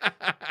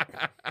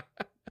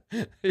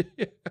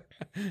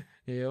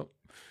 Yep.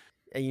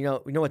 And you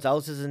know what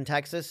else is in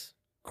Texas?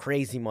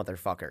 Crazy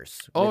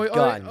motherfuckers with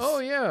guns.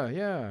 guns.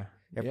 Yeah.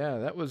 Yep. Yeah,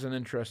 that was an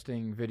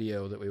interesting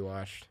video that we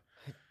watched.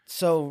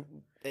 So,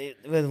 in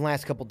the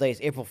last couple of days,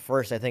 April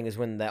 1st, I think, is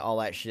when all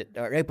that shit,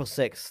 or April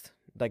 6th,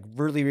 like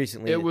really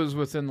recently. It was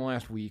within the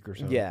last week or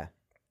so. Yeah.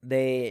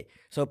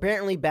 So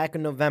apparently back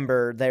in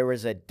November, there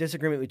was a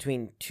disagreement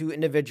between two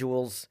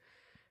individuals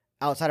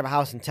outside of a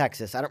house in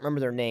Texas. I don't remember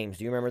their names.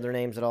 Do you remember their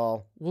names at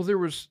all? Well, there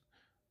was,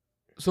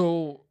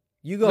 so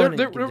you go in and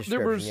give a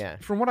there was, yeah.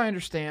 From what I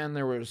understand,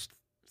 there was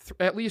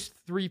at least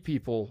 3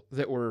 people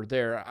that were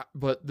there,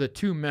 but the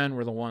 2 men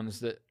were the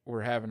ones that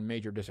were having a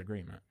major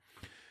disagreement.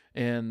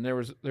 And there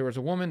was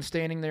a woman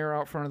standing there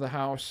out front of the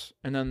house,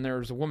 and then there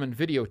was a woman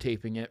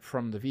videotaping it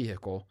from the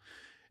vehicle.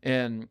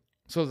 And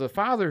so the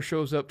father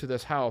shows up to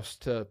this house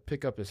to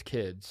pick up his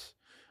kids.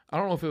 I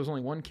don't know if it was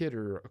only 1 kid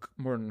or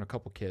more than a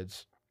couple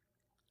kids,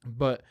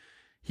 but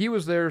he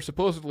was there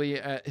supposedly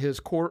at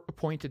his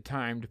court-appointed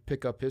time to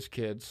pick up his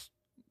kids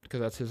because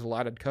that's his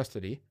allotted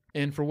custody.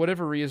 And for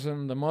whatever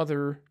reason, the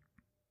mother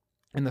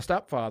and the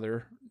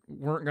stepfather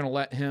weren't going to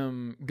let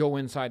him go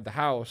inside the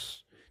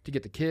house to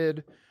get the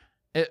kid.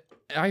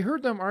 I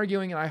heard them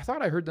arguing, and I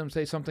thought I heard them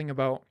say something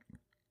about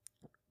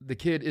the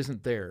kid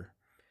isn't there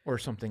or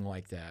something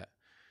like that.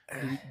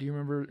 Do you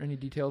remember any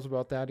details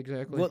about that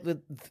exactly? Well,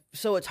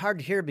 so it's hard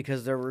to hear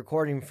because they're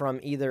recording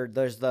from either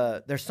there's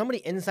somebody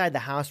inside the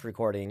house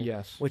recording.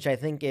 Yes. Which I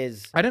think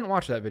is. I didn't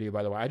watch that video,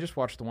 by the way. I just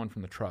watched the one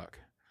from the truck.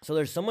 So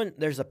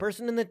there's a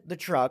person in the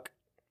truck,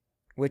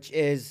 which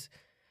is.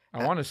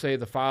 I want to say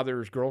the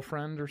father's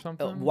girlfriend or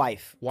something.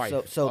 Wife.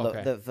 Wife. So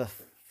okay.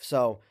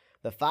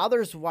 the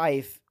father's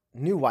wife,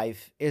 new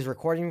wife, is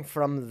recording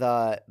from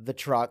the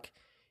truck.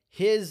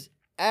 His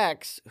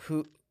ex,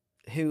 who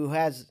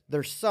has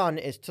their son,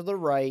 is to the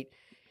right.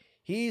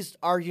 He's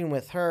arguing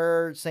with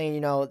her,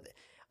 saying,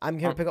 I'm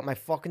going to pick up my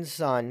fucking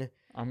son.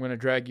 I'm going to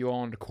drag you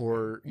all into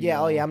court.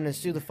 Yeah, I'm going to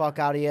sue the fuck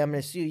out of you. I'm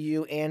going to sue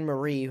you and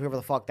Marie, whoever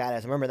the fuck that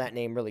is. I remember that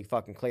name really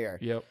fucking clear.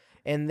 Yep.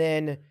 And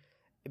then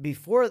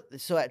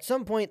at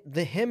some point,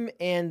 him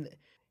and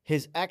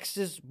his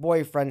ex's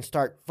boyfriend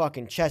start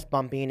fucking chest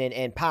bumping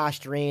and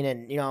posturing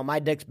and, my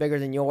dick's bigger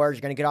than yours.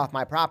 You're going to get off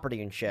my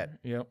property and shit.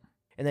 Yep.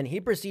 And then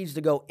he proceeds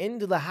to go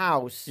into the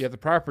house. Yeah, the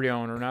property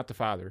owner, not the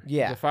father.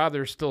 Yeah. The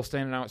father's still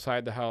standing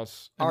outside the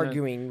house.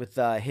 Arguing with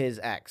his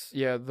ex.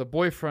 Yeah, the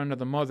boyfriend of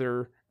the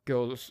mother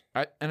goes,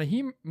 I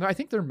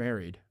think they're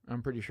married.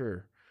 I'm pretty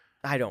sure.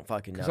 I don't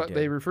fucking know, dude.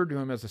 They referred to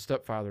him as the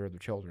stepfather of the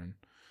children.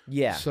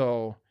 Yeah.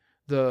 So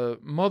the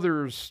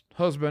mother's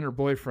husband or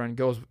boyfriend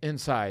goes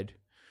inside.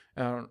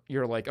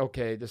 You're like,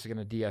 okay, this is going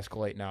to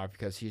de-escalate now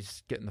because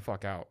he's getting the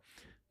fuck out.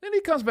 Then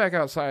he comes back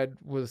outside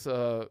with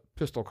a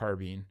pistol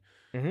carbine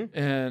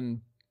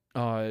and,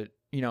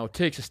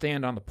 takes a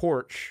stand on the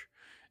porch.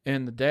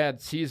 And the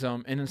dad sees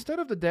him. And instead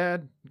of the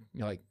dad,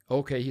 like,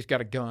 okay, he's got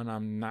a gun,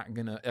 I'm not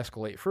going to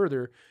escalate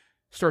further,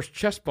 starts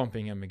chest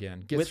bumping him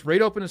again. Gets right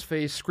up in his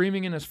face,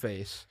 screaming in his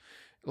face.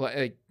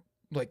 Like,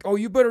 oh,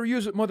 you better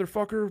use it,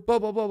 motherfucker, blah,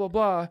 blah, blah, blah,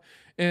 blah.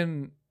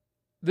 And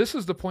this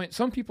is the point.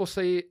 Some people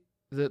say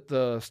that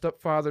the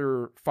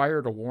stepfather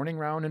fired a warning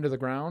round into the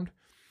ground.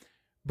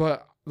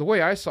 But the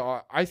way I saw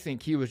it, I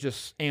think he was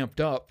just amped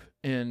up.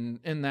 And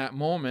in that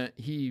moment,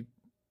 he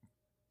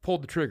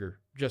pulled the trigger.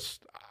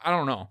 Just, I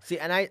don't know. See,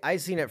 and I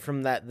seen it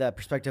from the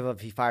perspective of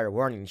he fired a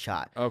warning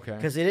shot. Okay.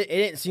 Because it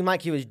didn't seem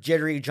like he was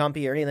jittery,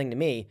 jumpy, or anything to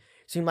me.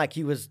 It seemed like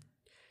he was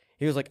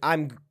like,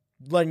 I'm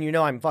letting you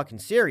know I'm fucking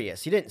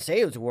serious. He didn't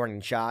say it was a warning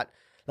shot.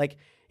 Like,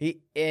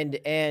 and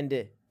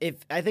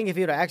if I think if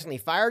he would have accidentally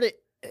fired it,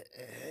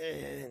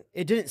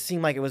 it didn't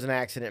seem like it was an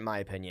accident in my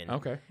opinion.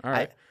 Okay. All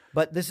right.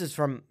 But this is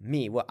from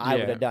me, what I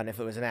would have done if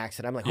it was an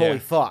accident. I'm like, holy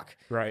fuck.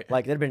 Right.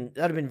 Like, that'd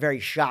have been very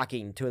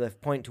shocking to the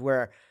point to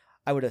where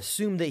I would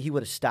assume that he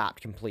would have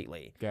stopped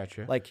completely.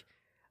 Gotcha. Like,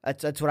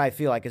 that's what I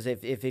feel like, is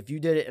if you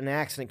did it in an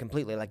accident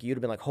completely, like, you'd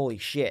have been like, holy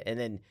shit, and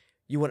then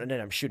you wouldn't have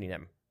ended up shooting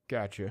him.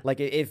 Gotcha. Like,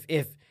 if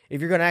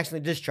you're going to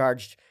accidentally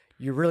discharge,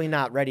 you're really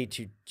not ready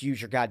to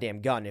use your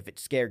goddamn gun if it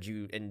scared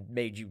you and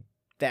made you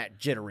that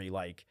jittery,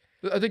 like.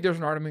 I think there's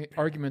an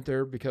argument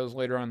there because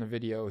later on in the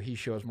video, he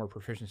shows more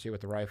proficiency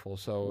with the rifle,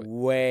 so.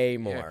 Way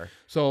more. Yeah.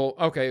 So,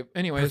 okay,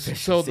 anyways,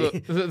 so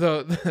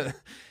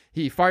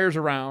he fires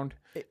around.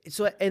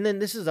 So, and then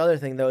this is the other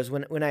thing, though, is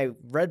when I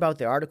read about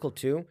the article,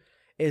 too,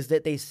 is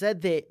that they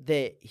said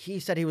that he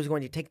said he was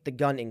going to take the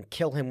gun and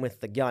kill him with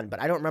the gun, but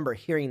I don't remember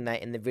hearing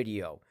that in the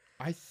video.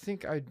 I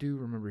think I do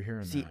remember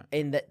hearing that.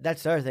 And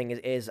that's the other thing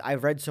is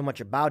I've read so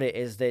much about it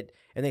is that,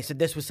 and they said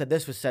this was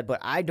said, but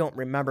I don't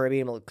remember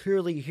being able to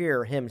clearly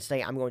hear him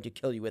say, I'm going to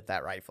kill you with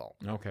that rifle.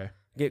 Okay.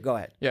 Go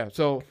ahead. Yeah,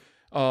 so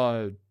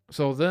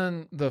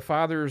then the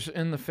father's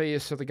in the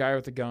face of the guy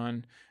with the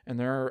gun, and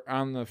they're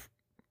on the,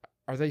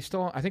 are they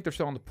still, I think they're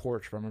still on the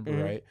porch, if I remember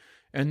right.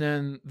 And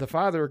then the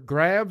father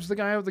grabs the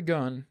guy with the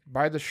gun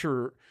by the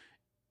shirt,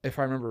 if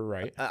I remember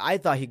right. I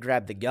thought he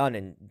grabbed the gun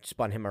and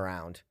spun him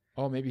around.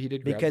 Oh, maybe he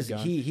did grab because the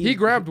gun. He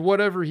grabbed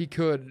whatever he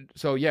could.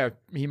 So, yeah,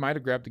 he might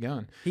have grabbed the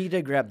gun. He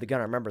did grab the gun.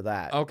 I remember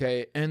that.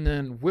 Okay, and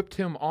then whipped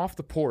him off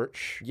the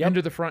porch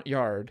into the front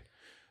yard.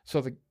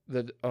 So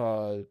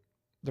the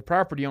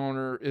property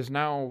owner is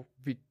now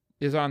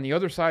is on the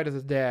other side of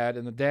the dad,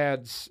 and the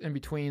dad's in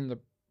between the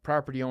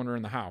property owner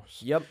and the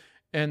house. Yep.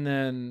 And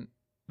then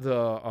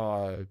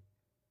the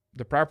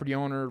property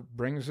owner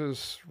brings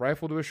his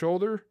rifle to his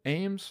shoulder,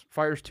 aims,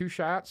 fires 2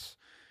 shots.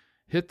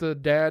 Hit the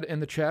dad in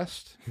the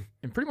chest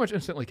and pretty much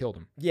instantly killed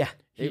him. Yeah.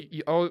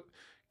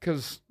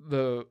 Because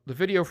the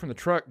video from the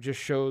truck just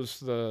shows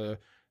the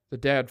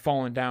dad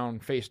falling down,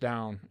 face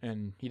down,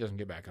 and he doesn't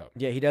get back up.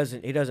 Yeah, he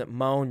doesn't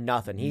moan,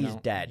 nothing. He's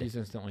dead. He's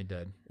instantly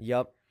dead.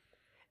 Yep.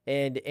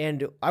 And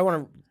I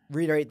want to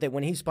reiterate that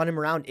when he spun him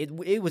around,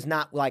 it was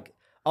not like,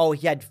 oh,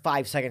 he had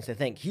 5 seconds to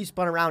think. He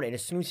spun around, and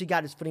as soon as he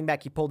got his footing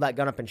back, he pulled that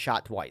gun up and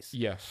shot twice.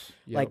 Yes.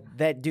 Yep. Like,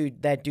 that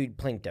dude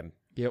plinked him.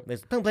 Yep. It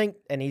was plink, plink,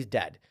 and he's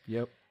dead.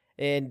 Yep.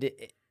 And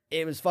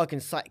it was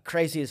fucking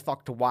crazy as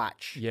fuck to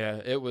watch.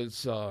 Yeah, it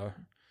was.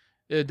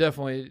 It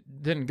definitely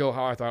didn't go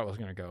how I thought it was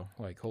going to go.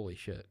 Like, holy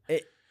shit.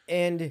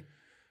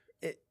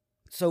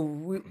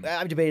 So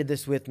I've debated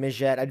this with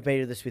Mijette. I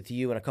debated this with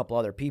you and a couple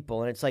other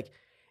people, and it's like,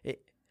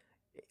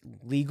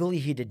 legally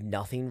he did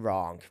nothing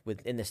wrong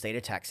in the state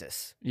of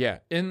Texas. Yeah,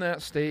 in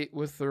that state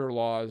with their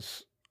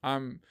laws,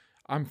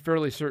 I'm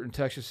fairly certain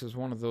Texas is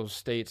one of those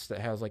states that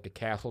has like a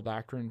castle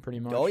doctrine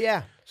pretty much. Oh,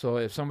 yeah. So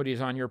if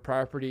somebody's on your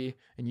property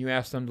and you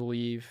ask them to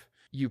leave,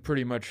 you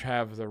pretty much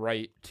have the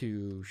right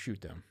to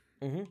shoot them.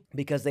 Mm-hmm.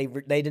 Because they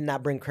did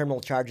not bring criminal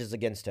charges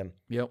against him.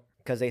 Yep.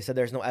 Because they said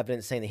there's no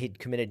evidence saying that he'd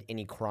committed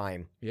any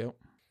crime. Yep.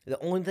 The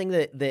only thing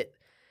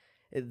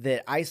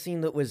that I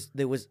seen that was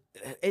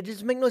it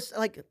just makes no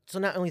like, so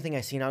not the only thing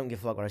I seen, I don't give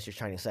a fuck what I was just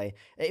trying to say.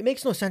 It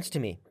makes no sense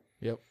to me.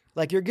 Yep.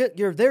 Like, you're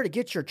there to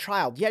get your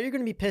child. Yeah, you're going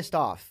to be pissed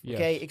off,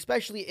 okay? Yes.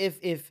 Especially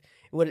if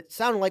what it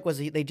sounded like was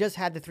they just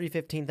had the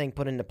 315 thing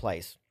put into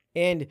place.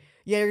 And,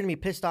 yeah, you're going to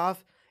be pissed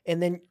off,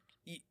 and then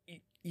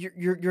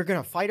you're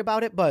going to fight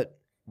about it, but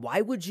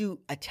why would you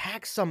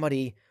attack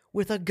somebody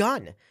with a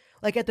gun?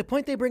 Like, at the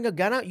point they bring a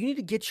gun out, you need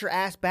to get your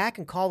ass back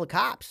and call the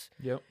cops.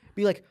 Yep.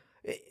 Be like,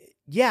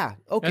 yeah,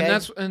 okay.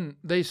 And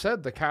they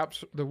said the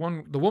cops, the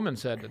woman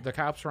said that the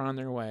cops are on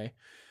their way,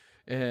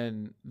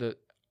 and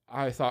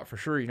I thought for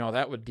sure,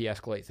 that would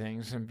de-escalate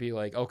things and be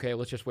like, okay,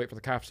 let's just wait for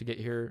the cops to get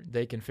here.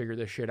 They can figure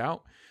this shit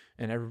out.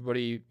 And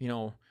everybody,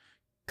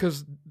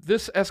 because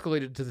this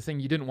escalated to the thing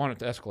you didn't want it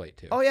to escalate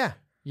to. Oh, yeah.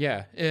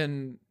 Yeah.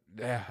 And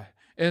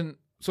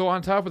So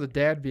on top of the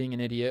dad being an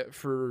idiot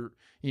for,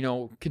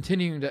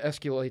 continuing to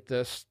escalate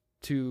this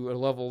to a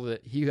level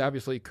that he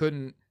obviously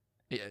couldn't,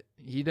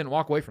 he didn't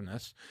walk away from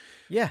this.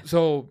 Yeah.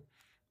 So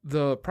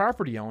the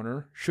property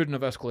owner shouldn't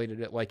have escalated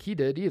it like he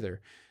did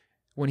either.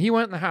 When he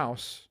went in the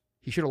house,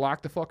 he should have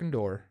locked the fucking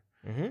door.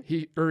 Mm-hmm.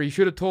 He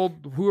should have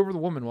told whoever the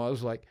woman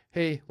was, like,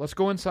 hey, let's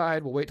go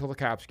inside. We'll wait till the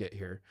cops get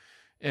here.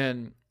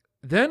 And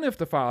then if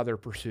the father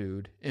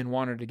pursued and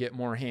wanted to get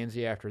more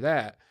handsy after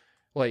that,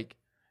 like,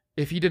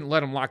 if he didn't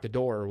let him lock the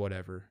door or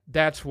whatever,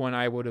 that's when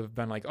I would have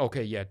been like,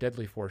 okay, yeah,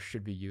 deadly force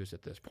should be used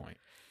at this point.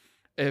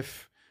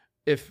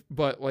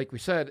 But like we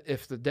said,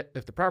 if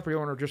the property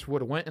owner just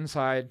would have went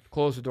inside,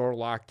 closed the door,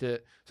 locked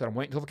it, said, I'm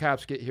waiting until the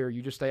cops get here.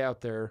 You just stay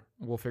out there.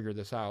 We'll figure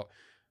this out.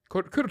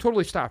 Could have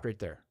totally stopped right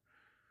there.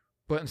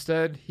 But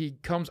instead, he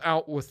comes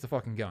out with the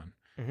fucking gun.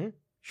 Mm-hmm.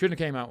 Shouldn't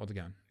have came out with the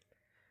gun.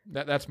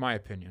 That's my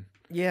opinion.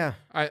 Yeah.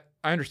 I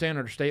understand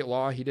under state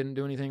law he didn't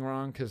do anything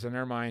wrong because in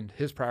their mind,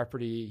 his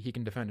property, he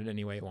can defend it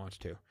any way he wants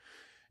to.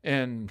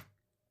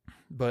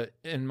 But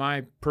in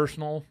my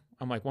personal,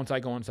 I'm like, once I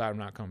go inside, I'm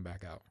not coming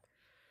back out.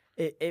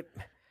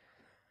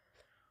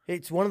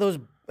 It's one of those,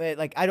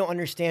 like, I don't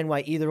understand why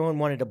either one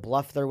wanted to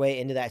bluff their way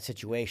into that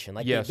situation.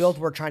 Like, Yes. they both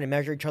were trying to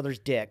measure each other's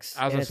dicks.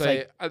 I was and going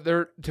to it's say,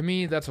 like, to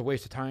me, that's a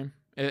waste of time.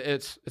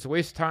 It's a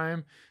waste of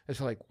time.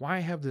 It's like, why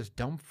have this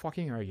dumb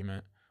fucking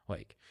argument?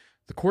 Like,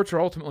 the courts are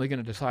ultimately going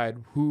to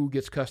decide who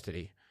gets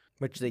custody.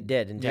 which they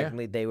did, and Yeah.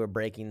 technically they were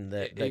breaking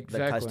the Exactly.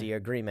 custody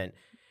agreement.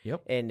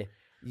 Yep. And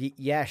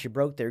yeah, she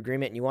broke the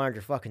agreement and you wanted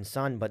your fucking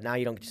son, but now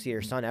you don't get to see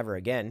your son ever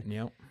again.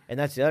 Yep. And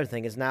that's the other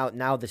thing is now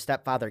the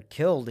stepfather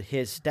killed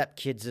his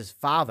stepkid's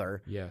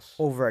father Yes.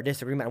 over a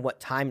disagreement on what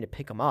time to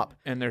pick him up.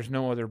 And there's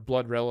no other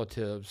blood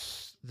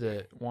relatives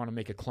that want to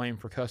make a claim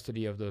for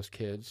custody of those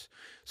kids.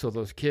 So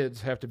those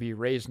kids have to be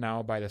raised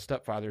now by the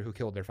stepfather who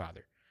killed their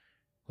father.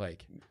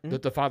 Like,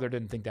 the father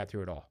didn't think that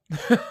through at all.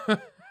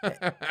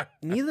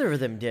 Neither of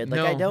them did. Like,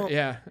 no, I don't.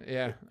 Yeah.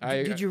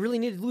 Did you really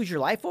need to lose your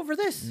life over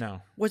this?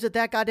 No. Was it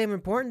that goddamn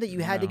important that you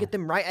had to No. get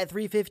them right at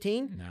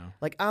 3:15? No.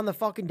 Like, on the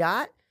fucking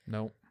dot?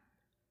 Nope.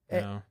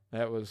 Eh. No.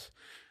 That was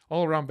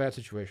all around bad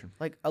situation.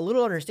 Like, a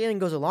little understanding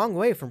goes a long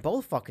way from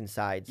both fucking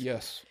sides.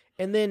 Yes.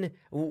 And then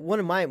one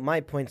of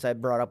my points I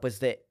brought up was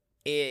that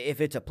if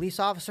it's a police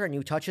officer and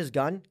you touch his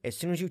gun, as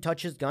soon as you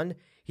touch his gun,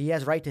 he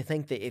has right to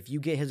think that if you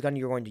get his gun,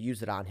 you're going to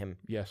use it on him.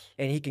 Yes.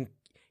 And he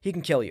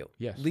can kill you.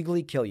 Yes.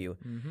 Legally kill you.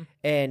 Mm-hmm.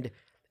 And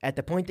at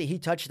the point that he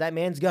touched that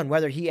man's gun,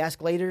 whether he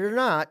escalated or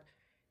not,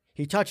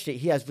 he touched it.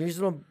 He has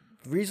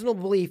reasonable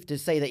belief to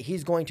say that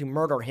he's going to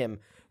murder him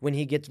when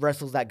he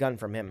wrestles that gun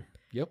from him.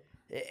 Yep.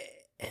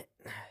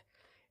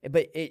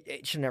 But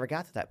it should never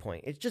got to that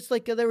point. It's just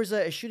like there was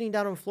a shooting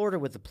down in Florida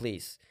with the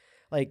police.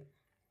 Like,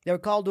 they were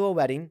called to a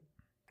wedding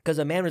because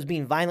a man was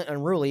being violent and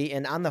unruly,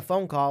 and on the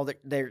phone call,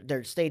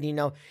 they're stating,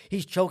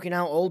 he's choking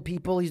out old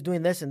people, he's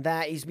doing this and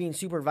that, he's being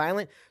super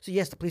violent. So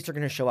yes, the police are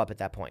going to show up at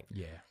that point.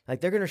 Yeah. Like,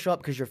 they're going to show up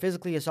because you're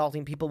physically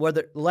assaulting people,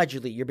 whether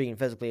allegedly you're being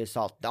physically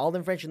assaulted. All the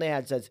information they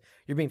had says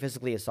you're being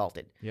physically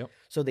assaulted. Yep.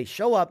 So they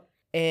show up,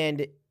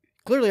 and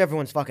clearly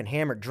everyone's fucking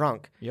hammered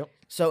drunk. Yep.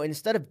 So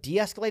instead of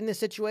de-escalating the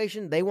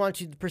situation, they want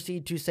to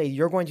proceed to say,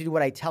 you're going to do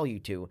what I tell you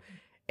to.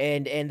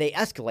 And they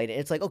escalate it.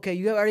 It's like, okay,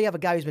 you already have a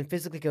guy who's been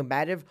physically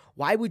combative.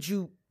 Why would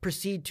you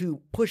proceed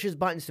to push his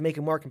buttons to make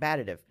him more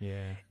combative?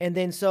 Yeah. And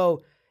then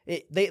so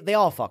they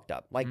all fucked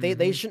up. Like,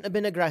 they shouldn't have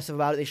been aggressive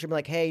about it. They should be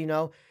like, hey,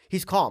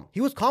 he's calm.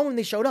 He was calm when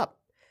they showed up.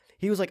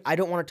 He was like, I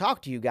don't want to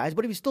talk to you guys,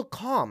 but he was still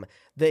calm.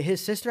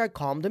 His sister had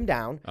calmed him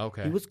down.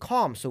 Okay. He was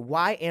calm, so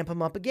why amp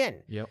him up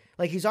again? Yep.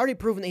 Like, he's already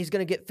proven that he's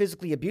going to get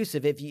physically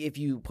abusive if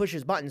you push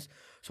his buttons.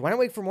 So why not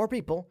wait for more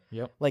people?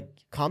 Yep. Like,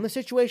 calm the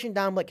situation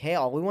down. Like, hey,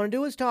 all we want to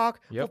do is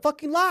talk. Yep. Well,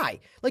 fucking lie.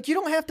 Like, you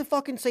don't have to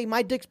fucking say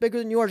my dick's bigger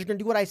than yours. You're going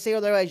to do what I say,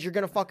 otherwise you're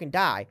going to fucking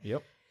die.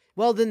 Yep.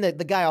 Well, then the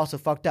guy also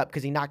fucked up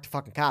because he knocked the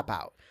fucking cop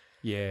out.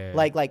 Yeah.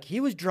 Like he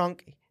was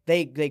drunk.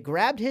 They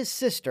grabbed his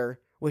sister,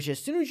 which as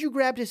soon as you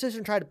grabbed his sister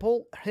and tried to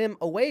pull her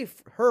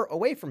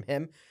away from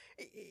him,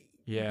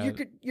 yeah,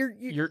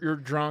 you're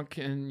drunk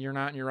and you're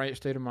not in your right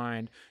state of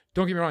mind.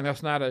 Don't get me wrong,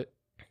 that's not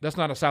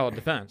a solid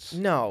defense.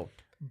 No.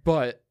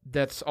 But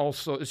that's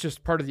also, it's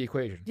just part of the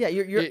equation. Yeah,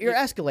 you're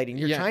escalating.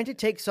 You're trying to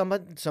take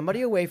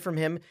somebody away from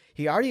him.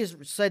 He already has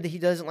said that he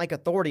doesn't like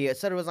authority. It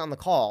said it was on the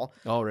call.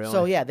 Oh, really?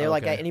 So yeah, they're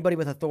like, Okay. anybody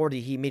with authority,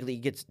 he immediately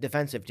gets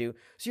defensive to.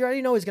 So you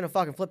already know he's gonna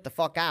fucking flip the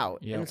fuck out.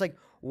 Yep. And it's like,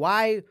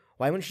 why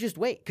wouldn't you just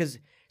wait?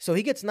 So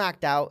he gets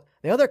knocked out.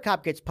 The other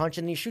cop gets punched,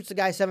 and he shoots the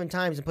guy 7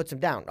 times and puts him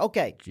down.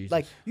 Okay, Jesus.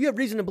 like, you have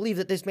reason to believe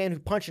that this man who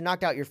punched and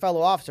knocked out your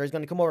fellow officer is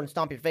going to come over and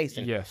stomp your face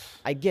in. Yes.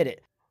 I get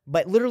it.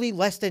 But literally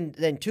less than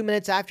 2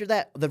 minutes after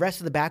that, the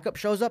rest of the backup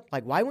shows up.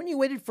 Like, why wouldn't you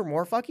waited for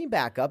more fucking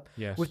backup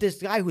Yes. with this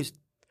guy who's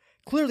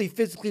clearly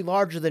physically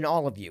larger than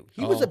all of you?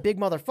 He was Oh. a big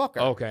motherfucker.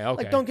 Okay.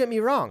 Like, don't get me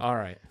wrong. All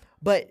right.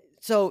 But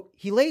so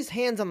he lays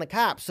hands on the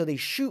cops, so they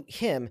shoot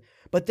him.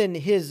 But then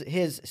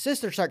his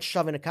sister starts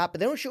shoving a cop, but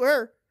they don't shoot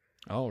her.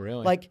 Oh,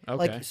 really? Like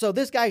so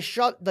this guy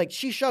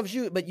she shoves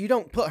you, but you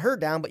don't put her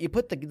down, but you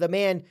put the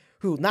man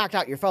who knocked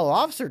out your fellow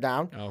officer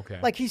down. Okay.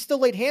 Like he still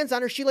laid hands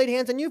on her, she laid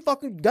hands on you,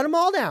 fucking gun them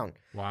all down.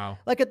 Wow.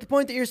 Like at the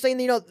point that you're saying,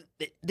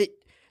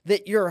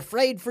 that you're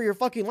afraid for your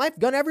fucking life,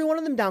 gun every one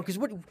of them down. Because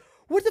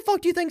what the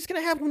fuck do you think is going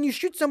to happen when you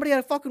shoot somebody at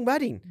a fucking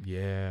wedding?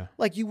 Yeah.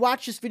 Like, you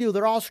watch this video,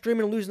 they're all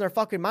screaming and losing their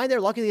fucking mind.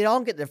 They're lucky they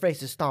don't get their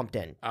faces stomped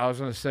in. I was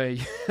going to say,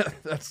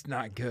 that's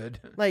not good.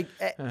 Like,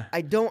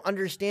 I don't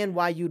understand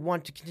why you'd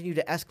want to continue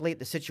to escalate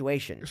the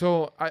situation.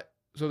 So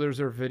there's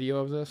a video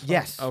of this?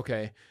 Yes.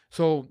 Okay.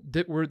 So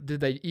did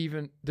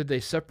they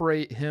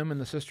separate him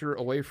and the sister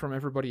away from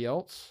everybody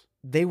else?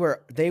 They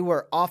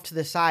were off to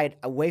the side,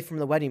 away from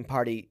the wedding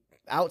party,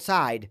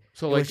 outside.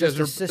 So like, just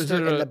the sister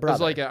and the brother.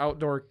 Is it like an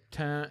outdoor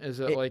tent?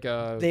 Is it like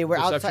a They were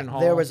reception outside. hall?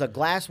 There was a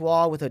glass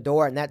wall with a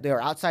door, and they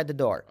were outside the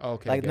door.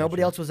 Okay. Like,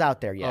 nobody else was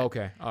out there yet.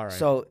 Okay. All right.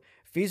 So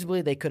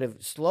feasibly, they could have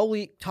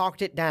slowly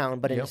talked it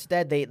down, but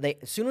instead, they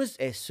as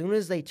soon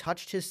as they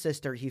touched his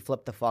sister, he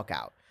flipped the fuck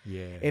out.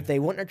 Yeah. If they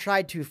wouldn't have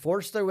tried to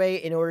force their way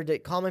in order to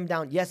calm him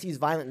down, yes, he's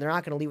violent. They're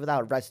not going to leave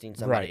without arresting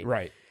somebody.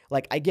 Right.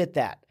 Like, I get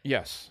that.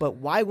 Yes. But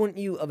why wouldn't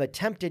you have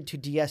attempted to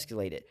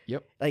de-escalate it?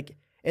 Yep. Like,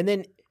 and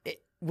then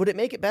would it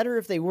make it better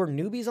if they were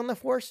newbies on the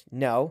force?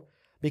 No,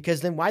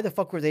 because then why the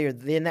fuck were they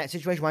in that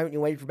situation? Why wouldn't you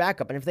wait for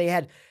backup? And if they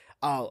had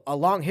a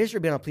long history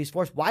of being on a police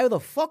force, why the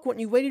fuck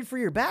wouldn't you waited for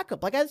your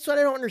backup? Like, that's what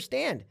I don't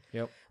understand.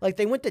 Yep. Like,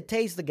 they went to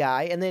tase the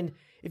guy, and then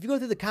if you go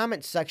through the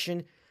comments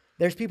section,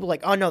 there's people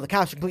like, oh no, the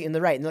cops are completely in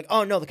the right, and they're like,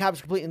 oh no, the cops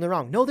are completely in the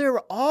wrong. No, they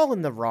were all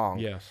in the wrong.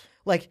 Yes.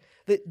 Like,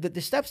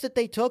 the steps that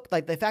they took,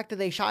 like the fact that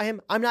they shot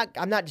him, I'm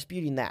not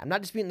disputing that. I'm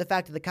not disputing the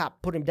fact that the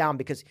cop put him down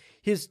because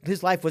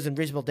his life was in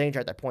reasonable danger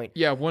at that point.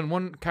 Yeah, when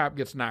one cop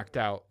gets knocked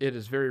out, it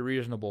is very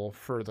reasonable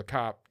for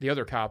the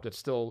other cop that's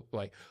still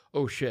like,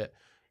 oh shit.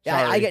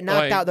 Yeah, I get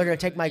knocked out, they're going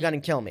to take my gun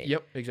and kill me.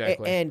 Yep,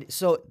 exactly. And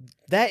so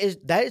that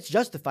is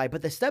justified,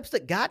 but the steps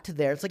that got to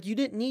there, it's like you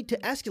didn't need to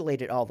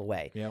escalate it all the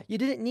way. Yep. You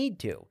didn't need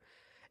to.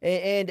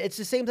 And it's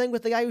the same thing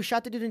with the guy who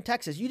shot the dude in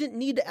Texas. You didn't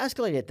need to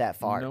escalate it that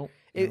far. Nope.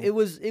 It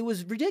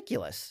was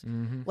ridiculous.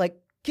 Mm-hmm. Like,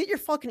 get your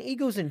fucking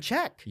egos in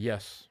check.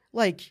 Yes.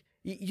 Like,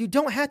 you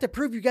don't have to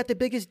prove you got the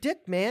biggest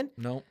dick, man.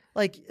 No.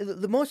 Like,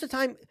 the most of the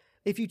time,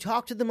 if you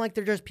talk to them like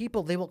they're just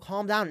people, they will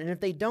calm down. And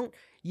if they don't,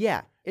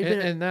 yeah.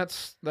 And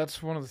that's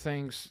one of the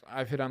things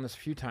I've hit on this a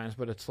few times,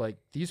 but it's like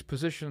these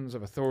positions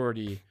of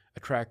authority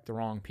attract the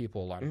wrong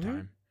people a lot of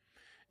time.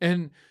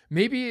 And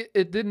maybe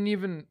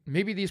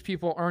maybe these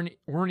people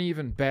weren't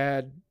even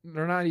bad.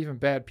 They're not even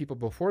bad people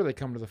before they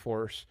come to the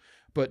force,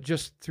 but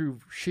just through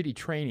shitty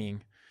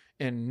training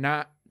and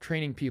not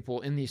training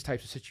people in these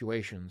types of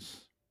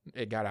situations,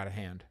 it got out of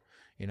hand,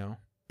 you know?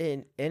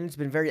 And it's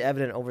been very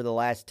evident over the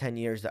last 10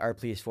 years that our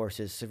police force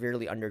is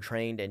severely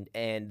undertrained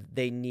and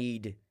they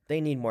need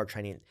more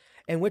training,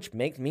 and which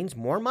means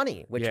more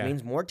money, which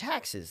means more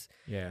taxes.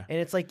 Yeah. And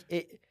it's like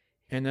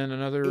and then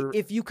another,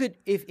 if you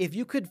could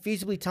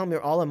feasibly tell me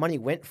where all the money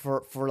went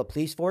for the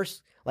police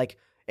force, like,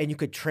 and you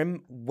could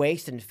trim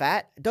waste and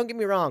fat. Don't get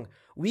me wrong,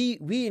 we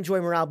enjoy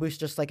morale boosts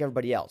just like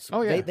everybody else.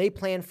 Oh yeah. They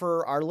plan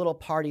for our little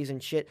parties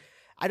and shit.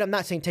 I'm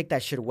not saying take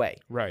that shit away.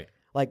 Right.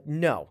 Like,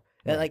 no.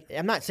 Right. Like,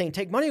 I'm not saying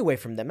take money away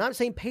from them. I'm not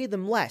saying pay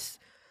them less.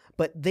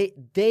 But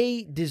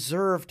they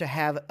deserve to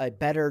have a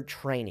better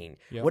training.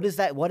 Yep. What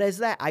is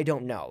that? I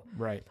don't know.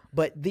 Right.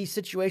 But these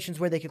situations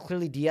where they could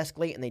clearly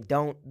de-escalate and they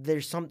don't,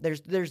 there's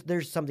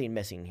something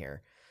missing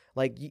here.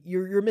 Like,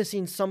 you're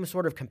missing some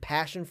sort of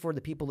compassion for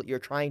the people that you're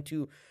trying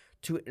to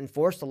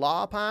enforce the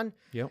law upon.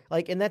 Yep.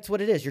 Like, and that's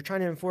what it is. You're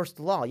trying to enforce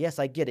the law. Yes,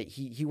 I get it.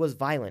 He was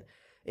violent.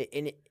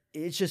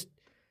 It's just,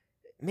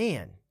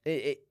 man,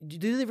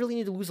 do they really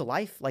need to lose a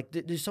life? Like,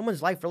 does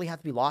someone's life really have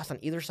to be lost on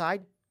either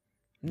side?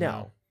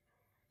 No.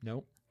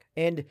 Nope.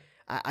 And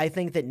I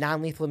think that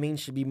non-lethal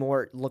means should be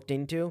more looked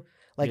into.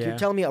 Like, Yeah. you're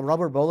telling me a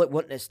rubber bullet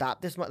wouldn't have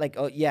stopped this much? Like,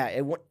 oh yeah,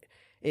 it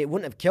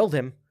wouldn't have killed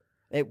him.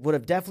 It would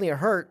have definitely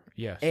hurt.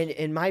 Yes. And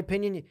in my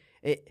opinion,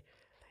 and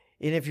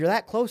if you're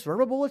that close,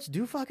 rubber bullets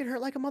do fucking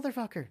hurt like a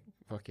motherfucker.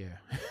 Fuck yeah.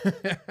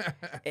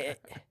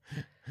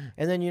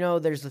 And then,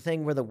 there's the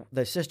thing where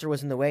the sister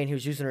was in the way and he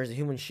was using her as a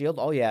human shield.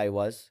 Oh yeah, he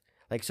was.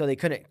 Like, so they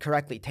couldn't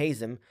correctly tase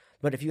him.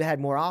 But if you had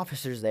more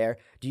officers there,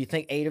 do you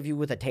think 8 of you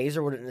with a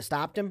taser wouldn't have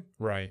stopped him?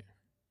 Right.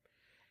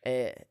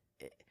 And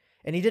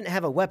he didn't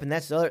have a weapon.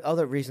 That's the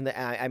other reason that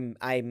I'm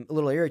a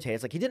little irritated.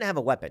 It's like, he didn't have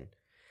a weapon.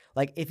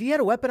 Like, if he had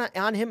a weapon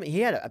on him,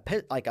 he had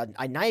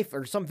a knife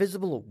or some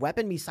visible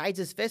weapon besides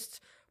his fists,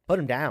 put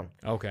him down.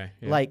 Okay.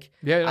 Yeah. Like,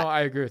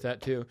 I agree with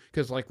that too.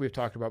 Because like we've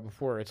talked about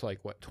before, it's like,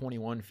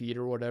 21 feet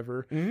or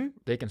whatever. Mm-hmm.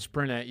 They can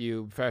sprint at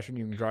you faster than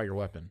you can draw your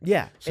weapon.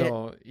 Yeah.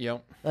 So,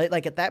 yep.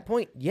 Like at that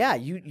point, yeah,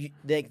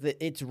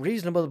 it's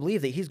reasonable to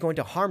believe that he's going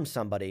to harm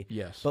somebody.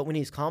 Yes. But when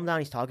he's calmed down,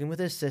 he's talking with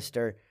his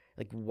sister.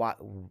 Like,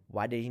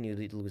 why did he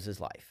need to lose his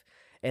life?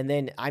 And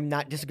then I'm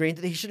not disagreeing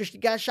that he should have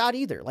got shot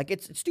either. Like,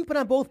 it's stupid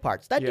on both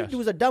parts. That dude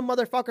was a dumb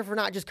motherfucker for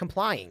not just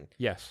complying.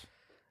 Yes.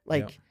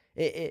 Like,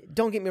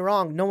 don't get me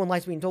wrong, no one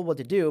likes being told what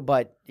to do,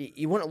 but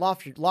you wouldn't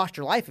have lost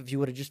your life if you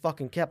would have just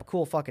fucking kept a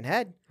cool fucking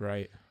head.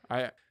 Right.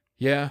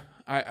 Yeah,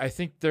 I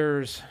think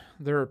there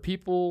are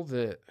people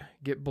that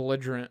get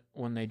belligerent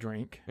when they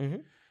drink,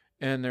 Mm-hmm.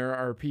 and there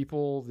are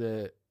people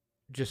that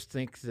just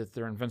think that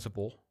they're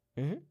invincible,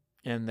 Mm-hmm.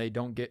 and they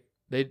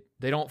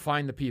don't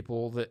find the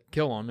people that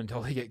kill them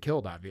until they get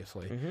killed,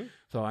 obviously. Mm-hmm.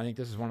 So I think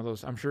this is one of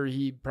those. I'm sure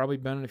he probably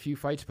been in a few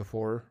fights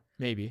before,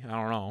 maybe, I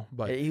don't know,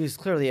 but He was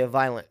clearly a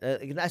violent,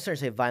 not starting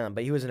to say violent,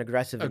 but he was an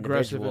aggressive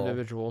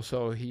individual.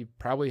 So he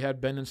probably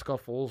had been in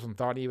scuffles and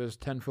thought he was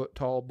 10-foot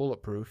tall,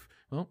 bulletproof.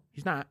 Well,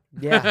 he's not.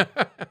 Yeah.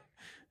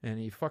 And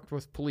he fucked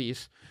with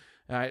police.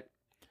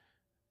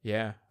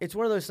 Yeah. It's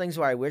one of those things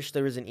where I wish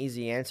there was an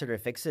easy answer to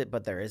fix it,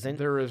 but there isn't.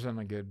 There isn't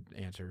a good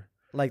answer.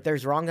 Like,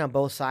 there's wrong on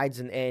both sides,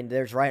 and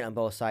there's right on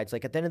both sides.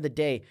 Like, at the end of the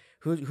day,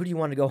 who do you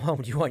want to go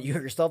home? Do you want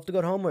yourself to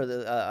go home, or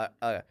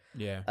the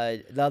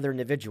other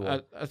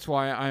individual? That's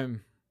why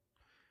I'm,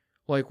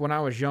 like, when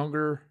I was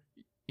younger,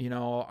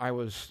 I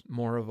was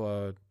more of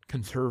a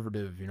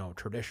conservative,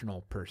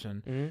 traditional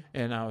person. Mm-hmm.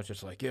 And I was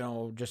just like,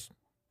 just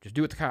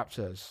do what the cop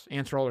says.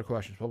 Answer all their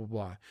questions, blah, blah,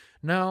 blah.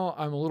 Now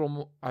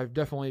I've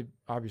definitely,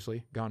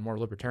 obviously, gone more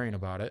libertarian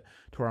about it,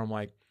 to where I'm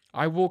like,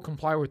 I will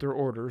comply with their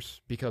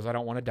orders because I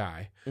don't want to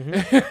die.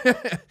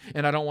 Mm-hmm.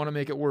 And I don't want to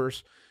make it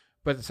worse.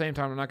 But at the same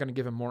time, I'm not going to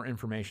give them more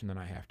information than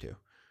I have to.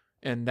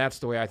 And that's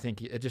the way I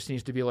think it just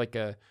needs to be like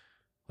a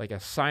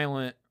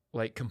silent,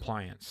 like,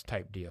 compliance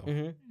type deal.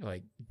 Mm-hmm.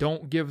 Like,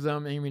 don't give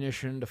them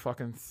ammunition to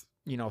fucking,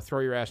 throw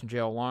your ass in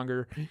jail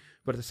longer.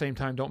 But at the same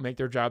time, don't make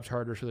their jobs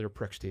harder so they're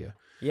pricks to you.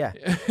 Yeah.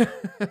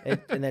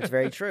 And that's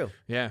very true.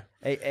 Yeah.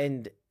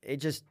 And it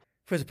just,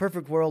 if it was a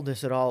perfect world,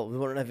 this at all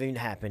wouldn't have even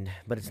happened.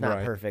 But it's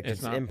not perfect.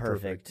 It's not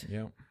imperfect.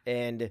 Yeah.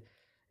 And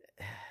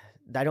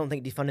I don't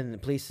think defunding the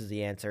police is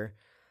the answer.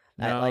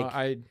 No,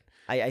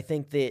 I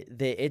think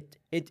that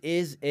it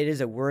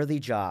is a worthy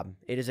job.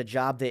 It is a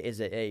job that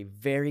is a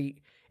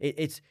very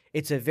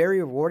it's a very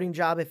rewarding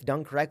job if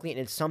done correctly, and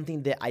it's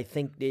something that I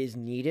think is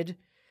needed.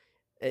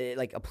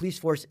 Like, a police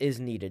force is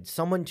needed.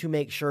 Someone to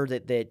make sure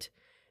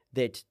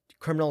that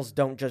criminals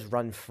don't just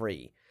run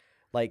free.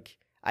 Like,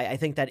 I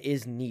think that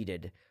is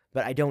needed,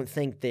 but I don't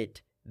think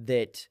that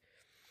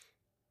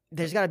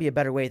there's got to be a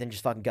better way than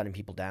just fucking gunning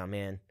people down,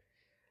 man.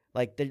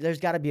 Like, there's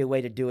got to be a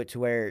way to do it to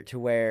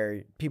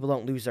where people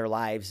don't lose their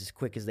lives as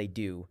quick as they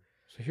do.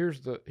 So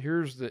here's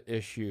the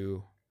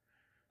issue,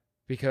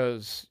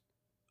 because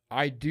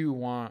I do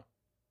want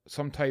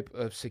some type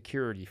of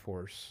security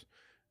force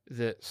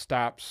that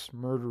stops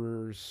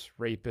murderers,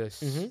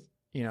 rapists,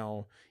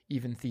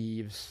 even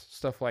thieves,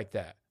 stuff like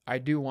that. I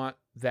do want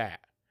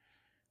that.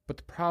 But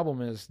the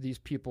problem is these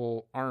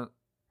people aren't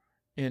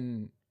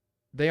doing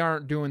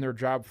their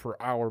job for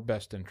our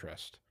best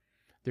interest.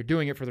 They're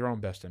doing it for their own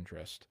best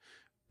interest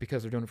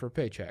because they're doing it for a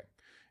paycheck.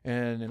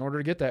 And in order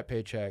to get that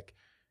paycheck,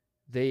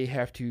 they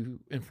have to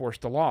enforce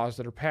the laws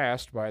that are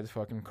passed by the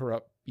fucking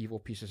corrupt, evil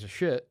pieces of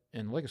shit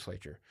in the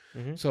legislature.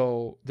 Mm-hmm.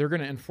 So they're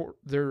going to enforce.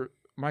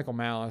 Michael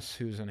Malice,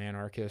 who's an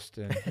anarchist,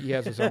 and he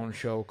has his own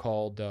show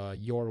called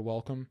You're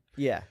Welcome.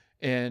 Yeah.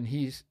 And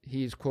he's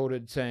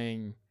quoted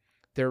saying,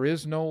 "There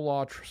is no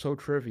law so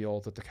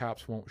trivial that the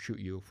cops won't shoot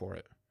you for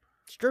it."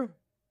 It's true.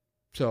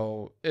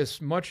 So as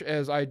much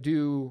as I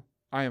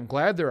am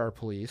glad there are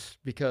police,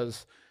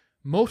 because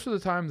most of the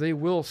time they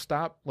will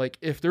stop. Like,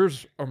 if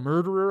there's a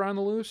murderer on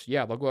the loose,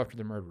 yeah, they'll go after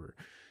the murderer.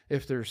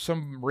 If there's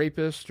some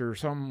rapist or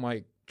some,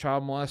 like,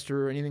 child molester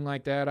or anything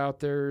like that out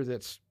there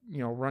that's,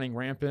 running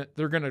rampant,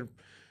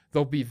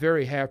 they'll be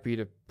very happy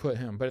to put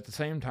him. But at the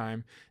same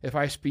time, if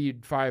I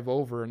speed 5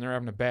 over and they're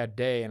having a bad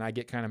day and I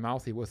get kind of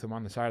mouthy with them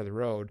on the side of the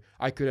road,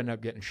 I could end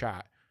up getting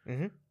shot.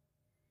 Mm-hmm.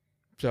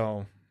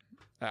 So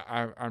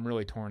I'm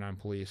really torn on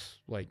police.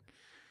 Like,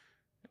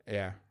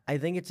 yeah. I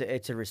think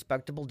it's a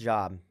respectable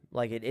job.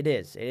 Like, it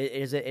is.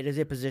 It is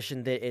a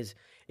position that is,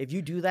 if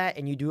you do that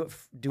and you do it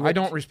I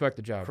don't respect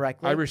the job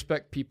correctly. I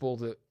respect people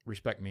that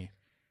respect me.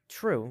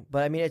 True,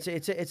 but I mean,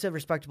 it's a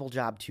respectable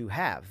job to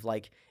have.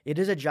 Like, it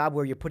is a job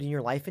where you're putting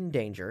your life in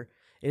danger.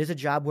 It is a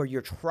job where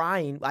you're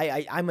trying.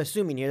 I'm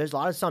assuming here. There's a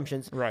lot of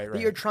assumptions. Right.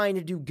 That you're trying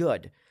to do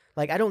good.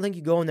 Like, I don't think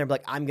you go in there and be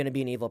like, I'm going to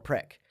be an evil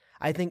prick.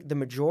 I think the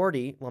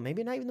majority, well,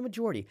 maybe not even the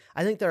majority.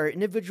 I think there are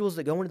individuals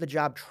that go into the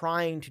job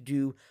trying to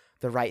do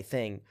the right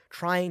thing,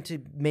 trying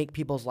to make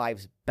people's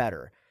lives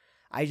better.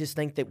 I just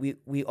think that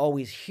we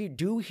always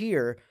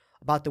hear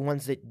about the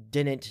ones that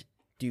didn't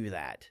do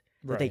that.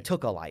 That they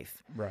took a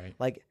life. Right.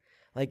 Like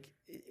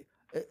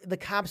the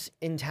cops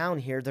in town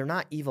here, they're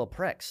not evil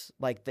pricks.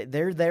 Like,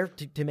 they're there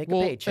to make a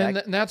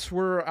paycheck. And that's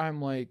where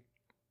I'm like,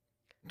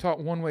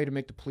 one way to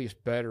make the police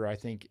better, I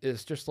think,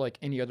 is just like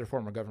any other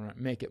form of government,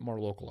 make it more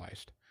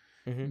localized.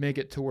 Mm-hmm. Make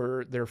it to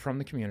where they're from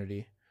the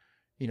community.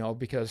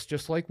 Because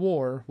just like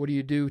war, what do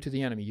you do to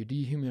the enemy? You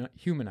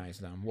dehumanize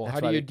them. Well, how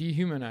do you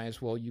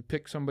dehumanize? Well, you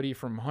pick somebody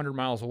from 100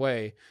 miles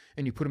away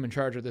and you put them in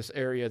charge of this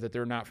area that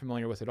they're not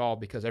familiar with at all,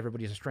 because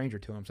everybody's a stranger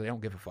to them, so they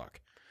don't give a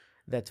fuck.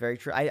 That's very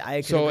true.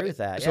 I can agree with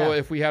that. So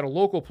if we had a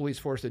local police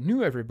force that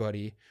knew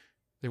everybody,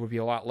 there would be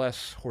a lot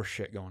less horse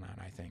shit going on,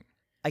 I think.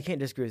 I can't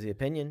disagree with the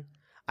opinion.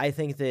 I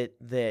think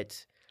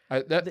that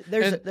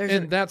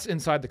And that's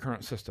inside the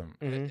current system.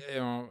 Mhm. You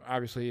know,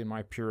 obviously, in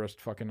my purest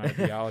fucking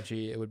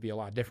ideology, it would be a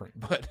lot different.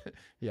 But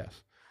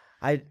yes,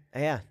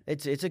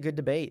 it's a good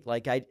debate.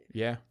 Like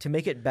to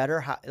make it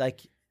better,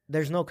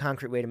 there's no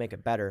concrete way to make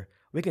it better.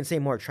 We can say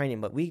more training,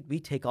 but we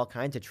take all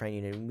kinds of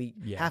training, and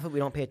half of it we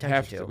don't pay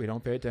attention to. We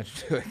don't pay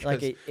attention to it.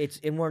 Like it's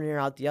in one ear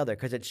out the other,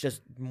 because it's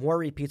just more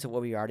repeats of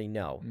what we already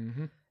know.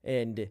 Mm-hmm.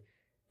 And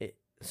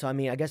so I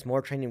mean, I guess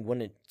more training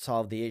wouldn't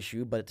solve the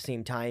issue, but at the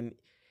same time,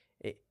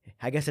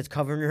 I guess it's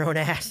covering your own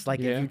ass. Like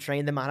if you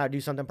train them on how to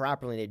do something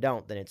properly and they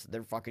don't, then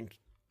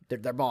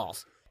they're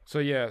balls. So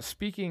yeah,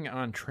 speaking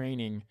on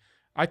training,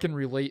 I can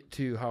relate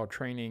to how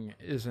training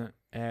isn't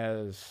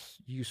as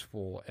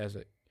useful as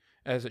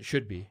it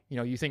should be. You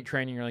know, you think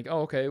training, you're like,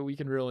 oh, okay, we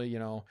can really, you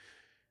know,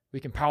 we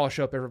can polish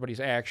up everybody's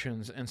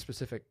actions in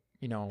specific,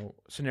 you know,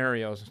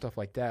 scenarios and stuff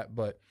like that.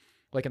 But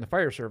like in the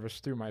fire service,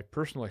 through my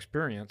personal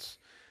experience,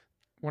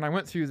 when I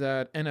went through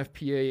that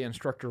NFPA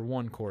Instructor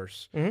 1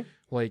 course,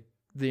 like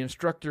the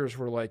instructors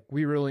were like,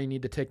 we really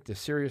need to take this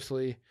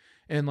seriously.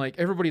 And like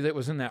everybody that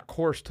was in that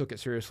course took it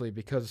seriously,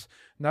 because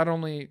not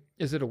only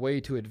is it a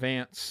way to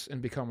advance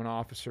and become an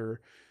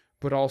officer,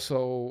 but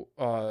also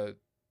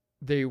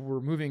they were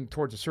moving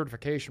towards a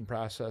certification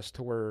process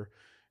to where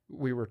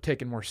we were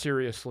taken more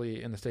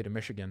seriously in the state of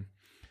Michigan.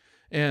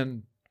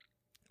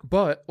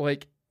 But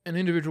like in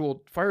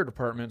individual fire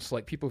departments,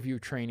 like people view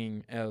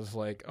training as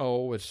like,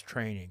 oh, it's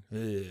training.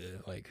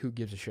 Ugh, like who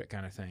gives a shit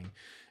kind of thing.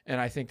 And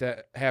I think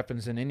that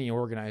happens in any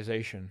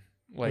organization.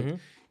 Like,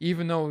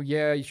 even though,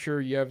 yeah,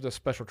 sure, you have the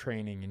special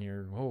training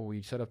and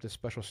we set up this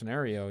special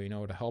scenario, you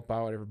know, to help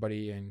out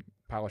everybody and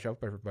polish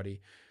up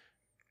everybody.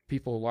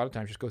 People a lot of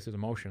times just go through the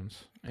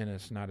motions, and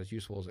it's not as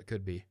useful as it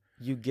could be.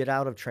 You get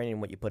out of training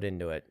what you put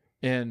into it.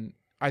 And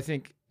I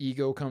think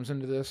ego comes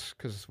into this,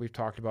 because we've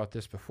talked about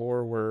this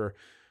before, where,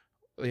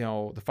 you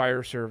know, the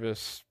fire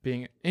service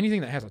being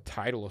anything that has a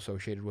title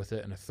associated with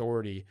it, an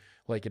authority,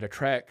 like it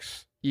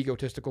attracts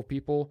egotistical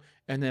people.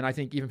 And then I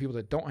think even people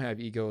that don't have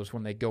egos,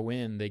 when they go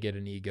in, they get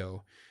an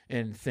ego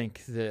and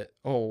think that,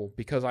 oh,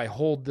 because I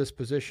hold this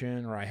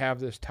position or I have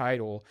this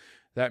title,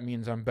 that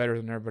means I'm better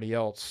than everybody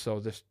else. So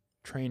this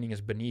training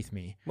is beneath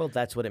me. Well,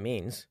 that's what it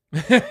means.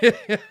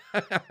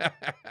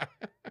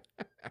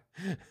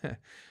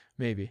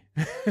 Maybe.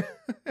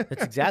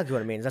 That's exactly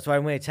what it means. That's why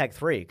I'm going to Tech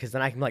 3, because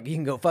then I can be like, you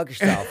can go fuck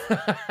yourself.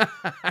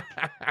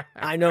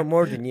 I know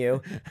more than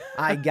you.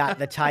 I got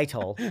the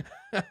title.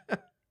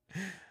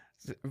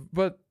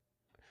 But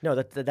no,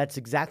 that's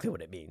exactly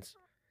what it means.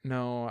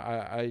 No,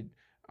 I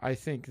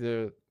think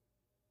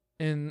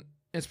and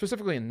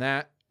specifically in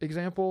that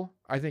example,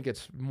 I think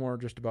it's more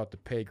just about the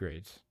pay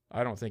grades.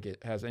 I don't think it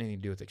has anything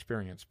to do with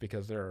experience,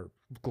 because there are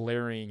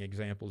glaring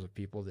examples of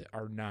people that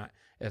are not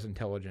as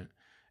intelligent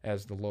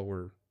as the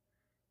lower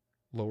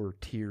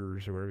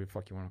tiers, or whatever the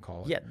fuck you want to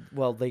call it. Yeah,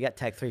 well, they got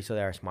Tech 3, so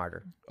they are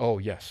smarter. Oh,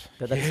 yes.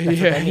 That's what that means.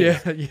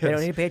 Yes. They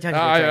don't need to pay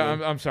attention to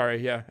training. I'm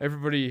sorry, yeah.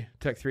 Everybody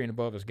Tech 3 and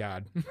above is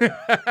God.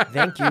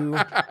 Thank you.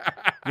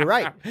 You're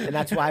right, and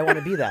that's why I want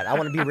to be that. I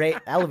want to be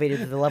elevated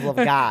to the level of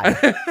God.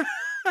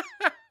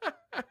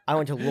 I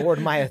want to lord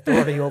my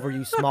authority over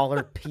you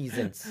smaller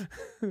peasants.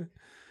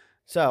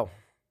 So,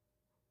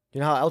 you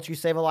know how else you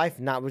save a life,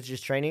 not with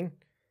just training?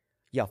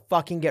 You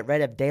fucking get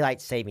rid of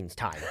daylight savings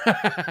time.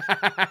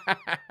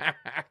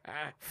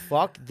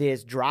 Fuck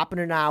this. Dropping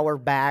an hour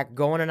back,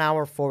 going an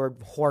hour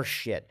forward, horse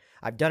shit.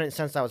 I've done it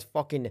since I was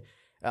fucking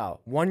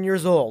 1 year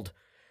old.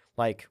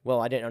 Like, well,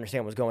 I didn't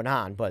understand what was going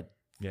on, but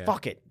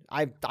fuck it.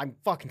 I'm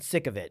fucking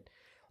sick of it.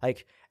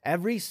 Like,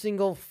 every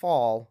single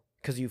fall,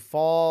 because you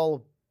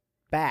fall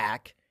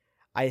back,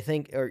 I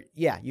think,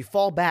 you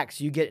fall back,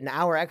 so you get an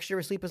hour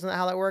extra sleep. Isn't that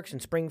how that works?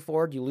 And spring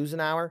forward, you lose an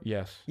hour?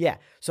 Yes. Yeah.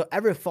 So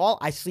every fall,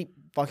 I sleep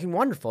fucking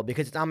wonderful,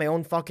 because it's on my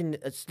own fucking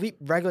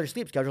regular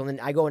sleep schedule. And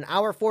then I go an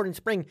hour forward in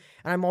spring,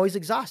 and I'm always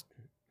exhausted.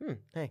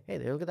 Hey,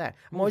 look at that.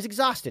 I'm always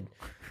exhausted.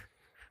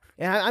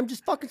 And I'm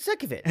just fucking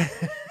sick of it.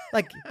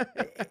 Like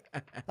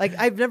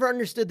I've never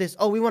understood this.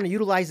 Oh, we want to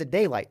utilize the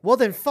daylight. Well,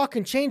 then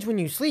fucking change when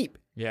you sleep.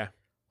 Yeah.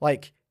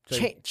 Like,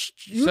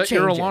 set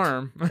your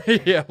alarm.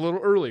 Yeah, a little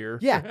earlier.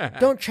 Yeah,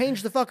 don't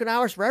change the fucking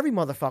hours for every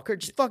motherfucker.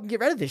 Just fucking get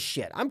rid of this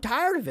shit. I'm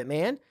tired of it,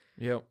 man.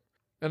 Yep.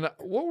 And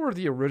what were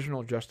the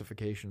original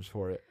justifications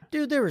for it?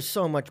 Dude, there was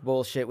so much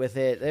bullshit with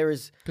it.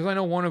 Because I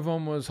know one of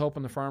them was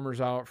helping the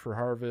farmers out for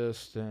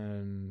harvest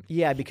and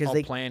because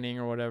they planning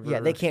or whatever.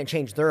 Yeah, they can't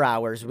change their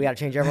hours. We got to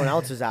change everyone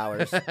else's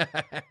hours.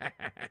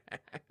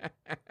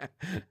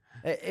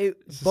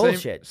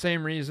 Bullshit.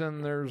 Same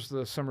reason there's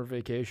the summer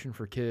vacation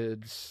for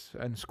kids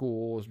and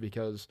schools,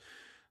 because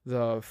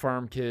the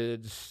farm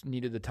kids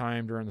needed the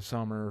time during the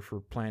summer for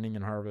planting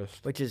and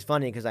harvest. Which is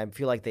funny, because I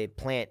feel like they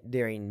plant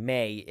during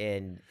May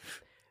and...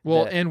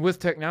 and with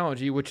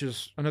technology, which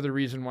is another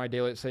reason why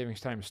daylight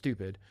savings time is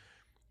stupid,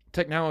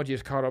 technology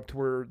is caught up to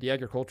where the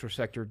agricultural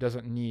sector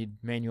doesn't need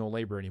manual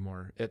labor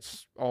anymore.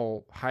 It's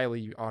all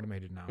highly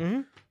automated now.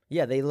 Mm-hmm.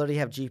 Yeah, they literally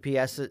have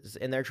GPSs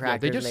in their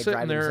tractors, they just and they sit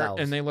drive in there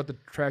themselves. And they let the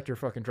tractor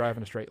fucking drive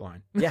in a straight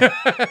line. Yeah.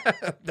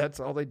 That's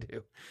all they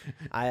do.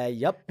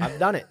 Yep, I've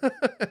done it.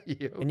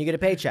 Yep. And you get a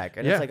paycheck,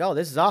 and Yeah. it's like, oh,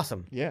 this is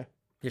awesome. Yeah.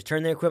 Just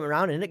turn the equipment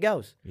around, and it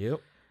goes. Yep.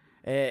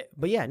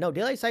 But yeah, no,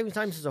 daylight savings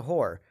times is a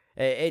horror.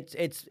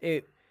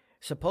 It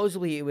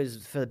supposedly it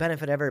was for the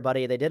benefit of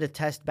everybody. They did a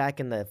test back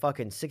in the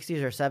fucking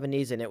 60s or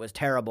 70s, and it was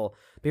terrible.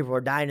 People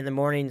were dying in the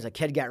mornings. A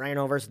kid got ran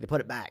over, so they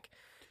put it back.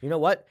 You know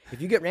what?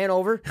 If you get ran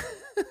over,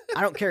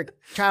 I don't care,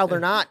 child or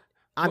not,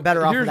 I'm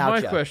better off without you.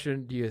 Here's my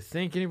question. Do you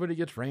think anybody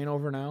gets ran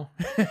over now?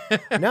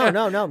 No.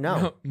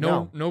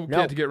 No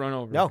kids get run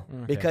over. No,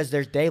 Okay. because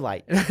there's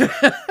daylight.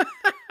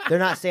 They're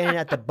not standing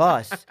at the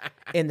bus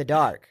in the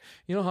dark.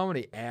 You know how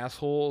many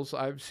assholes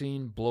I've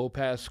seen blow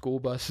past school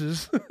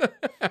buses?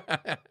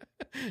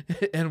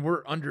 And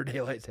we're under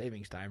daylight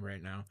savings time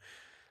right now.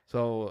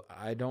 So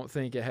I don't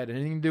think it had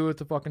anything to do with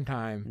the fucking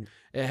time.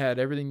 It had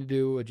everything to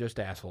do with just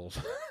assholes.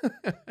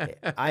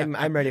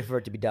 I'm ready for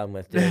it to be done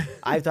with, dude.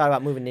 I've thought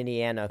about moving to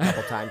Indiana a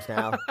couple times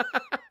now.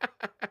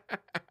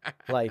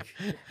 Like,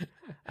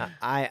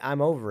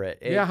 I'm over it.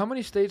 Yeah, how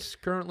many states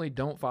currently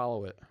don't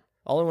follow it?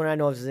 Only one I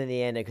know of is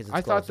Indiana because it's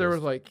I thought there was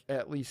closest. like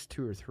at least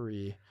 2 or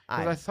 3.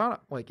 Because I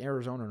thought like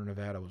Arizona or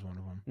Nevada was one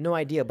of them. No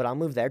idea, but I'll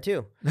move there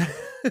too.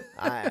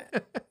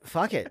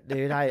 Fuck it,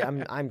 dude.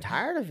 I'm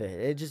tired of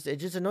it. It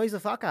just annoys the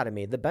fuck out of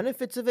me. The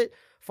benefits of it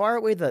far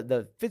outweigh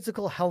the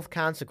physical health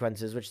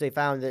consequences, which they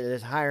found that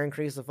there's higher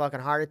increase of fucking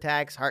heart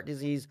attacks, heart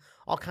disease,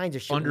 all kinds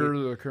of shit. Under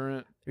the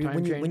current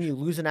time change? When you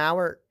lose an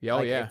hour,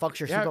 Yeah, it fucks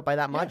your sleep up by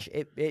that much.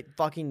 It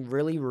fucking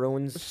really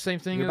ruins It's the same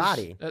thing your as,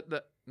 body.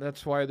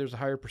 That's why there's a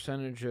higher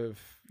percentage of,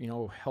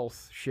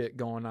 health shit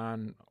going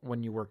on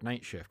when you work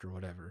night shift or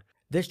whatever.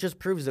 This just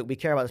proves that we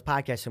care about this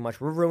podcast so much.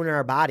 We're ruining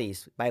our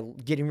bodies by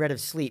getting rid of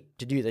sleep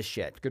to do this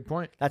shit. Good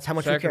point. That's how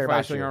much we care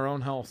about Sacrificing you. our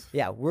own health.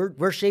 Yeah,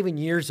 we're shaving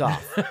years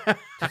off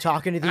to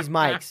talking to these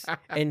mics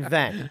and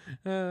vent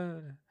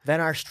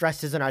our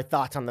stresses and our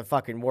thoughts on the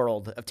fucking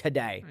world of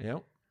today.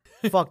 Yep.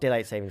 Fuck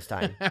daylight savings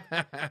time.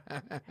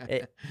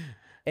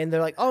 And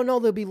they're like, oh no,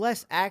 there'll be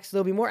less accidents.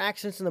 There'll be more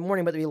accidents in the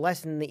morning, but there'll be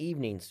less in the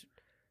evenings.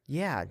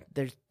 Yeah,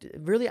 there's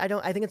really I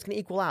think it's gonna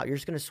equal out. You're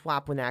just gonna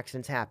swap when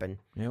accidents happen.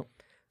 Yep.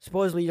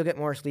 Supposedly you'll get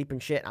more sleep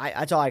and shit.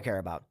 That's all I care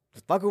about.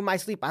 Fuck with my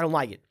sleep. I don't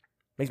like it.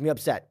 Makes me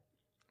upset.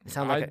 It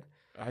sounds like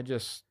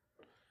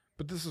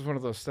but this is one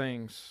of those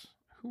things.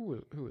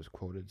 Who is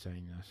quoted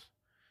saying this?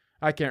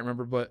 I can't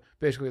remember, but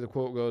basically the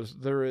quote goes,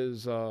 there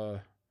is, I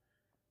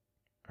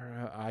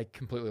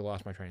completely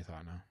lost my train of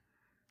thought now.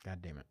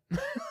 God damn it.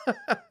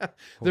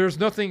 There's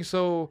nothing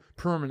so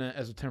permanent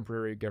as a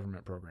temporary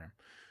government program.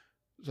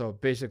 So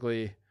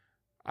basically,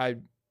 I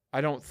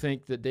don't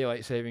think that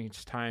daylight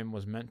savings time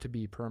was meant to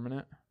be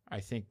permanent. I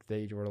think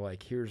they were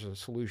like, here's a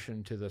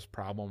solution to this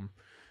problem.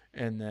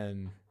 And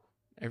then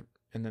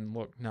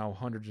look, now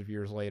hundreds of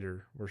years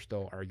later, we're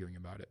still arguing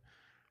about it.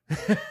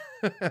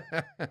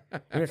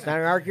 It's not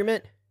an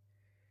argument.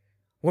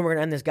 When we're going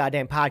to end this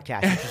goddamn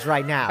podcast, which is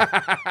right now.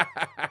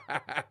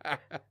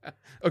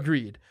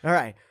 Agreed. All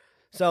right.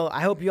 So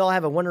I hope you all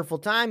have a wonderful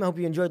time. I hope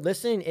you enjoyed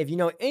listening. If you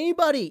know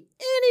anybody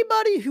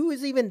who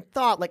has even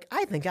thought, like,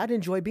 I think I'd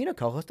enjoy being a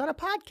co-host on a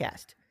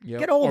podcast. Yep.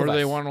 Get hold of us. Or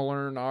they want to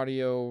learn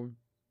audio,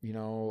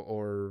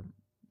 or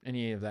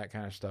any of that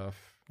kind of stuff.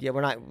 Yeah,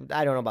 I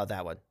don't know about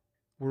that one.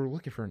 We're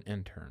looking for an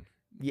intern.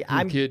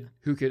 Yeah,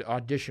 who could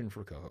audition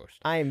for co-host.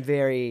 I am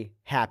very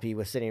happy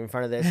with sitting in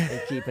front of this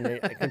and keeping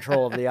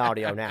control of the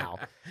audio now.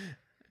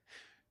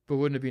 But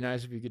wouldn't it be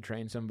nice if you could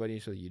train somebody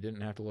so that you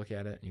didn't have to look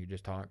at it and you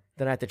just talk?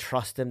 Then I have to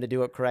trust them to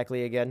do it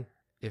correctly again.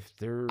 If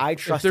they're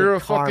Karma.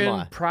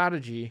 fucking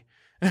prodigy.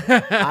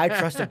 I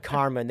trusted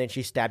Karma, and then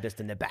she stabbed us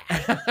in the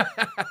back.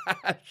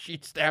 She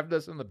stabbed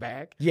us in the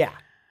back? Yeah.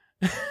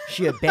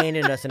 She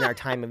abandoned us in our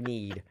time of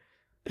need.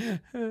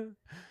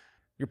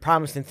 You're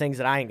promising things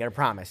that I ain't going to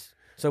promise.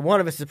 So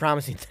one of us is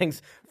promising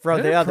things for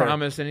the other. I didn't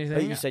promise anything.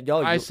 But you said,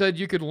 I said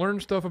you could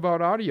learn stuff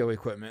about audio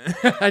equipment.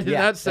 I did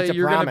not say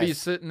you're going to be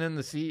sitting in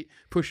the seat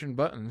pushing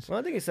buttons. Well,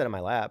 I think you said in my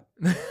lap.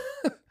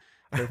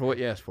 Careful what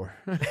you ask for.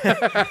 You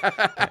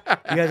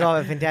guys all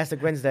have a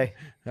fantastic Wednesday.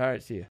 All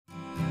right, see you.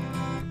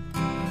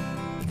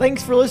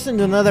 Thanks for listening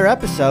to another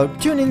episode.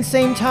 Tune in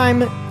same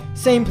time,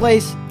 same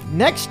place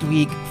next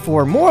week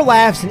for more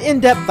laughs and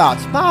in-depth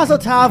thoughts. Mazel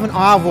tov and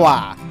au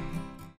revoir.